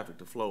traffic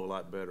to flow a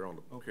lot better on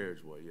the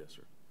carriageway. Yes,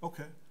 sir.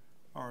 Okay.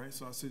 All right,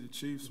 so I see the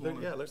chiefs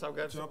want to let's have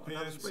jump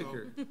in.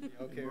 speaker.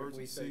 Okay, if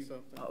we say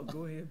something? Oh,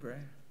 go ahead,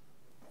 Brad.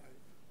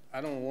 I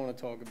don't want to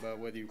talk about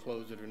whether you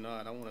close it or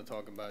not. I want to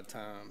talk about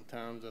time.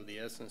 Time's of the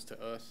essence to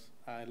us.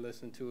 I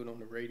listened to it on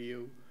the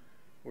radio.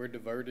 We're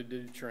diverted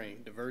to the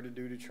train, diverted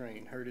due to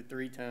train. Heard it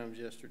 3 times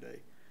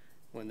yesterday.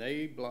 When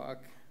they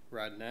block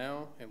right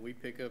now and we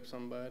pick up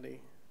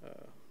somebody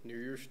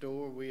near your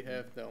store, we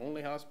have the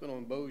only hospital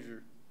in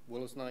Bossier,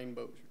 Willis Knight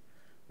Bossier.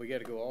 We got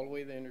to go all the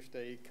way to the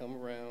interstate,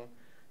 come around,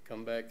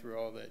 come back through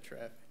all that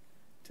traffic.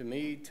 To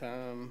me,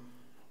 time,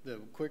 the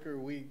quicker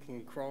we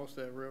can cross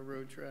that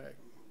railroad track,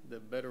 the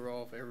better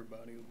off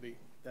everybody will be.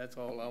 That's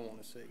all I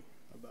want to say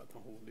about the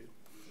whole deal.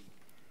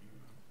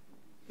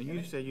 And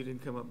you said you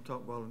didn't come up and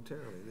talk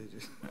voluntarily, did you?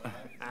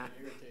 I'm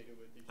irritated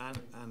with these.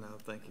 I know,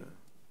 thank you.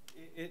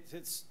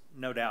 It's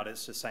no doubt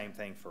it's the same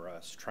thing for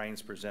us.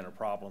 Trains present a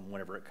problem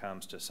whenever it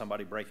comes to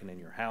somebody breaking in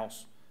your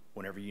house,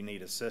 whenever you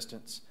need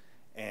assistance.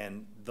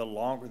 And the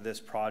longer this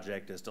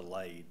project is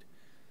delayed,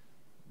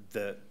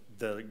 the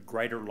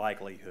greater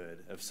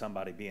likelihood of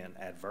somebody being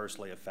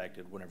adversely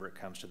affected whenever it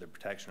comes to the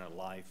protection of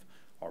life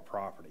or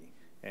property.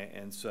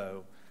 And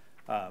so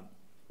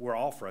we're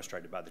all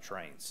frustrated by the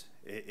trains.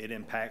 It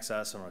impacts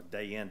us on a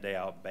day in, day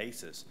out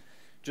basis.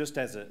 Just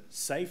as a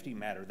safety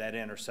matter, that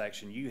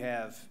intersection, you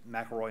have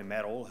McElroy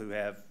Metal who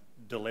have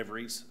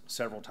deliveries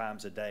several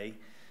times a day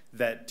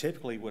that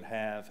typically would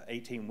have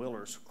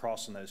 18-wheelers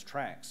crossing those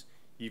tracks.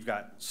 You've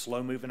got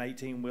slow-moving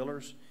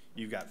 18-wheelers,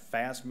 you've got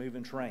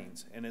fast-moving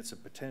trains, and it's a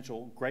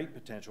great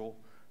potential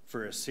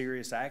for a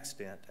serious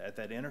accident at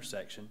that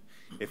intersection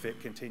if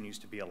it continues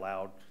to be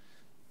allowed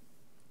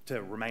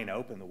to remain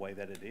open the way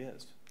that it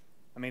is.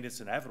 I mean, it's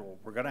inevitable.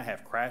 We're going to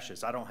have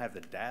crashes. I don't have the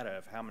data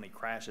of how many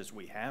crashes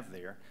we have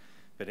there,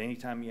 but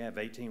anytime you have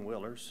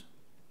 18-wheelers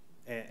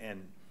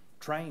and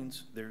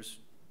trains, there's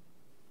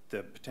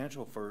the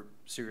potential for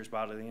serious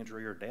bodily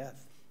injury or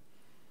death.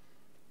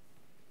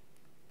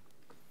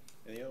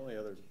 And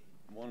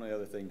one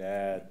other thing to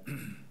add,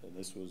 and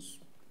this was,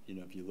 you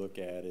know, if you look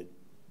at it,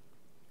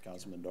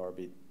 Councilman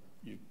Darby,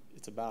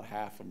 it's about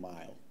half a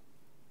mile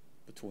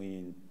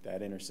between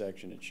that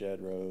intersection at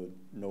Shed Road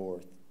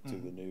North to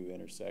the new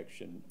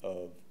intersection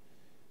of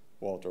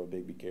Walter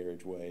O'Bigby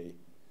Carriageway,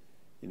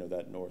 you know,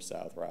 that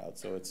north-south route.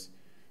 So it's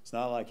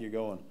not like you're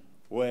going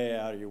way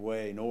out of your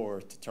way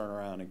north to turn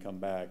around and come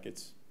back.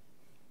 It's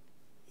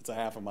a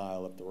half a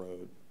mile up the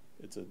road.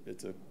 It's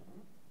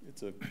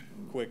a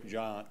quick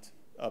jaunt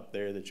up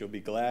there that you'll be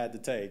glad to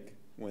take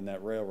when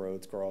that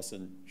railroad's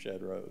crossing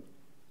Shed Road.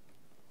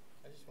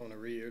 I just want to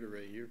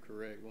reiterate, you're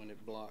correct. When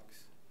it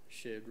blocks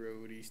Shed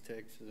Road, East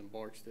Texas, and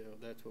Barksdale,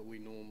 that's what we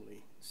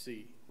normally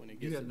see when it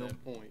gets to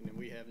that point, and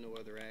we have no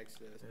other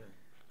access. Yeah.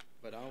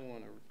 But I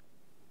want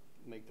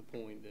to make the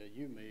point that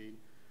you made.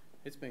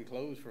 It's been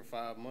closed for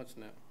 5 months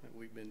now, and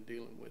we've been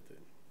dealing with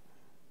it.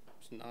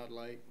 It's not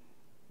like,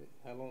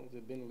 how long has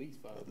it been? At least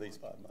 5 months. At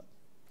least 5 months.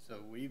 So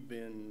we've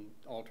been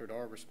altered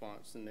our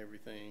response and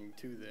everything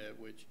to that,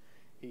 which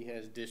he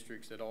has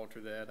districts that alter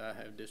that. I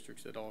have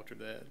districts that alter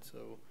that.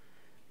 So,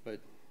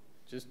 but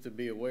just to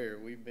be aware,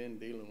 we've been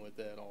dealing with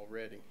that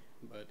already.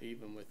 But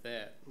even with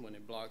that, when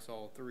it blocks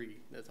all 3,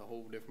 that's a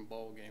whole different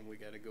ball game. We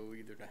got to go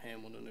either to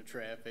Hamilton to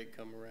traffic,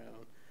 come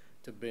around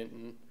to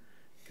Benton,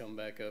 come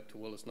back up to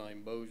Willis Knight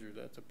and Bossier.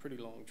 That's a pretty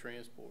long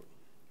transport.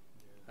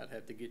 Yeah. I'd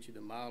have to get you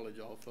the mileage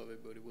off of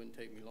it, but it wouldn't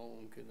take me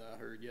long because I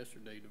heard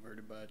yesterday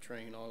diverted by a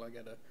train. All I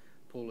got to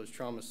pull is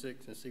Trauma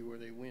 6 and see where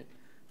they went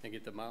and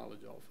get the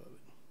mileage off of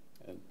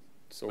it. And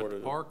but the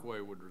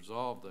Parkway would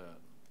resolve that.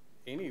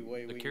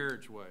 Anyway, the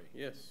carriageway.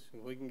 Yes,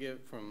 we can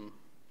get from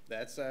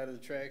that side of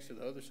the tracks to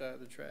the other side of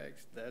the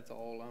tracks. That's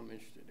all I'm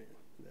interested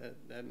in.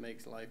 That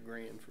makes life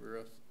grand for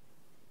us.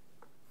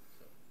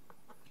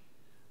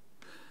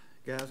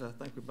 Guys, I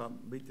think we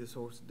about beat this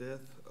horse to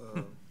death.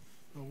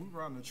 No, we're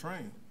riding the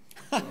train.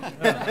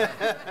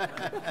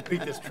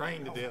 Beat this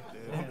train to death.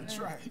 On the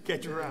track.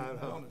 Catch a ride,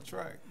 huh? On the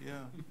track,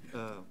 yeah.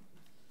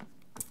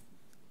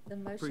 The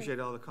motion, Appreciate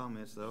all the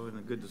comments, though, and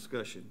a good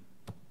discussion.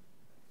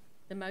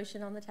 the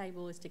motion on the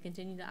table is to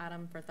continue the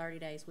item for 30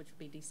 days, which would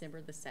be December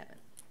the 7th.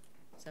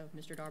 So if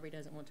Mr. Darby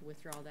doesn't want to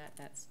withdraw that,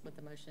 that's what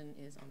the motion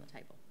is on the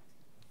table.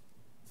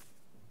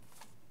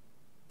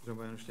 Does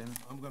everybody understand?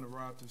 I'm gonna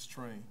ride this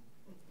train.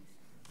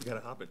 You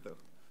gotta hop it, though,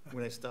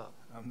 when they stop.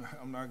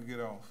 I'm not gonna get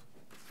off.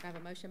 I have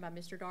a motion by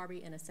Mr.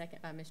 Darby and a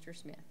second by Mr.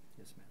 Smith.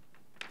 Yes, ma'am.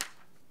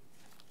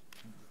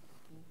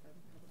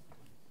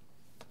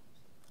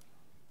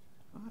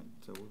 All right,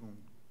 so we're gonna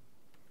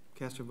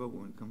cast your vote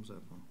when it comes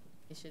up, huh?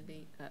 It should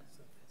be up.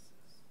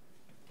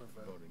 We're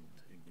voting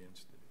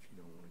against it if you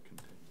don't want to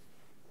continue.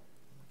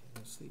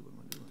 Let's see, what am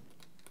I doing?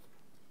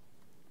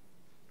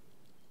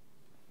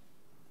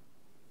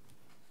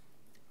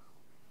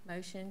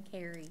 Motion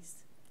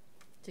carries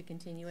to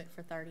continue it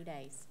for 30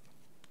 days.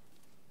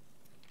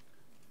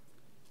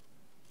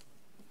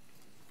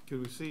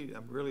 Could we see,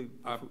 I'm really,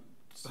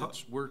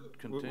 Since we're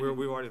continuing.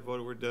 we've already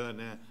voted, we're done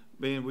now.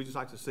 Ben, we'd just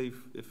like to see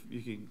if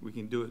we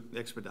can do it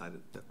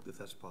expedited, if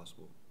that's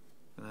possible.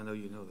 And I know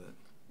you know that.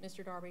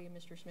 Mr. Darby and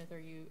Mr. Smith, are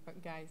you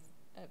guys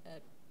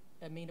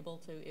amenable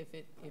to if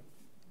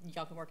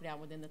y'all can work it out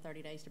within the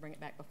 30 days to bring it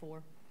back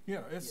before?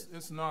 Yeah,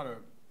 it's not a,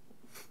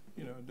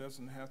 it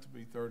doesn't have to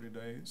be 30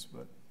 days,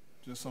 but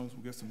just as long as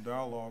we get some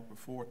dialogue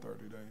before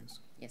 30 days.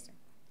 Yes, sir.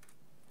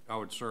 I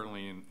would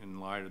certainly, in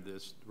light of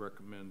this,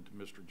 recommend to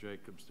Mr.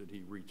 Jacobs that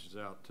he reaches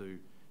out to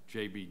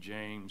J.B.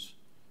 James.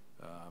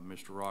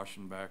 Mr.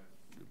 Rauschenbach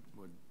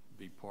would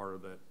be part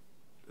of that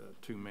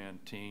two-man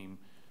team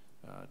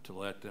to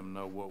let them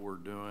know what we're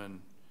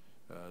doing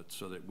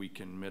so that we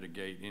can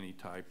mitigate any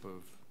type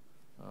of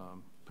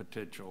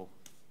potential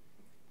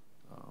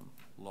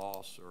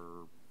loss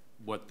or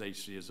what they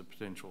see as a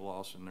potential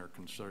loss in their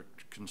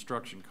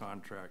construction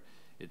contract.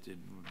 It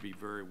would be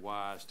very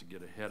wise to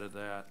get ahead of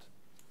that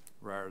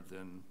rather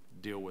than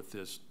deal with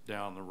this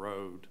down the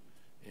road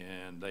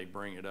and they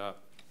bring it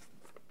up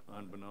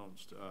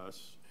unbeknownst to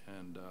us.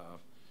 And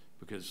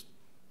because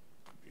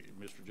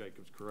Mr.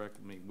 Jacobs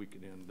corrected me, we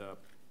could end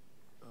up,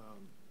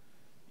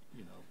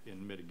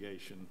 in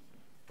mitigation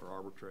or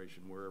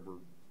arbitration wherever,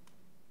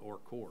 or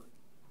court.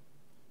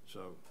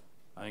 So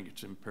I think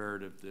it's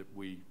imperative that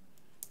we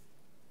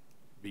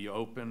be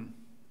open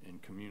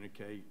and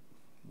communicate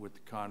with the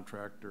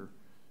contractor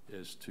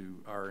as to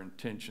our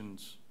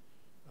intentions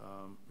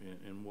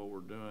in what we're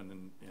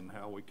doing and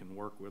how we can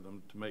work with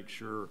them to make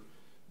sure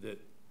that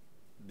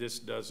this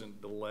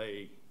doesn't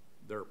delay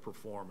their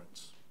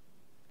performance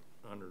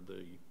under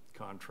the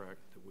contract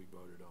that we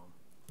voted on.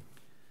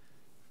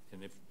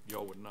 And if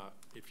y'all would not,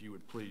 if you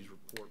would please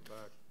report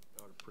back,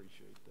 I'd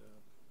appreciate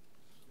that.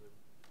 So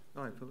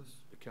all right,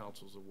 Phyllis. the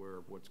council's aware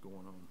of what's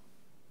going on.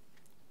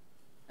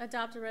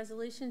 Adopt a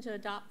resolution to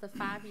adopt the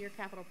 5-year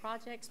capital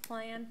projects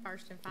plan,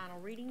 first and final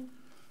reading.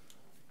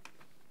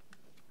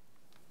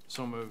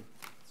 So moved.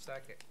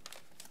 Second.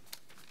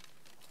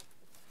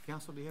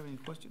 Council, do you have any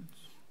questions?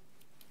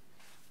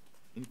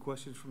 Any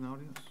questions from the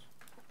audience?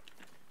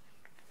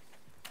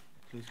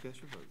 Please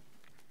cast your vote.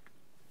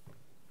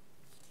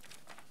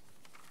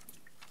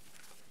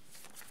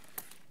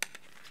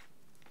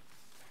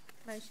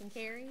 Motion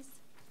carries.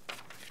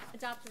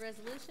 Adopt a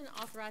resolution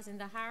authorizing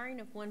the hiring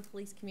of one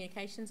police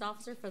communications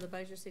officer for the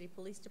Bossier City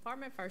Police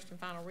Department, first and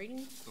final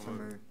reading. So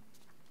moved.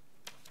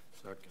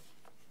 Second.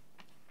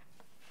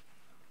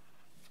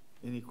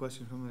 Any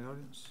questions from the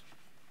audience?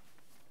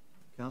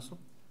 Council,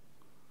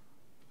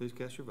 please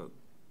cast your vote.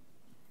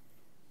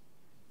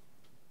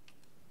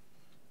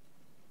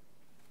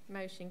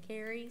 Motion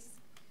carries.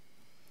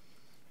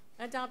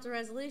 Adopt a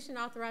resolution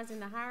authorizing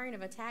the hiring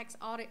of a tax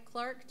audit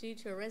clerk due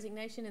to a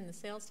resignation in the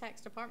sales tax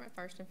department,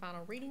 first and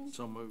final reading.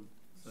 So moved.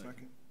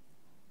 Second.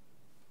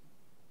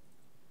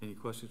 Any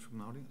questions from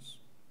the audience?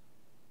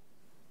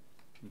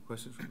 Any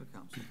questions from the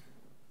council?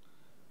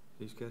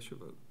 Please cast your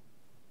vote.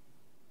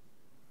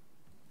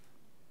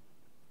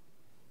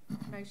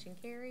 Motion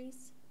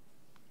carries.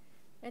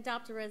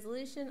 Adopt a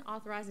resolution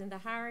authorizing the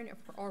hiring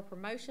or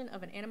promotion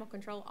of an Animal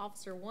Control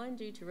Officer 1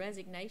 due to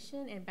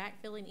resignation and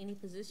backfilling any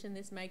position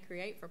this may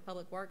create for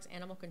Public Works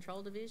Animal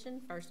Control Division,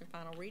 first and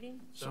final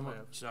reading. So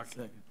moved.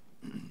 Second.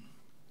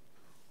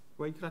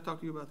 Wait, can I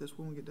talk to you about this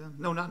when we get done?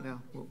 No, not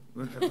now.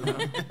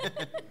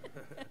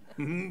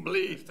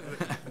 Please.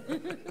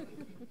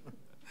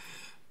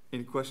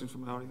 Any questions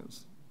from the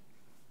audience?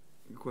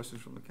 Any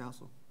questions from the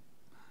council?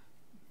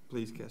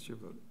 Please cast your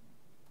vote.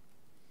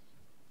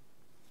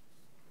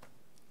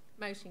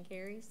 Motion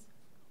carries.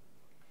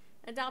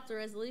 Adopt a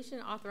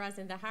resolution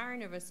authorizing the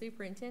hiring of a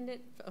superintendent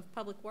of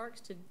public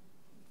works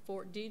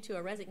due to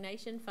a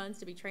resignation, funds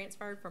to be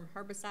transferred from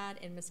herbicide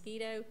and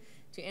mosquito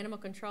to animal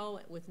control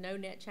with no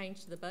net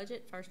change to the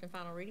budget, first and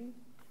final reading.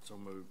 So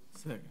moved.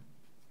 Second.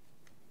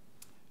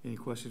 Any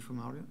questions from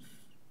the audience?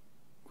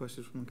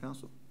 Questions from the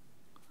council?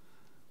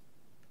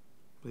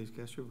 Please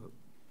cast your vote.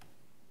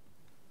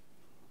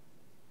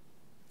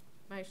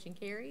 Motion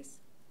carries.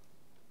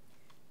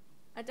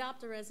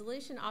 Adopt a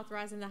resolution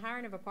authorizing the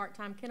hiring of a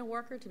part-time kennel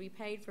worker to be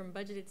paid from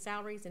budgeted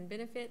salaries and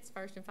benefits.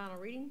 First and final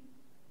reading.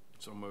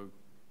 So moved.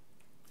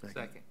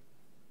 Second.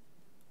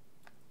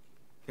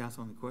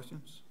 Council, any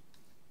questions?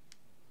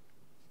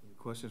 Any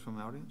questions from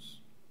the audience?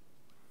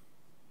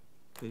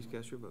 Please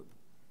cast your vote.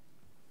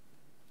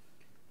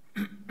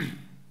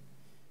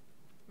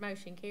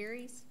 Motion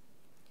carries.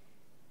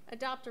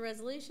 Adopt a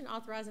resolution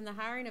authorizing the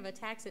hiring of a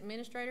tax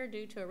administrator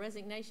due to a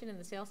resignation in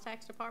the sales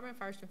tax department.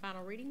 First and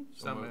final reading.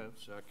 So moved.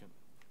 Second.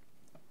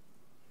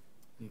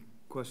 Any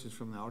questions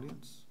from the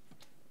audience?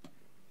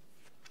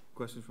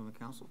 Questions from the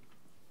council?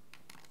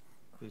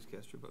 Please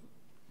cast your vote.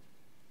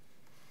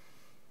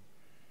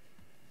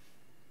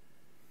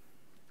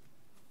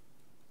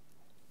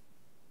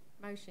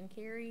 Motion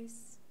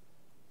carries.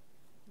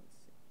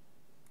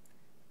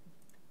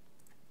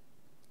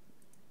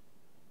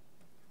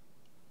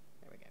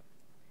 There we go.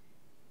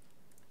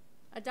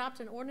 Adopt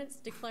an ordinance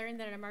declaring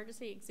that an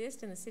emergency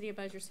exists in the city of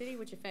Bossier City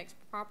which affects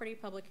property,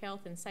 public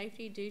health, and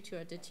safety due to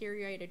a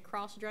deteriorated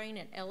cross drain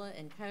at Ella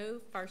and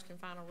Cove. First and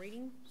final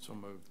reading. So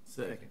moved.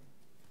 Second.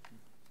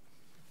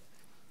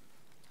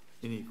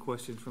 Any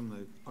questions from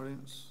the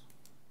audience?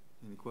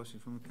 Any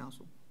questions from the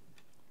council?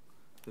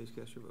 Please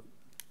cast your vote.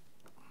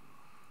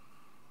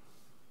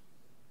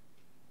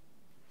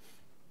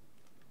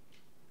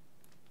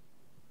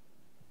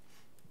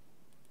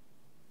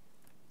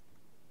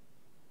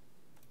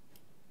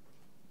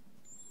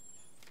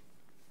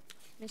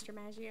 Mr.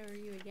 Maggio, are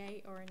you a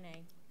yay or a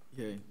nay?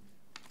 Yay.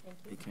 Thank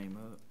you. He came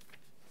up.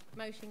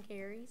 Motion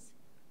carries.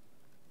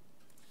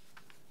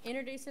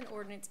 Introduce an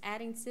ordinance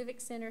adding civic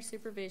center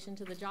supervision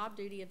to the job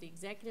duty of the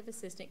executive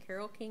assistant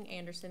Carol King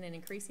Anderson and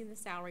increasing the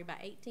salary by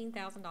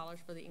 $18,000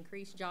 for the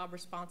increased job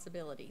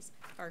responsibilities.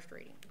 First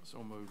reading.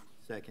 So moved.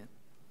 Second.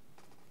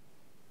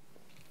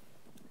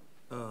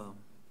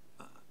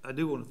 I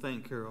do want to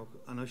thank Carol.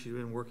 I know she's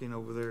been working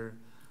over there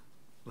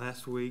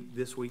last week,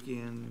 this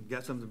weekend,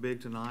 got something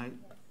big tonight.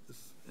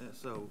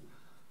 So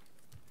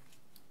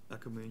I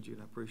commend you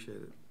and I appreciate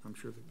it. I'm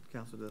sure the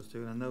council does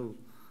too. And I know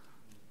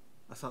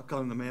I saw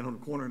calling the man on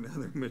the corner and the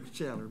other, Mr.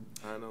 Chandler.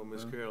 I know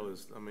Miss Carol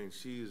is, I mean,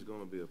 she's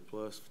gonna be a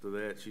plus to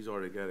that. She's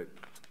already got it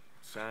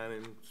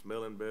shining,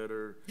 smelling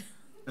better,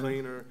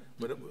 cleaner.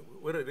 But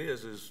what it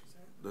is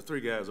the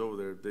three guys over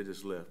there, they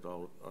just left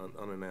all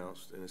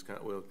unannounced, and it's kind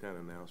of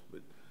announced,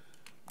 but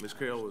Miss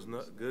Carol was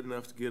not good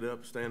enough to get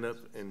up, stand up,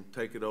 and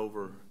take it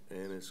over,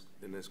 and it's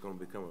gonna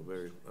become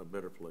a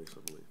better place, I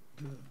believe.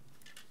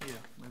 Yeah,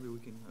 maybe we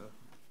can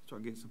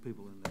start getting some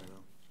people in there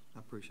though. I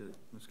appreciate it,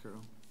 Ms.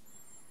 Carroll.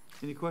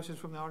 Any questions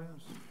from the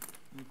audience?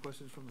 Any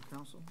questions from the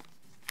council?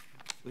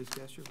 Please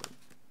cast your vote.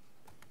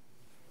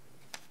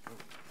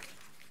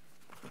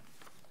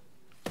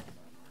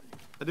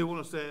 I do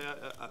want to say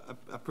I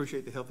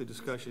appreciate the healthy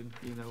discussion.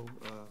 We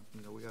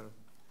gotta,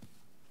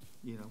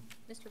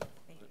 Mr.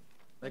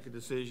 make a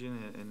decision,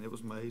 and it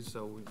was made,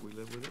 so we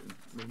live with it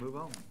and we move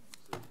on.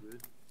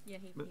 Yeah,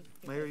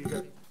 Mayor, you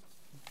got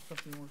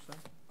something you want to say?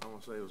 I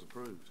want to say it was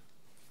approved.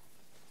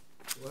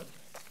 What?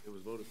 It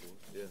was voted for,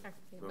 yeah.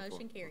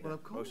 Motion carried. Well,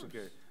 of course. Motion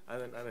carried. I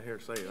didn't hear her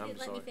say it, I'm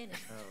sorry. Let me finish.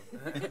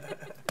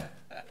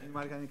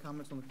 Anybody got any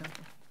comments on the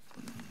council?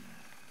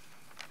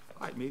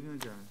 All right, meeting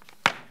adjourned.